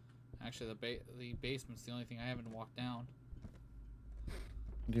 Actually, the basement's the only thing I haven't walked down.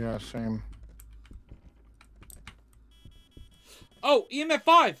 Yeah, same. Oh, EMF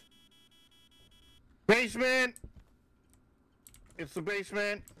 5! Basement! It's the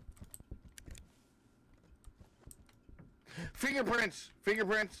basement. Fingerprints!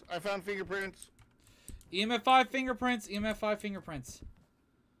 Fingerprints! I found fingerprints. EMF 5 fingerprints. EMF 5 fingerprints.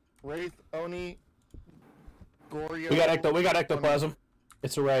 Wraith, Oni, Gorio. We got ectoplasm.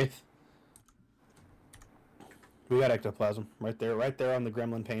 It's a wraith. We got ectoplasm right there on the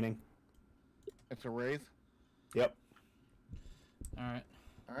gremlin painting. It's a wraith. Yep. All right.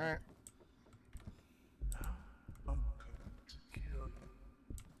 All right.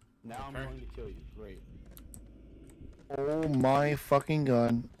 Now I'm going to kill you. Great. Oh my fucking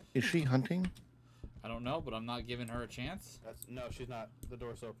god! Is she hunting? I don't know, but I'm not giving her a chance. No, she's not. The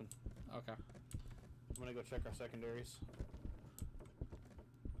door's open. Okay. I'm gonna go check our secondaries.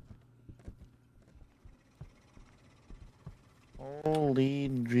 Holy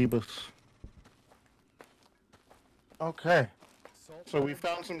Jeebus. Okay. So we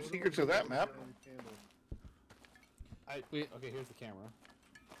found some secrets of that map. Wait. Okay, here's the camera.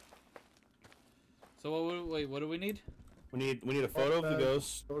 So what do we need? We need a photo of the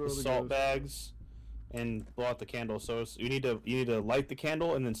ghost, Photo of the salt ghost. bags, and blow out the candle. So you need to light the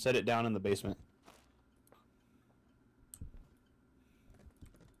candle and then set it down in the basement.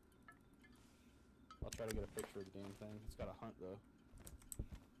 I'll try to get a picture of the damn thing. It's got a hunt though.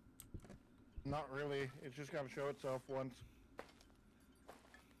 Not really. It's just gotta show itself once.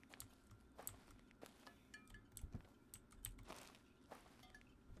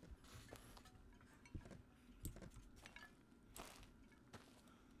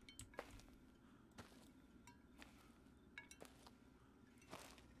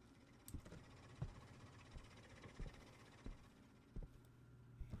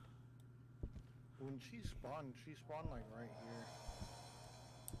 When she spawned like right here.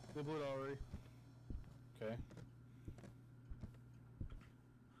 They blew it already. Okay.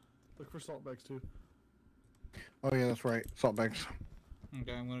 Look for salt bags too. Oh yeah, that's right. Salt bags.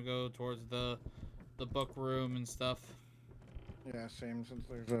 Okay, I'm gonna go towards the book room and stuff. Yeah, same. Since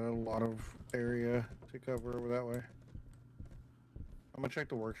there's a lot of area to cover over that way. I'm gonna check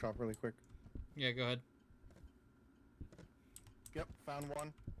the workshop really quick. Yeah, go ahead. Yep, found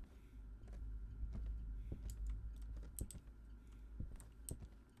one.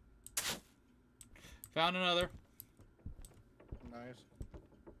 Found another. Nice.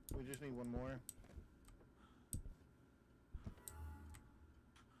 We just need one more.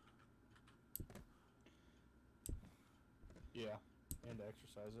 Yeah, and to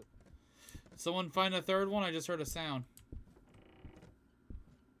exercise it. Someone find a third one? I just heard a sound.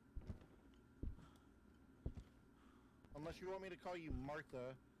 Unless you want me to call you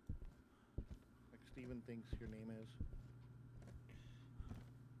Martha. Like Steven thinks your name is.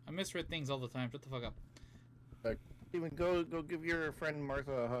 I misread things all the time. Shut the fuck up. Steven, go give your friend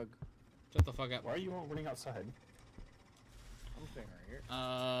Martha a hug. Shut the fuck up. Why are you running outside? I'm staying right here.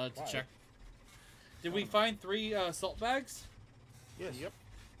 To Why? check. Did we find 3 salt bags? Yes. Yep.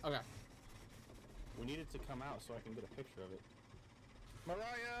 Okay. We need it to come out so I can get a picture of it.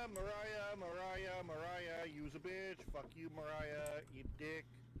 Mariah, you's a bitch. Fuck you, Mariah. Eat dick.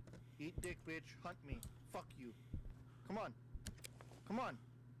 Eat dick, bitch. Hunt me. Fuck you. Come on. Come on.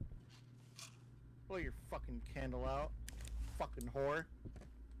 Blow your fucking candle out. Fucking whore.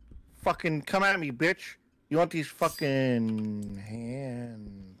 Fucking come at me, bitch. You want these fucking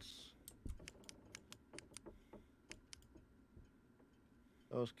hands.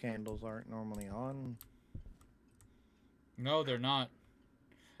 Those candles aren't normally on. No, they're not.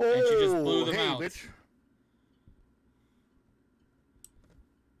 Oh, And she just blew them hey, out. bitch.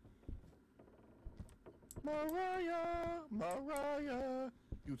 Mariah,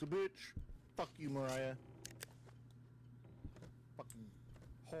 you's a bitch. Fuck you, Mariah.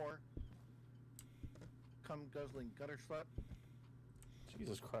 Whore. Cum guzzling gutter slut.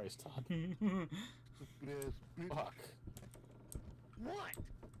 Jesus Christ, Todd. Yes. Fuck. What?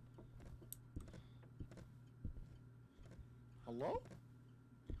 Hello?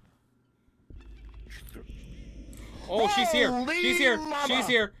 Oh, she's here. She's here. Holy She's mama.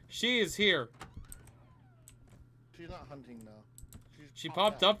 here. She is here. She's not hunting though. She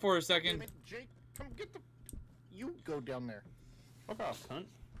popped up for a Damn second. it, Jake, come get the. You go down there. Fuck off, cunt.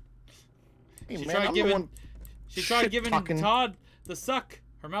 Hey, She man, tried I'm giving- the one. She tried shit giving talking. Todd the suck.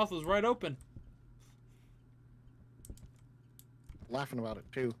 Her mouth was right open. Laughing about it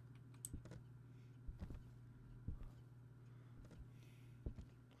too.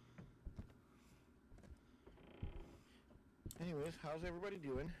 Anyways, how's everybody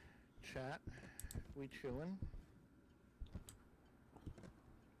doing? Chat, we chilling?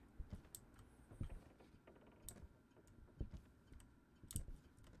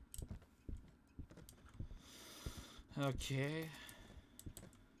 Okay.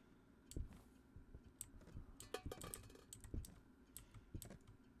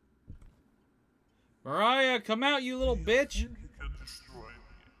 Mariah, come out, you little bitch. You can destroy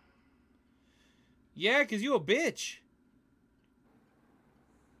me. Yeah, 'cause you a bitch.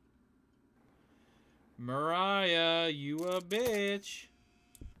 Mariah, you a bitch.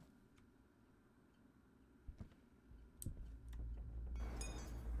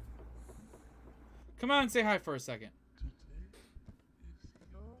 Come on and say hi for a second. Today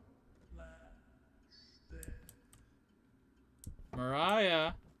is your last day.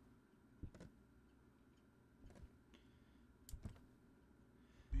 Mariah.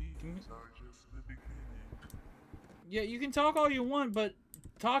 These are just the beginning. Yeah, you can talk all you want, but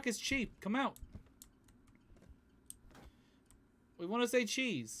talk is cheap. Come out. We want to say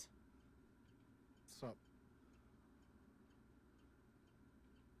cheese. What's up?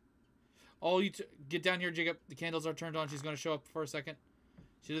 Oh, you get down here, Jacob. The candles are turned on. She's going to show up for a second.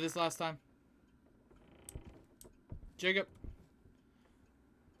 She did this last time. Jacob.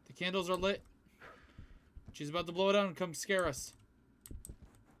 The candles are lit. She's about to blow it out and come scare us.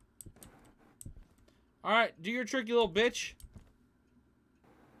 Alright, do your trick, you little bitch.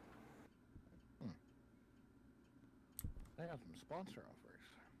 I got some sponsor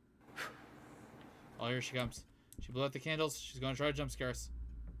offers. Oh, here she comes. She blew out the candles. She's going to try to jump scare us.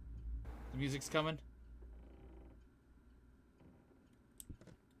 The music's coming.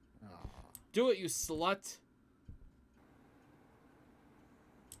 Aw. Do it, you slut.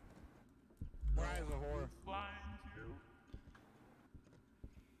 Mariah's a whore. Find you.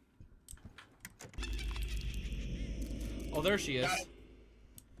 Oh, there she is. Got it.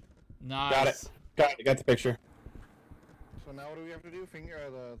 Nice. Got it. Got the picture. So now what do we have to do?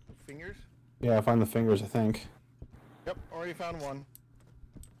 The fingers? Yeah, find the fingers, I think. Yep, already found one.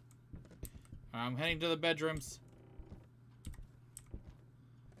 I'm heading to the bedrooms.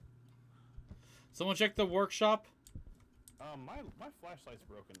 Someone check the workshop. My flashlight's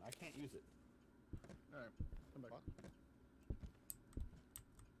broken. I can't use it. Alright, come back.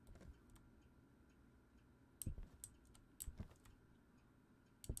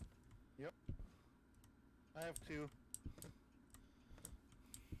 Yep. I have two.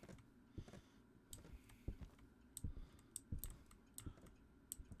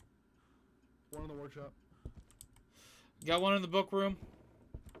 One in the workshop. Got one in the book room.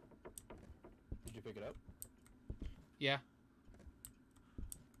 Did you pick it up? Yeah.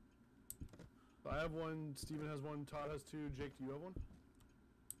 I have one. Steven has one. Todd has two. Jake, do you have one?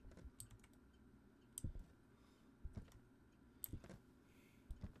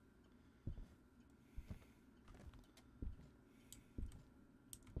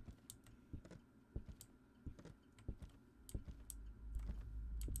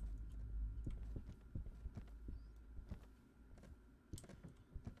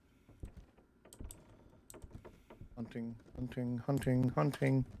 Hunting, hunting, hunting,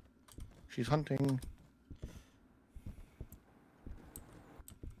 hunting. She's hunting.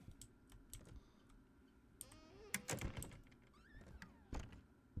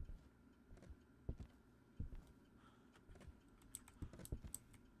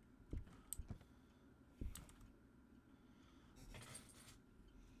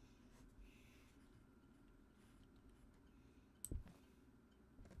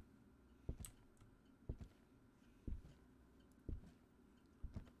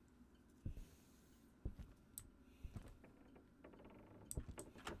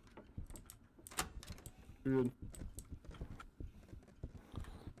 Good.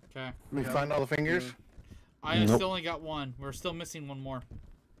 Okay. We Yeah. find all the fingers? Yeah. I Nope. still only got one. We're still missing one more.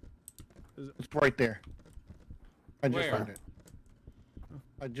 It's right there. I just Where? found it.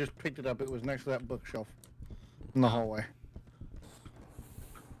 I just picked it up. It was next to that bookshelf in the hallway.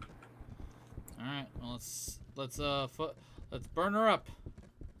 All right. Well, let's burn her up.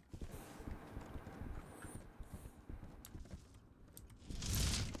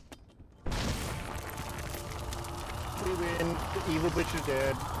 We win. The evil bitch is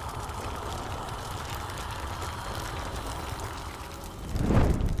dead.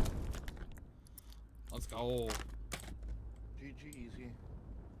 Let's go. GG easy.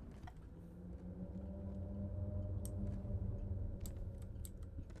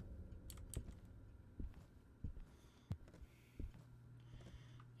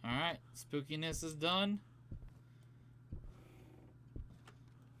 All right. Spookiness is done.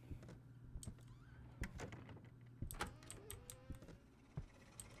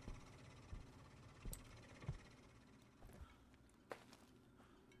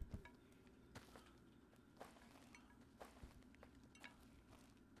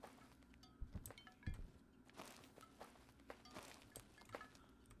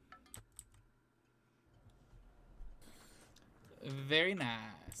 Very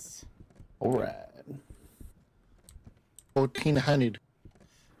nice. All right. 1400.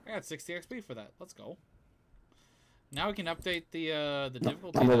 I got 60 XP for that. Let's go. Now we can update the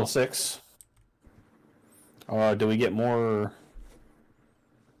difficulty. I'm level though. 6. Do we get more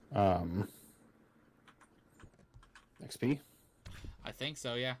XP? I think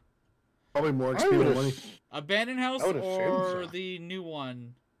so. Yeah. Probably more I XP would than money. Abandoned house I would assume or so. the new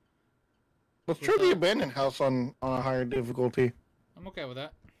one? Let's try the abandoned house on a higher difficulty. I'm okay with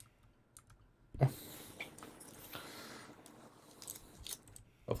that.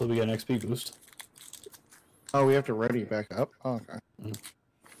 Hopefully we get an XP boost. Oh, we have to ready back up? Oh, okay.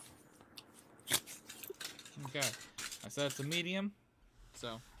 Okay. I said it's a medium,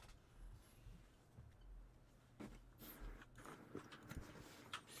 so.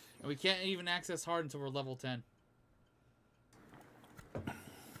 And we can't even access hard until we're level 10.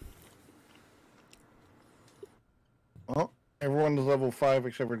 Well, everyone's level 5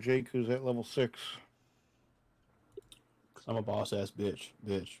 except for Jake, who's at level 6. I'm a boss ass bitch.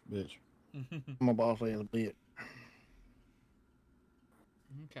 I'm a boss ass bitch.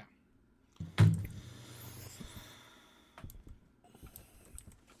 Okay.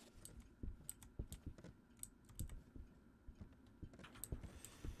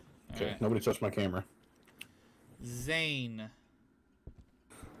 Okay, Alright. nobody touched my camera. Zane.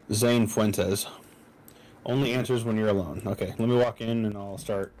 Zane Fuentes. Only answers when you're alone. Okay, let me walk in and I'll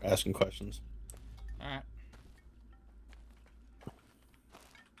start asking questions. Alright.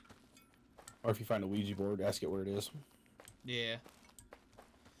 Or if you find a Ouija board, ask it where it is. Yeah.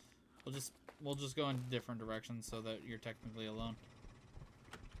 We'll just go in different directions so that you're technically alone.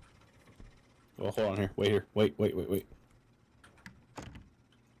 Well, hold on here. Wait here. Wait.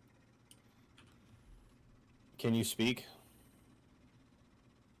 Can you speak?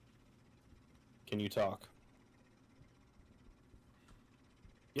 Can you talk?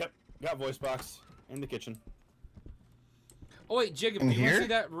 Yep, got voice box in the kitchen. Oh wait, Jacob, In do you want to here? see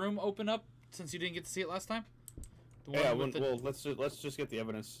that room open up since you didn't get to see it last time? The Yeah, with well, let's just get the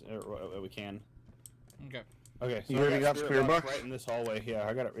evidence we can. Okay. Okay, so You I already got spirit box box? right in this hallway. Yeah,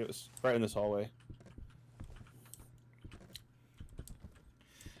 I got it. It was right in this hallway.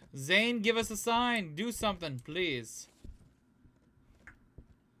 Zane, give us a sign. Do something, please.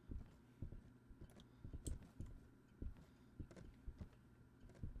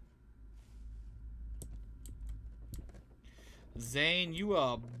 Zane, you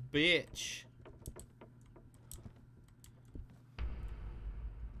a bitch.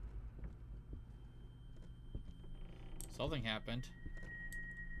 Something happened.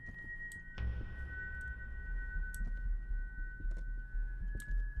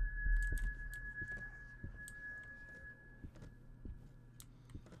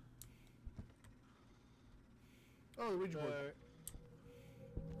 Oh, the Ouija board.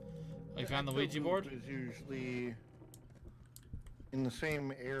 Oh, you found the Ouija board? Is usually in the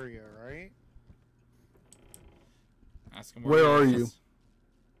same area, right? Ask him Where he are is. you?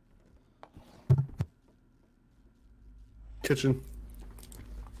 Kitchen.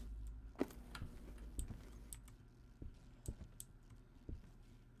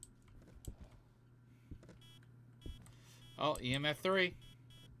 Oh, EMF 3.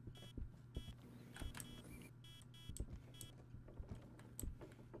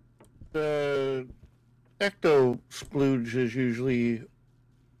 The ecto splooge is usually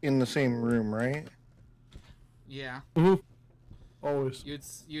in the same room, right? Yeah. Always.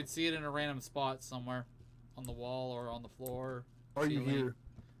 You'd see it in a random spot somewhere on the wall or on the floor. Are you ceiling. here?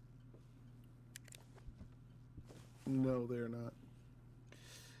 No, they're not.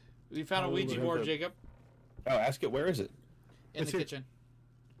 We found a Ouija board, Jacob. Oh, ask it. Where is it? In It's the here. kitchen.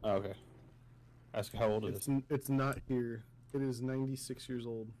 Oh, okay. Ask how old it is. It's not here. It is 96 years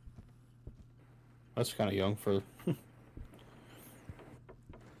old. That's kind of young for.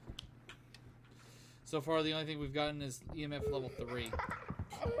 So far, the only thing we've gotten is EMF level 3.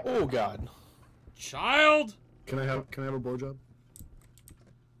 Oh God. Child! Can I have a blowjob?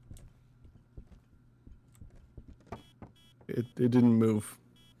 It didn't move.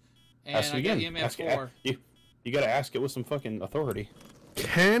 And Ask it I got again. EMF Ask 4. it. You gotta ask it with some fucking authority.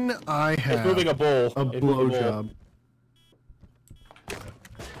 Can I have It's moving a bowl. a It moved a bowl. blowjob?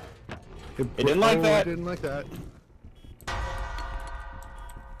 It didn't like Oh, that. It didn't like that.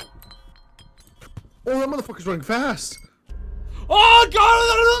 Oh, that motherfucker's running fast. Oh,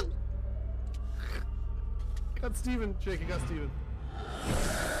 God! Got Steven. Jake, I got Steven.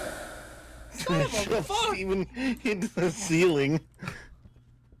 Shove Steven into the ceiling.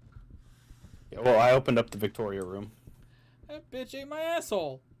 Yeah, well, I opened up the Victoria room. That bitch ate my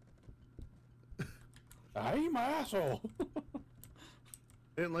asshole. I ate my asshole.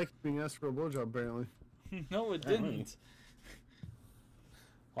 Didn't like being asked for a blowjob, apparently. No, it didn't.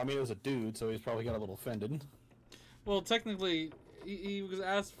 Well, I mean, it was a dude, so he's probably got a little offended. Well, technically, he was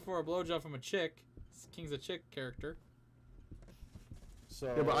asked for a blowjob from a chick. King's a chick character.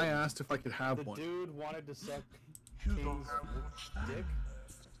 So Yeah, but I asked if I could have the one. dude wanted to suck You don't King's have much dick.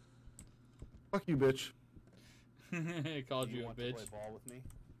 Fuck you, bitch. He called Do you a want to bitch. play ball with me?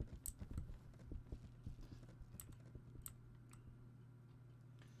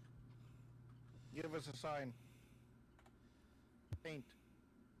 Give us a sign. Paint.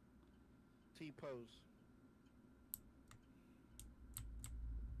 T-pose.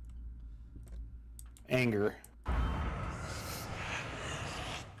 Anger.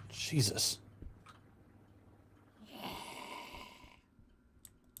 Jesus.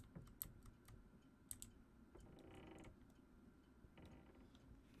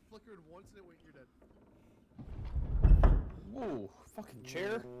 Flickered once and it went, you're dead. Whoa, fucking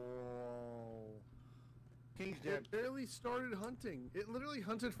chair. King's dead. It barely started hunting. It literally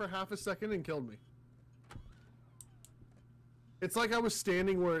hunted for half a second and killed me. It's like I was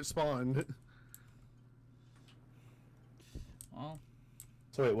standing where it spawned. Well,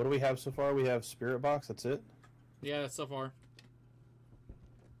 So wait, what do we have so far? We have Spirit Box, that's it? yeah, that's so far.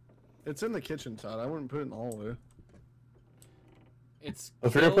 It's in the kitchen, Todd. I wouldn't put it in the hallway. It's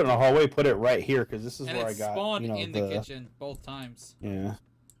If you're gonna put it in a hallway, put it right here, because this is and where I it got, spawned you know, in the kitchen both times. Yeah.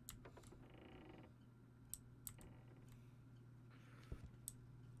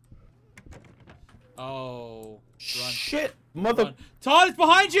 Oh, run. Shit, mother. Run. Todd, it's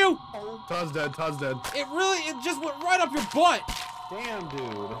behind you! Todd's dead. Todd's dead. It just went right up your butt! Damn,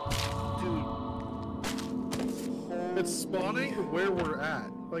 dude. It's spawning where we're at.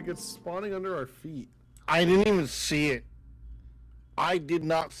 Like, it's spawning under our feet. I didn't even see it. I did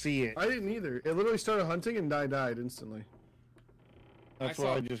not see it. I didn't either. It literally started hunting and died instantly. That's I what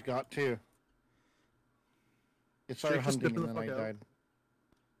saw- I just got too. It started Jake just hunting dipped and the then I fuck out. died.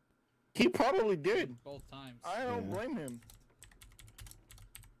 He probably did. Both times. I don't Yeah. blame him.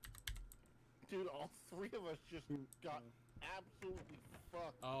 Dude, all three of us just got absolutely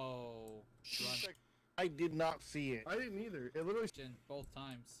fucked. Oh, run. I did not see it. I didn't either. It literally. Kitchen, both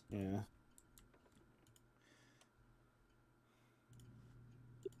times. Yeah.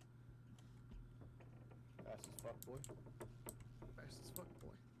 Fast as fuck, boy. Fast as fuck, boy.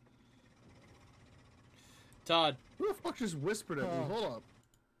 Todd, Who the fuck just whispered at me? Oh. Hold up.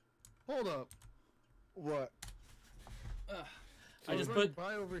 Hold up. What? I just was put running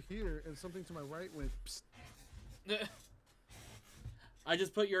by over here, and something to my right went. Psst. I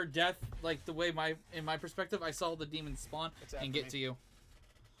just put your death like the way in my perspective I saw the demon spawn It's after and get me. to you.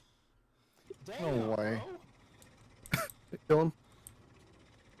 Damn, No way. bro. Kill him.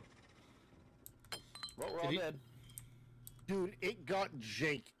 Well, we're Did all he- dead. Dude, it got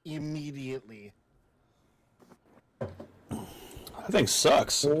Jake immediately. That thing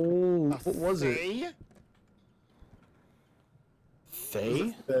sucks. Oh, what was it? Faye?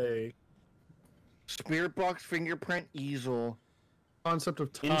 Faye? They. Spirit box, fingerprint, easel. Concept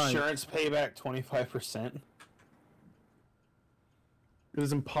of time. Insurance payback 25%. It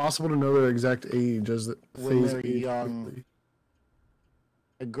is impossible to know their exact age as the When phase they're age young. quickly.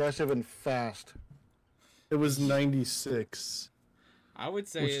 Aggressive and fast. It was 96, I would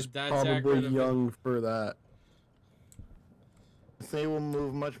say which is that's probably accurate. of it. young for that. They will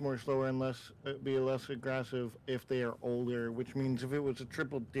move much more slower and be less aggressive if they are older, which means if it was a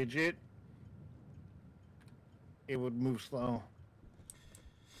triple digit, it would move slow.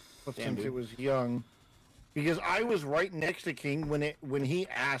 But Damn, since dude. it was young, Because I was right next to King when he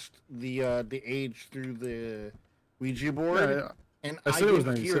asked the age through the Ouija board, Yeah, and I I said it was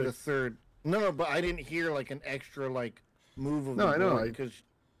didn't hear the 96. third. No, but I didn't hear like an extra like move of No, the I know, board I- because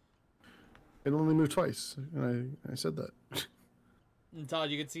It only moved twice, and I said that. And Todd,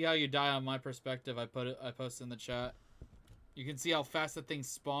 you can see how you die on my perspective. I posted in the chat. You can see how fast that thing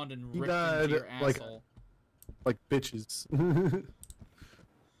spawned and He ripped died, into your like- asshole. Like bitches.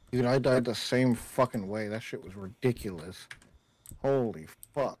 dude, I died the same fucking way. That shit was ridiculous. Holy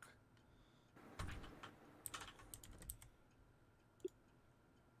fuck.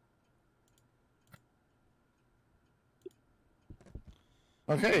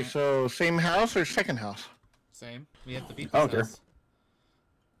 Okay, so same house or second house? Same. We have to beat I don't this care. house.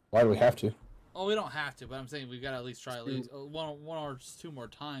 Why do we have to? Oh, we don't have to, but I'm saying we've got to at least try one or two more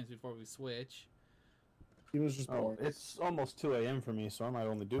times before we switch. He was just Oh, bored. it's almost 2 a.m. for me, so I might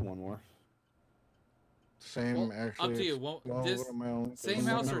only do one more. Same, Well, actually. up to you. it's- Well, well, this- what am I on? same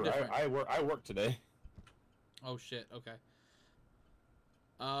house or Remember, different? I work today. Oh shit. Okay.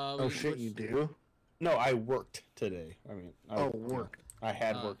 Oh shit, you do? No, I worked today. I mean, Work. I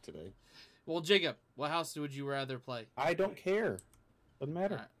had Uh, work today. Well, Jacob, what house would you rather play? I don't care. Doesn't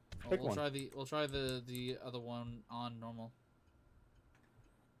matter. Alright. Well, Pick we'll one. try the other one on normal.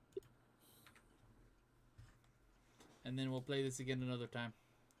 And then we'll play this again another time.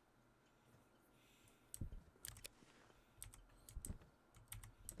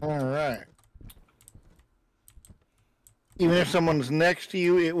 Alright. Even if someone's next to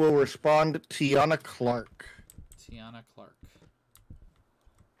you, it will respond Tiana Clark. Tiana Clark.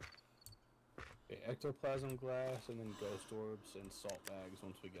 Okay, ectoplasm glass, and then ghost orbs and salt bags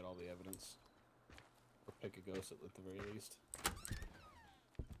once we get all the evidence. Or pick a ghost at the very least.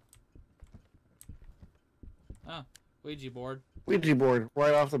 Ah, Ouija board. Ouija board,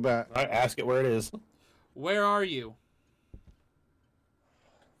 right off the bat. Alright, ask it where it is. Where are you?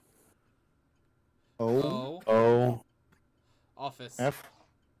 O, Oh, Office. F.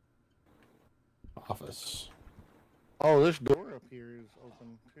 office. Oh, this door up here is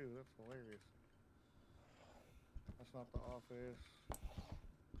open too. That's hilarious. That's not the office.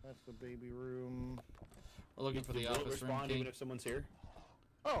 That's the baby room. We're looking for the Will it office room, respond King. even if someone's here?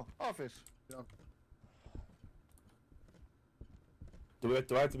 Oh, office. Do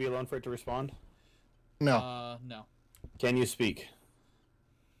I have to be alone for it to respond? No. No. Can you speak?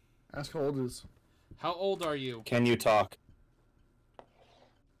 Ask how old it is. How old are you? Can you talk?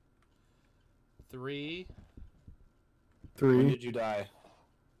 3, When 3. did you die?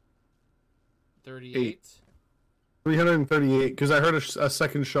 38. 338, because I heard a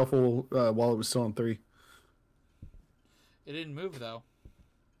second shuffle while it was still on 3. It didn't move though.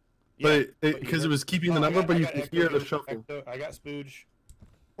 But you because it heard- was keeping the Oh, I number, got- but I you got could Ecto hear the Ghost, shuffle. I got Spooge.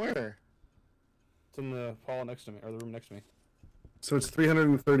 Where? It's in the hall next to me, or the room next to me. So it's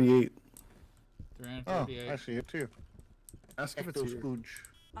 338. Oh, 338. I see it too. Ask if it's Ecto here. Spooge.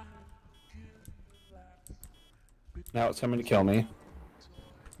 Now it's coming to kill me.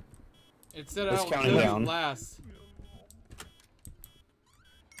 It said It's I'll counting kill you down. last.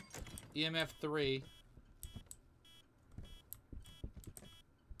 EMF 3.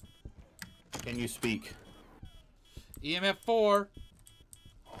 Can you speak? EMF 4.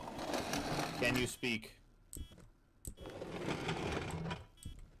 Can you speak?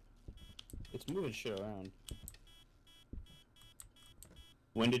 It's moving shit around.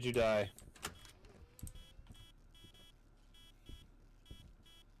 When did you die?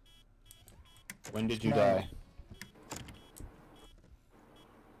 When did you Tomorrow. die?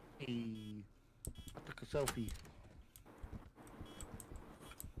 Hey, I took a selfie.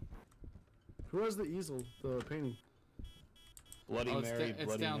 Who has the easel, the painting? Bloody Oh, it's Mary, it's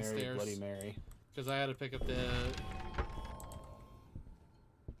Bloody Mary, downstairs. Bloody Mary. Because I had to pick up the...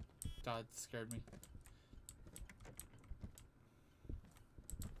 God, it scared me.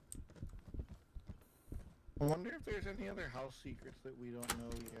 I wonder if there's any other house secrets that we don't know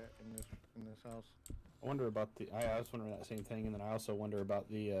yet in this house. I wonder about the. I was wondering that same thing, and then I also wonder about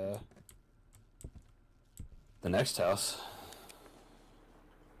the next house.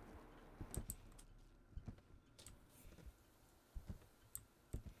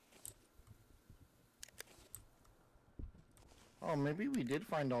 Oh, maybe we did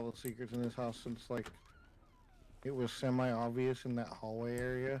find all the secrets in this house since like it was semi-obvious in that hallway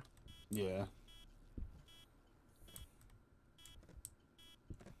area. Yeah.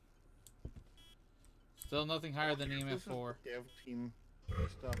 Still nothing higher than EMF This is 4. Dev team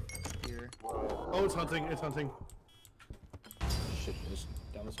stuff here. Oh, it's hunting. It's hunting. Shit, just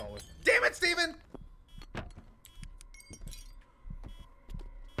down this hallway. Damn it, Steven!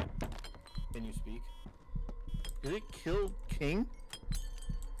 Can you speak? Did it kill King?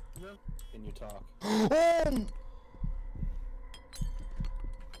 No. Can you talk? Oh!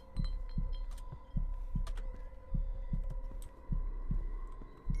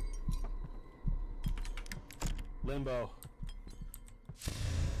 Limbo.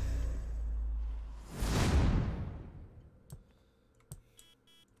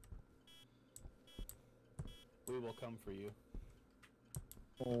 We will come for you.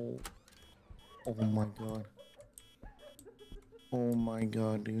 Oh. Oh my god. Oh my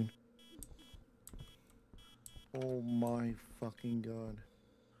god, dude. Oh my fucking god.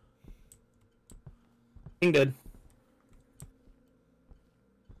 King dead.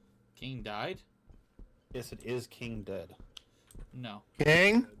 King died? Yes, it is King dead. No.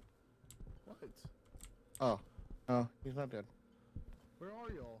 King? What? Oh. Oh, he's not dead. Where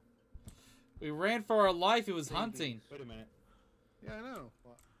are y'all? We ran for our life. He was hunting. Wait a minute. Yeah, I know.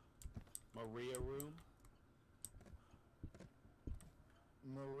 Maria room?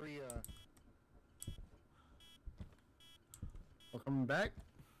 Maria. Well, coming back?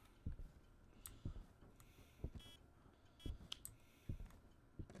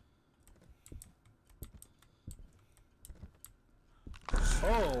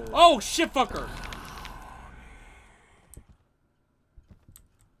 Oh! Oh, shit fucker!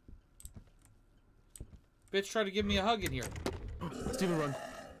 Bitch tried to give me a hug in here. Steven, run.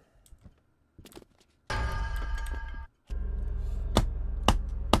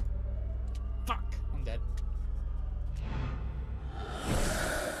 Fuck! I'm dead.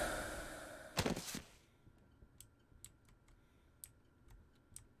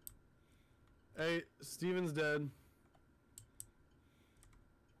 Hey, Steven's dead.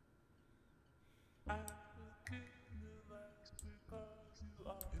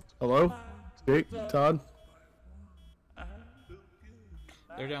 Hello? Jake? Todd?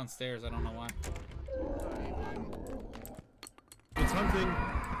 They're downstairs. I don't know why. It's hunting.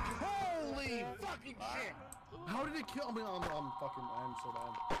 Holy fucking shit! How did it kill me? I'm so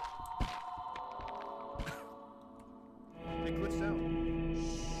bad. It glitched out.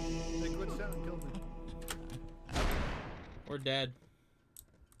 It glitched out and killed me. We're dead.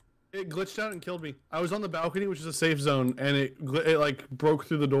 It glitched out and killed me. I was on the balcony, which is a safe zone, and it like broke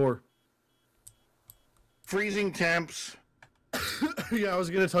through the door. Freezing temps. Yeah, I was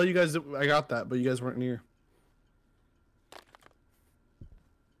gonna tell you guys that I got that, but you guys weren't near.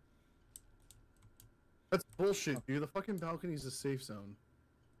 That's bullshit, dude. The fucking balcony is a safe zone.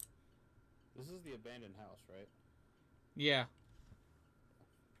 This is the abandoned house, right? Yeah.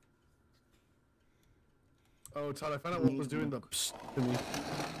 Oh, Todd, I found out what was doing the psst to me.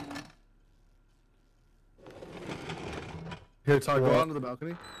 Here, Todd, go What? out onto the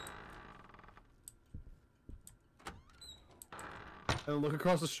balcony. And look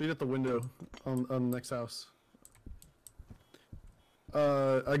across the street at the window on the next house.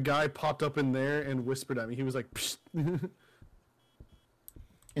 A guy popped up in there and whispered at me. He was like, psst.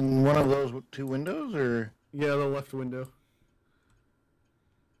 In one of those two windows, or? Yeah, the left window.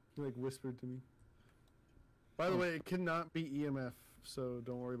 He like whispered to me. By the way, it cannot be EMF, so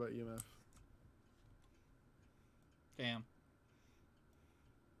don't worry about EMF. Damn.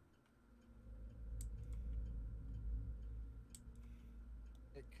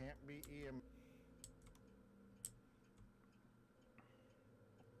 It can't be EM.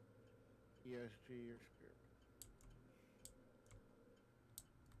 ESG or spirit.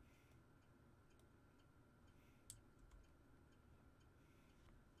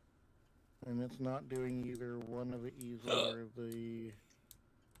 And it's not doing either one of the E's or the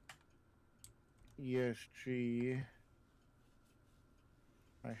ESG.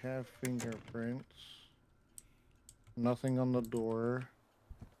 I have fingerprints. Nothing on the door.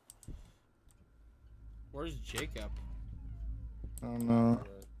 Where's Jacob? Oh no.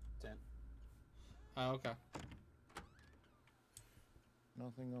 10. Oh, okay.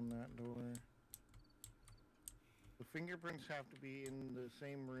 Nothing on that door. The fingerprints have to be in the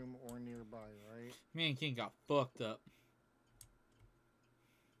same room or nearby, right? Me and King got fucked up.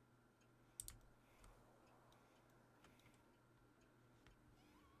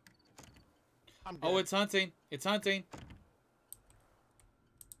 I'm dead. Oh, it's hunting. It's hunting.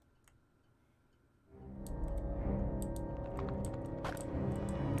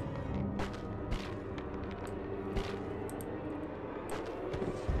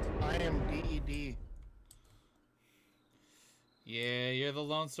 I am DED. Yeah, you're the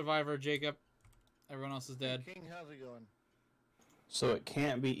lone survivor, Jacob. Everyone else is dead. King, how's it going? So it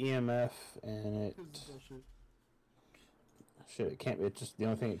can't be EMF, and it... Shit, it can't be. It's just the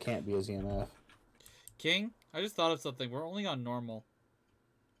only thing it can't be is EMF. King, I just thought of something. We're only on normal.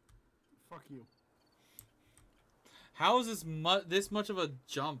 Fuck you. How is this much of a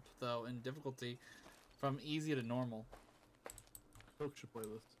jump though in difficulty from easy to normal? Coke should play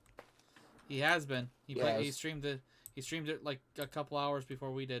this. He has been. He Yes. he streamed it. He streamed it like a couple hours before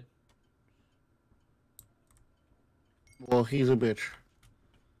we did. Well, he's a bitch.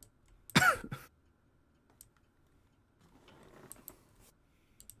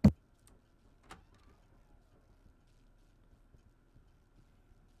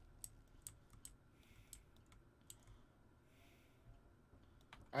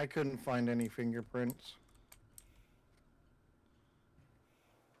 I couldn't find any fingerprints.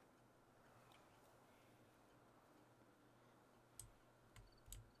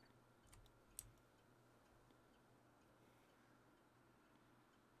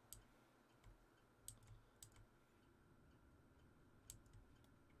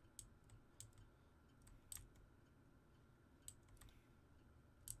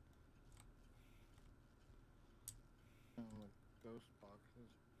 Ghost boxes.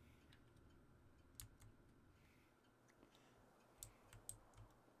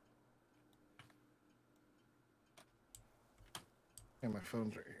 And my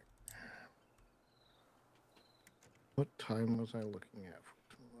phone's right here. What time was I looking at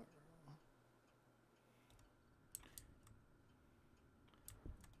for tomorrow?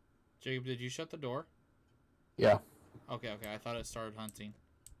 Jacob, did you shut the door? Yeah. Okay, I thought it started hunting.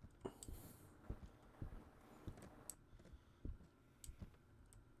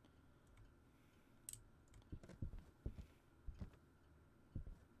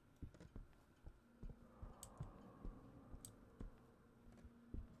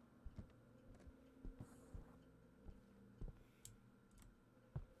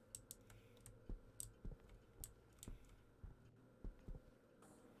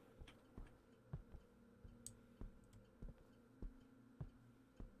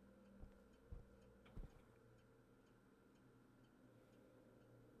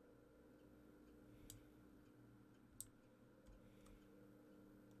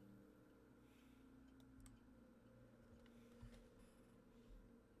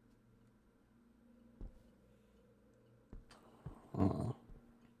 Uh,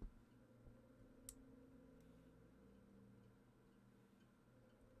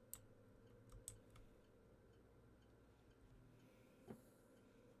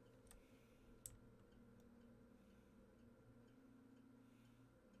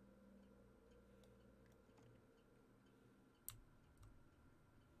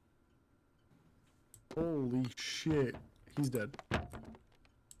 Holy shit. He's dead.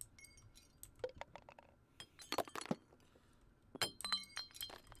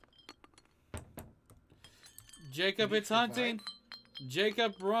 Jacob, Did you it's hunting.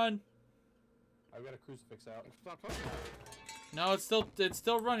 Jacob, run. I've got a crucifix out. Stop talking. No, it's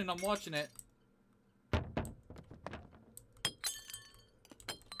still running. I'm watching it. I'm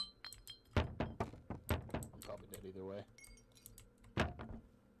probably dead either way.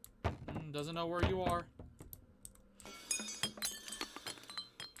 Doesn't know where you are.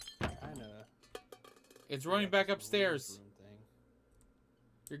 Kinda. It's running back upstairs. Room thing.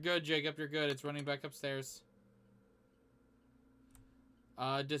 You're good, Jacob. You're good. It's running back upstairs.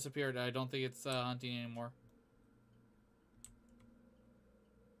 It disappeared. I don't think it's hunting anymore.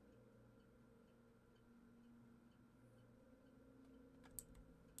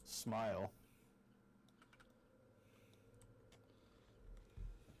 Smile.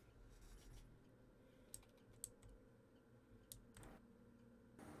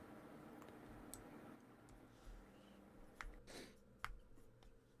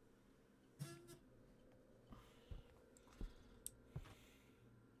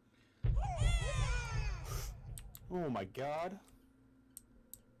 Oh my god.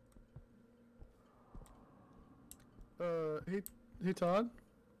 Hey Todd.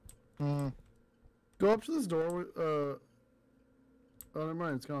 Hmm. Go up to this door. Oh, never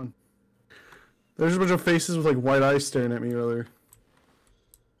mind. It's gone. There's a bunch of faces with like white eyes staring at me earlier.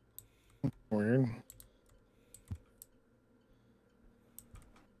 Weird.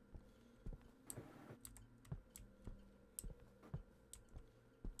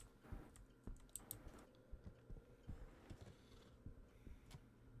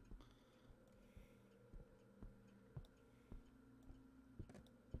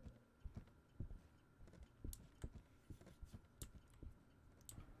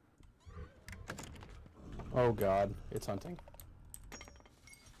 Oh god, it's hunting.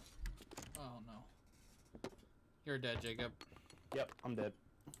 Oh no. You're dead, Jacob. Yep, I'm dead.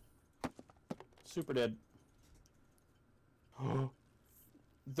 Super dead.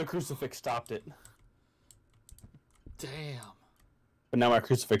 The crucifix stopped it. Damn. But now my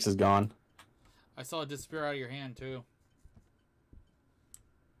crucifix is gone. I saw it disappear out of your hand too.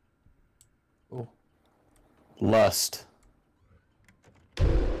 Oh. Lust.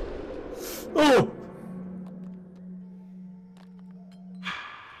 Oh!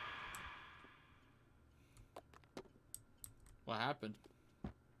 What happened?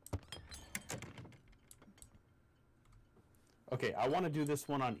 Okay, I want to do this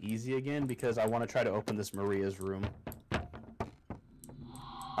one on easy again because I want to try to open this Maria's room.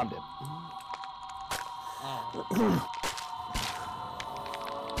 I'm dead. Oh.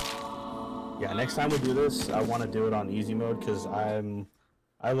 Yeah, next time we do this, I want to do it on easy mode because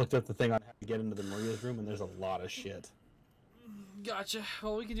I looked up the thing on how to get into the Maria's room and there's a lot of shit. Gotcha.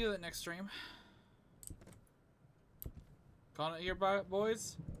 Well, we can do that next stream. Calling it here,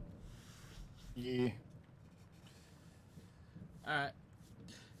 boys. Yeah. Alright.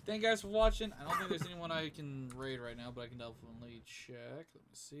 Thank you guys for watching. I don't think there's anyone I can raid right now, but I can definitely check. Let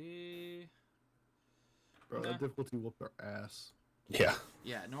me see. Bro, that difficulty whooped our ass. Yeah.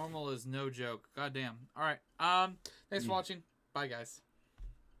 Yeah, normal is no joke. Goddamn. Alright. Thanks for watching. Bye, guys.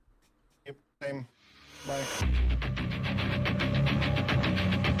 Yep. Same. Bye.